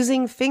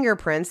using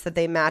fingerprints that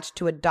they matched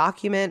to a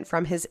document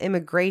from his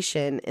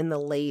immigration in the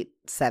late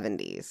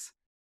 70s.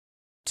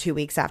 2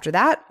 weeks after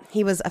that,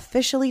 he was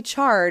officially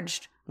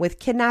charged with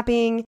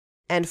kidnapping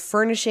and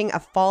furnishing a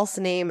false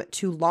name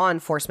to law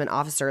enforcement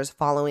officers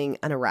following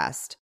an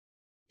arrest.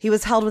 He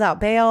was held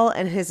without bail,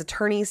 and his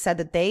attorney said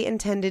that they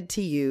intended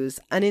to use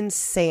an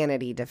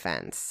insanity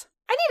defense.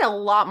 I need a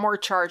lot more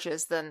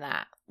charges than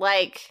that.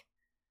 Like,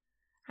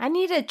 I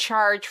need a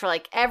charge for,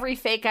 like, every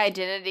fake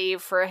identity,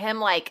 for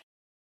him, like,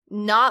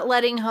 not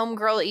letting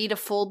homegirl eat a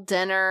full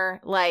dinner.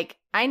 Like,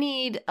 I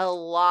need a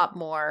lot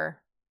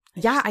more.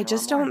 I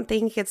just don't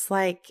think it's,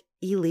 like,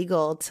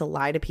 illegal to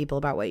lie to people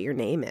about what your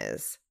name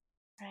is.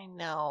 I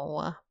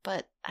know,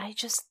 but I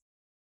just...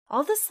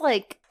 all this,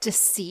 like,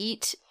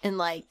 deceit and,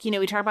 like, you know,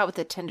 we talk about with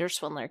the Tinder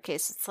swindler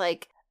case. It's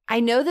like, I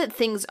know that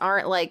things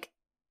aren't, like,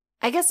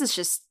 I guess it's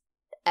just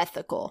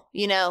ethical,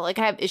 you know? Like,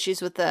 I have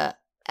issues with the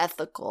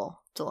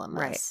ethical dilemmas.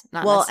 Right.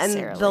 Not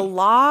necessarily. And the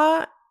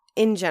law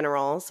in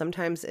general,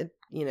 sometimes it,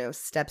 you know,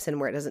 steps in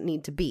where it doesn't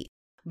need to be.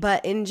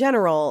 But in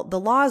general, the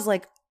law is,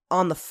 like,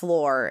 on the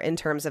floor in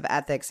terms of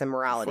ethics and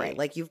morality. Right.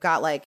 Like, you've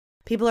got, like,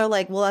 people are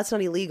like, well, that's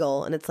not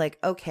illegal. And it's like,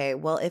 okay,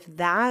 well, if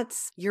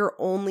that's your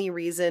only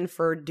reason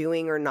for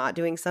doing or not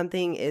doing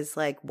something is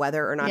like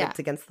whether or not it's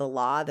against the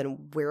law,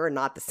 then we're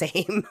not the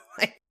same.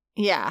 Like,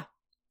 yeah.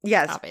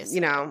 Yes. Obviously. You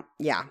know,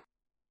 yeah.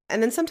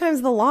 And then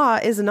sometimes the law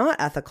is not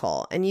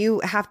ethical and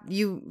you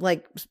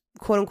like,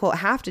 quote unquote,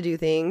 have to do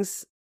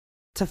things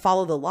to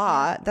follow the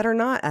law that are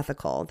not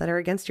ethical, that are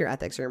against your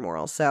ethics or your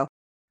morals. So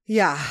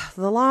yeah,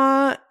 the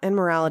law and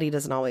morality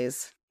doesn't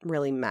always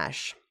really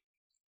mesh.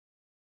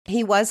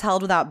 He was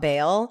held without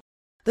bail.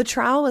 The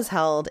trial was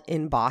held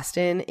in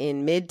Boston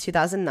in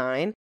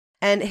mid-2009,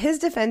 and his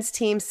defense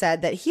team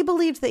said that he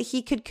believed that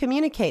he could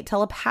communicate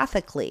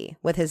telepathically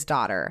with his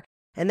daughter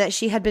and that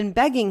she had been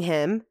begging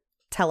him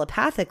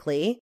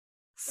telepathically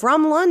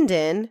from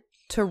London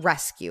to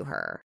rescue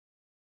her.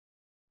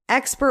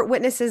 Expert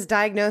witnesses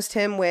diagnosed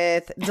him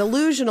with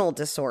delusional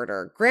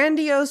disorder,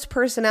 grandiose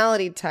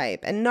personality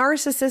type, and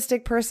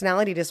narcissistic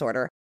personality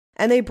disorder,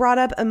 and they brought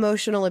up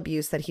emotional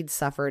abuse that he'd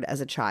suffered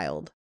as a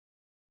child.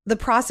 The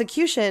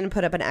prosecution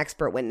put up an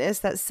expert witness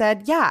that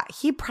said, yeah,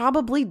 he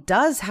probably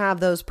does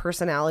have those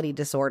personality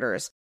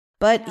disorders,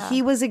 but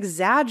he was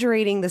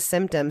exaggerating the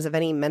symptoms of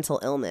any mental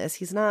illness.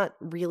 He's not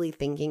really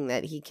thinking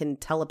that he can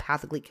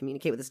telepathically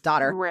communicate with his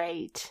daughter.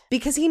 Right.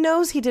 Because he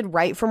knows he did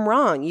right from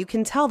wrong. You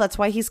can tell that's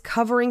why he's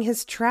covering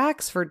his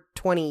tracks for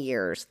 20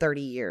 years,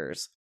 30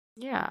 years.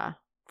 Yeah,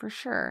 for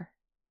sure.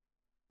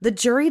 The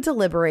jury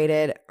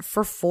deliberated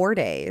for 4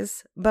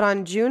 days, but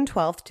on June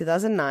 12th,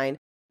 2009,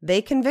 they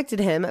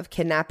convicted him of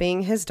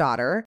kidnapping his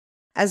daughter,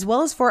 as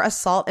well as for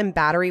assault and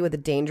battery with a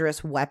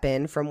dangerous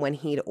weapon from when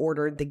he'd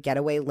ordered the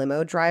getaway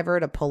limo driver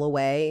to pull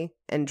away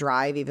and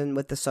drive, even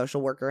with the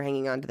social worker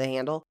hanging onto the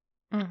handle.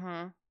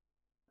 Mm-hmm.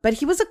 But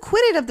he was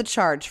acquitted of the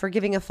charge for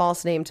giving a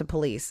false name to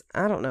police.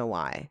 I don't know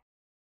why.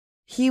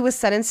 He was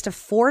sentenced to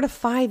 4 to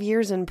 5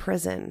 years in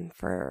prison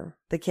for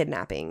the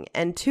kidnapping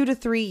and 2 to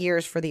 3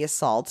 years for the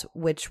assault,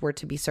 which were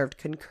to be served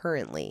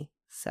concurrently.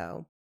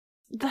 So...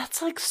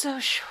 that's like so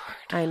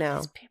short. I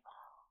know.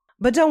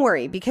 But don't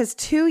worry, because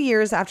 2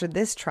 years after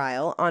this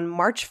trial, on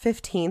March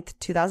 15th,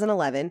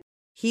 2011,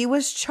 he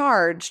was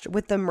charged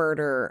with the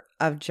murder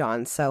of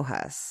John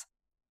Sohus.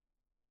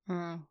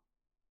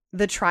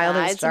 The trial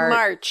didn't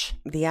start.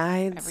 The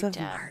Ides of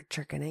March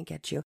are going to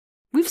get you.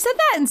 We've said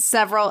that in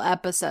several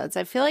episodes.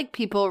 I feel like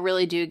people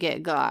really do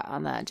get got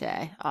on that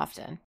day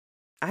often.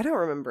 I don't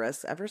remember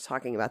us ever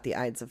talking about the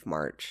Ides of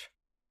March.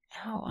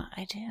 Oh,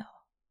 I do.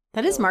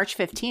 That is March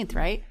 15th,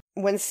 right?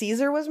 When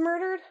Caesar was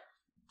murdered?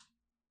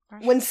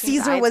 March When 15th,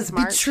 Caesar Ides was of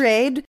March.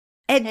 betrayed?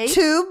 Et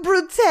tu,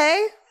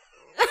 Brute?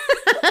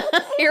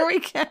 Here we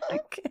go.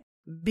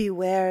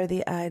 Beware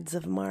the Ides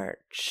of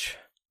March.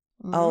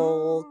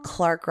 Oh,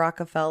 Clark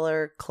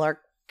Rockefeller, Clark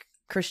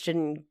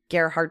Christian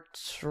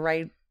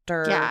Gerhartsreiter.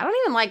 Yeah, I don't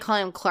even like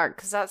calling him Clark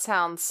because that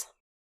sounds...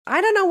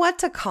 I don't know what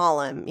to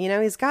call him. You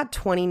know, he's got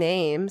 20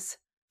 names.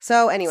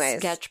 So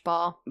anyways.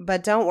 Sketchball.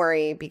 But don't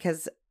worry,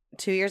 because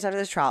 2 years after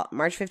this trial,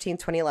 March 15,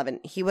 2011,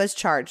 he was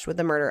charged with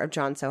the murder of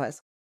John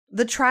Sohus.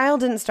 The trial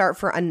didn't start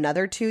for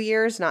another 2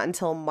 years, not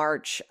until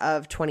March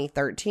of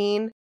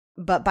 2013.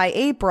 But by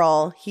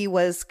April, he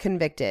was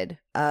convicted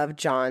of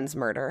John's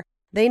murder.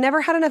 They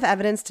never had enough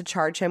evidence to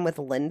charge him with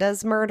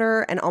Linda's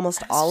murder, and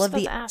almost all of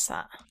the...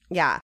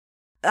 Yeah.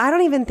 I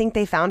don't even think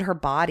they found her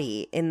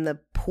body in the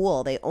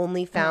pool. They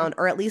only found,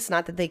 or at least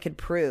not that they could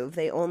prove,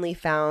 they only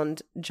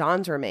found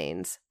John's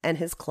remains and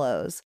his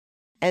clothes.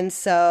 And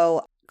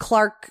so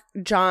Clark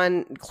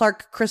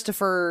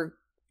Christopher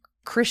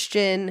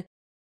Christian,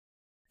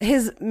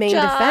 his main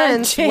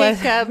defense was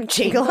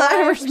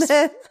Jingleheimer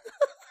Smith.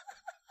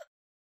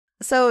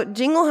 So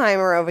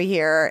Jingleheimer over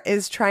here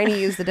is trying to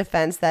use the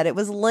defense that it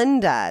was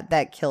Linda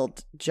that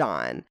killed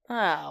John.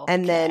 Oh,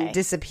 and then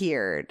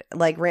disappeared,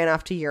 like ran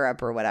off to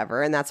Europe or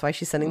whatever. And that's why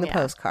she's sending the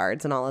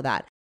postcards and all of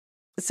that.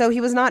 So he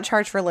was not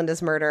charged for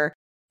Linda's murder.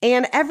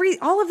 And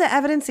all of the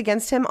evidence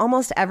against him,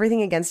 almost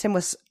everything against him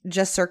was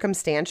just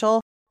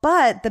circumstantial.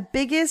 But the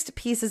biggest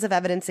pieces of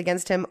evidence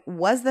against him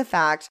was the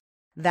fact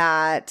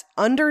that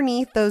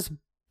underneath those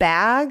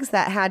bags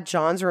that had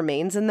John's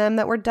remains in them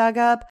that were dug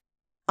up,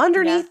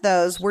 underneath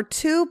those were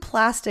 2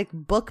 plastic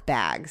book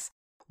bags.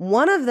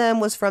 One of them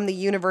was from the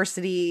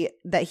university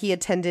that he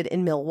attended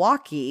in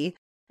Milwaukee,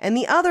 and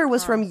the other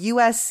was from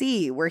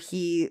USC, where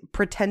he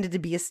pretended to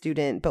be a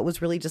student, but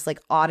was really just like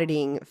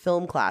auditing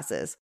film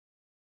classes.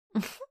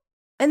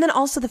 And then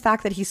also the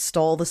fact that he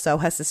stole the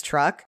Sohus's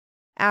truck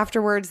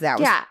afterwards, that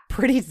was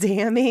pretty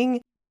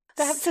damning.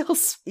 That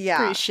feels pretty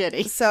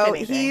shitty. So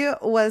he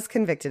was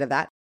convicted of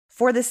that.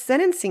 For the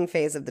sentencing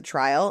phase of the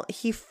trial,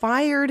 he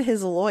fired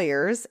his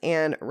lawyers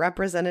and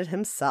represented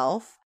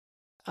himself.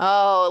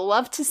 Oh,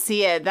 love to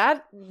see it.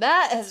 That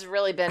has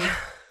really been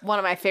one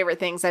of my favorite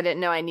things I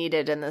didn't know I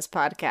needed in this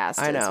podcast.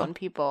 I know. When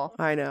people...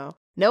 I know.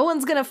 No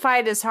one's going to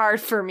fight as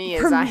hard for me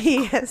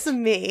as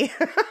me.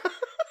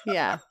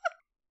 Yeah.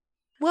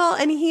 Well,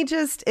 and he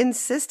just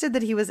insisted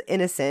that he was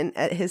innocent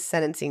at his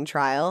sentencing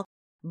trial,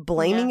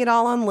 blaming it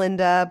all on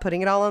Linda,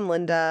 putting it all on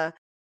Linda.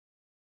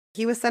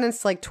 He was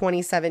sentenced to like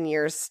 27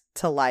 years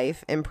to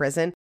life in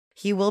prison.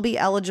 He will be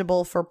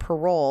eligible for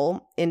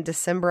parole in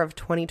December of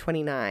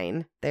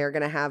 2029. They are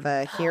going to have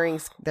a hearing.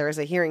 There's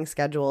a hearing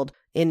scheduled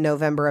in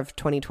November of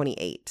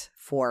 2028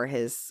 for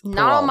his parole.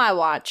 Not on my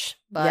watch.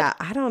 But yeah,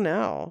 I don't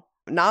know.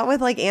 Not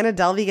with like Anna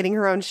Delvey getting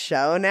her own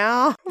show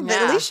now. But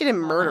at least she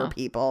didn't murder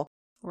people.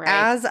 Right.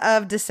 As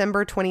of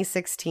December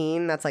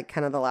 2016, that's like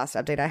kind of the last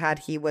update I had,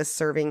 he was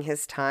serving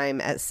his time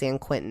at San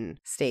Quentin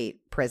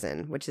State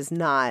Prison, which is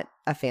not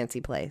a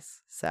fancy place.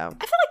 So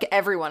I feel like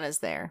everyone is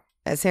there.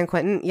 At San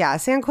Quentin? Yeah,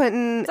 San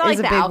Quentin is like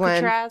a big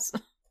Alcatraz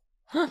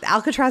one.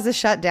 Alcatraz is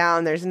shut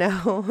down. There's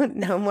no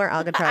more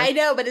Alcatraz. I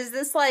know, but is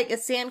this like a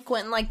San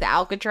Quentin like the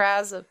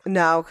Alcatraz?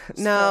 No.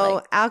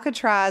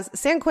 Alcatraz,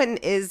 San Quentin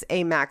is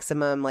a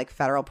maximum like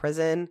federal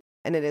prison,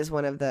 and it is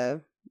one of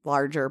the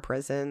larger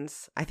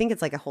prisons. I think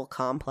it's like a whole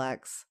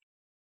complex.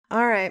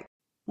 All right.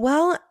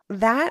 Well,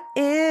 that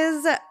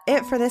is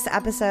it for this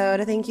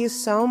episode. Thank you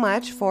so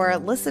much for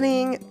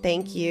listening.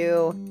 Thank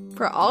you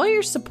for all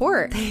your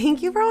support.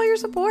 Thank you for all your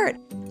support.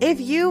 If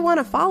you want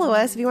to follow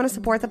us, if you want to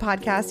support the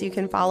podcast, you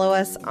can follow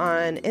us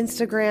on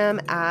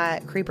Instagram at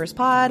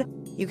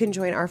CreepersPod. You can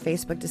join our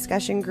Facebook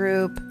discussion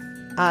group,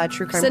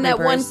 True Crime Send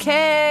Creepers. at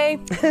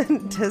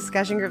 1K.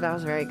 Discussion group. That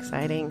was very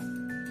exciting.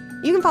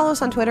 You can follow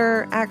us on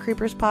Twitter at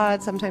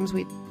CreepersPod. Sometimes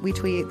we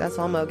tweet. That's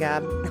all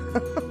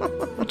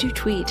Mogab. We do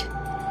tweet.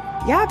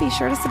 Yeah, be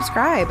sure to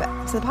subscribe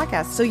to the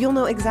podcast so you'll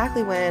know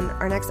exactly when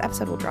our next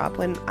episode will drop,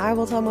 when I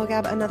will tell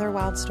Mogab another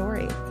wild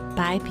story.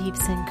 Bye,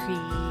 peeps and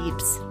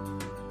creeps.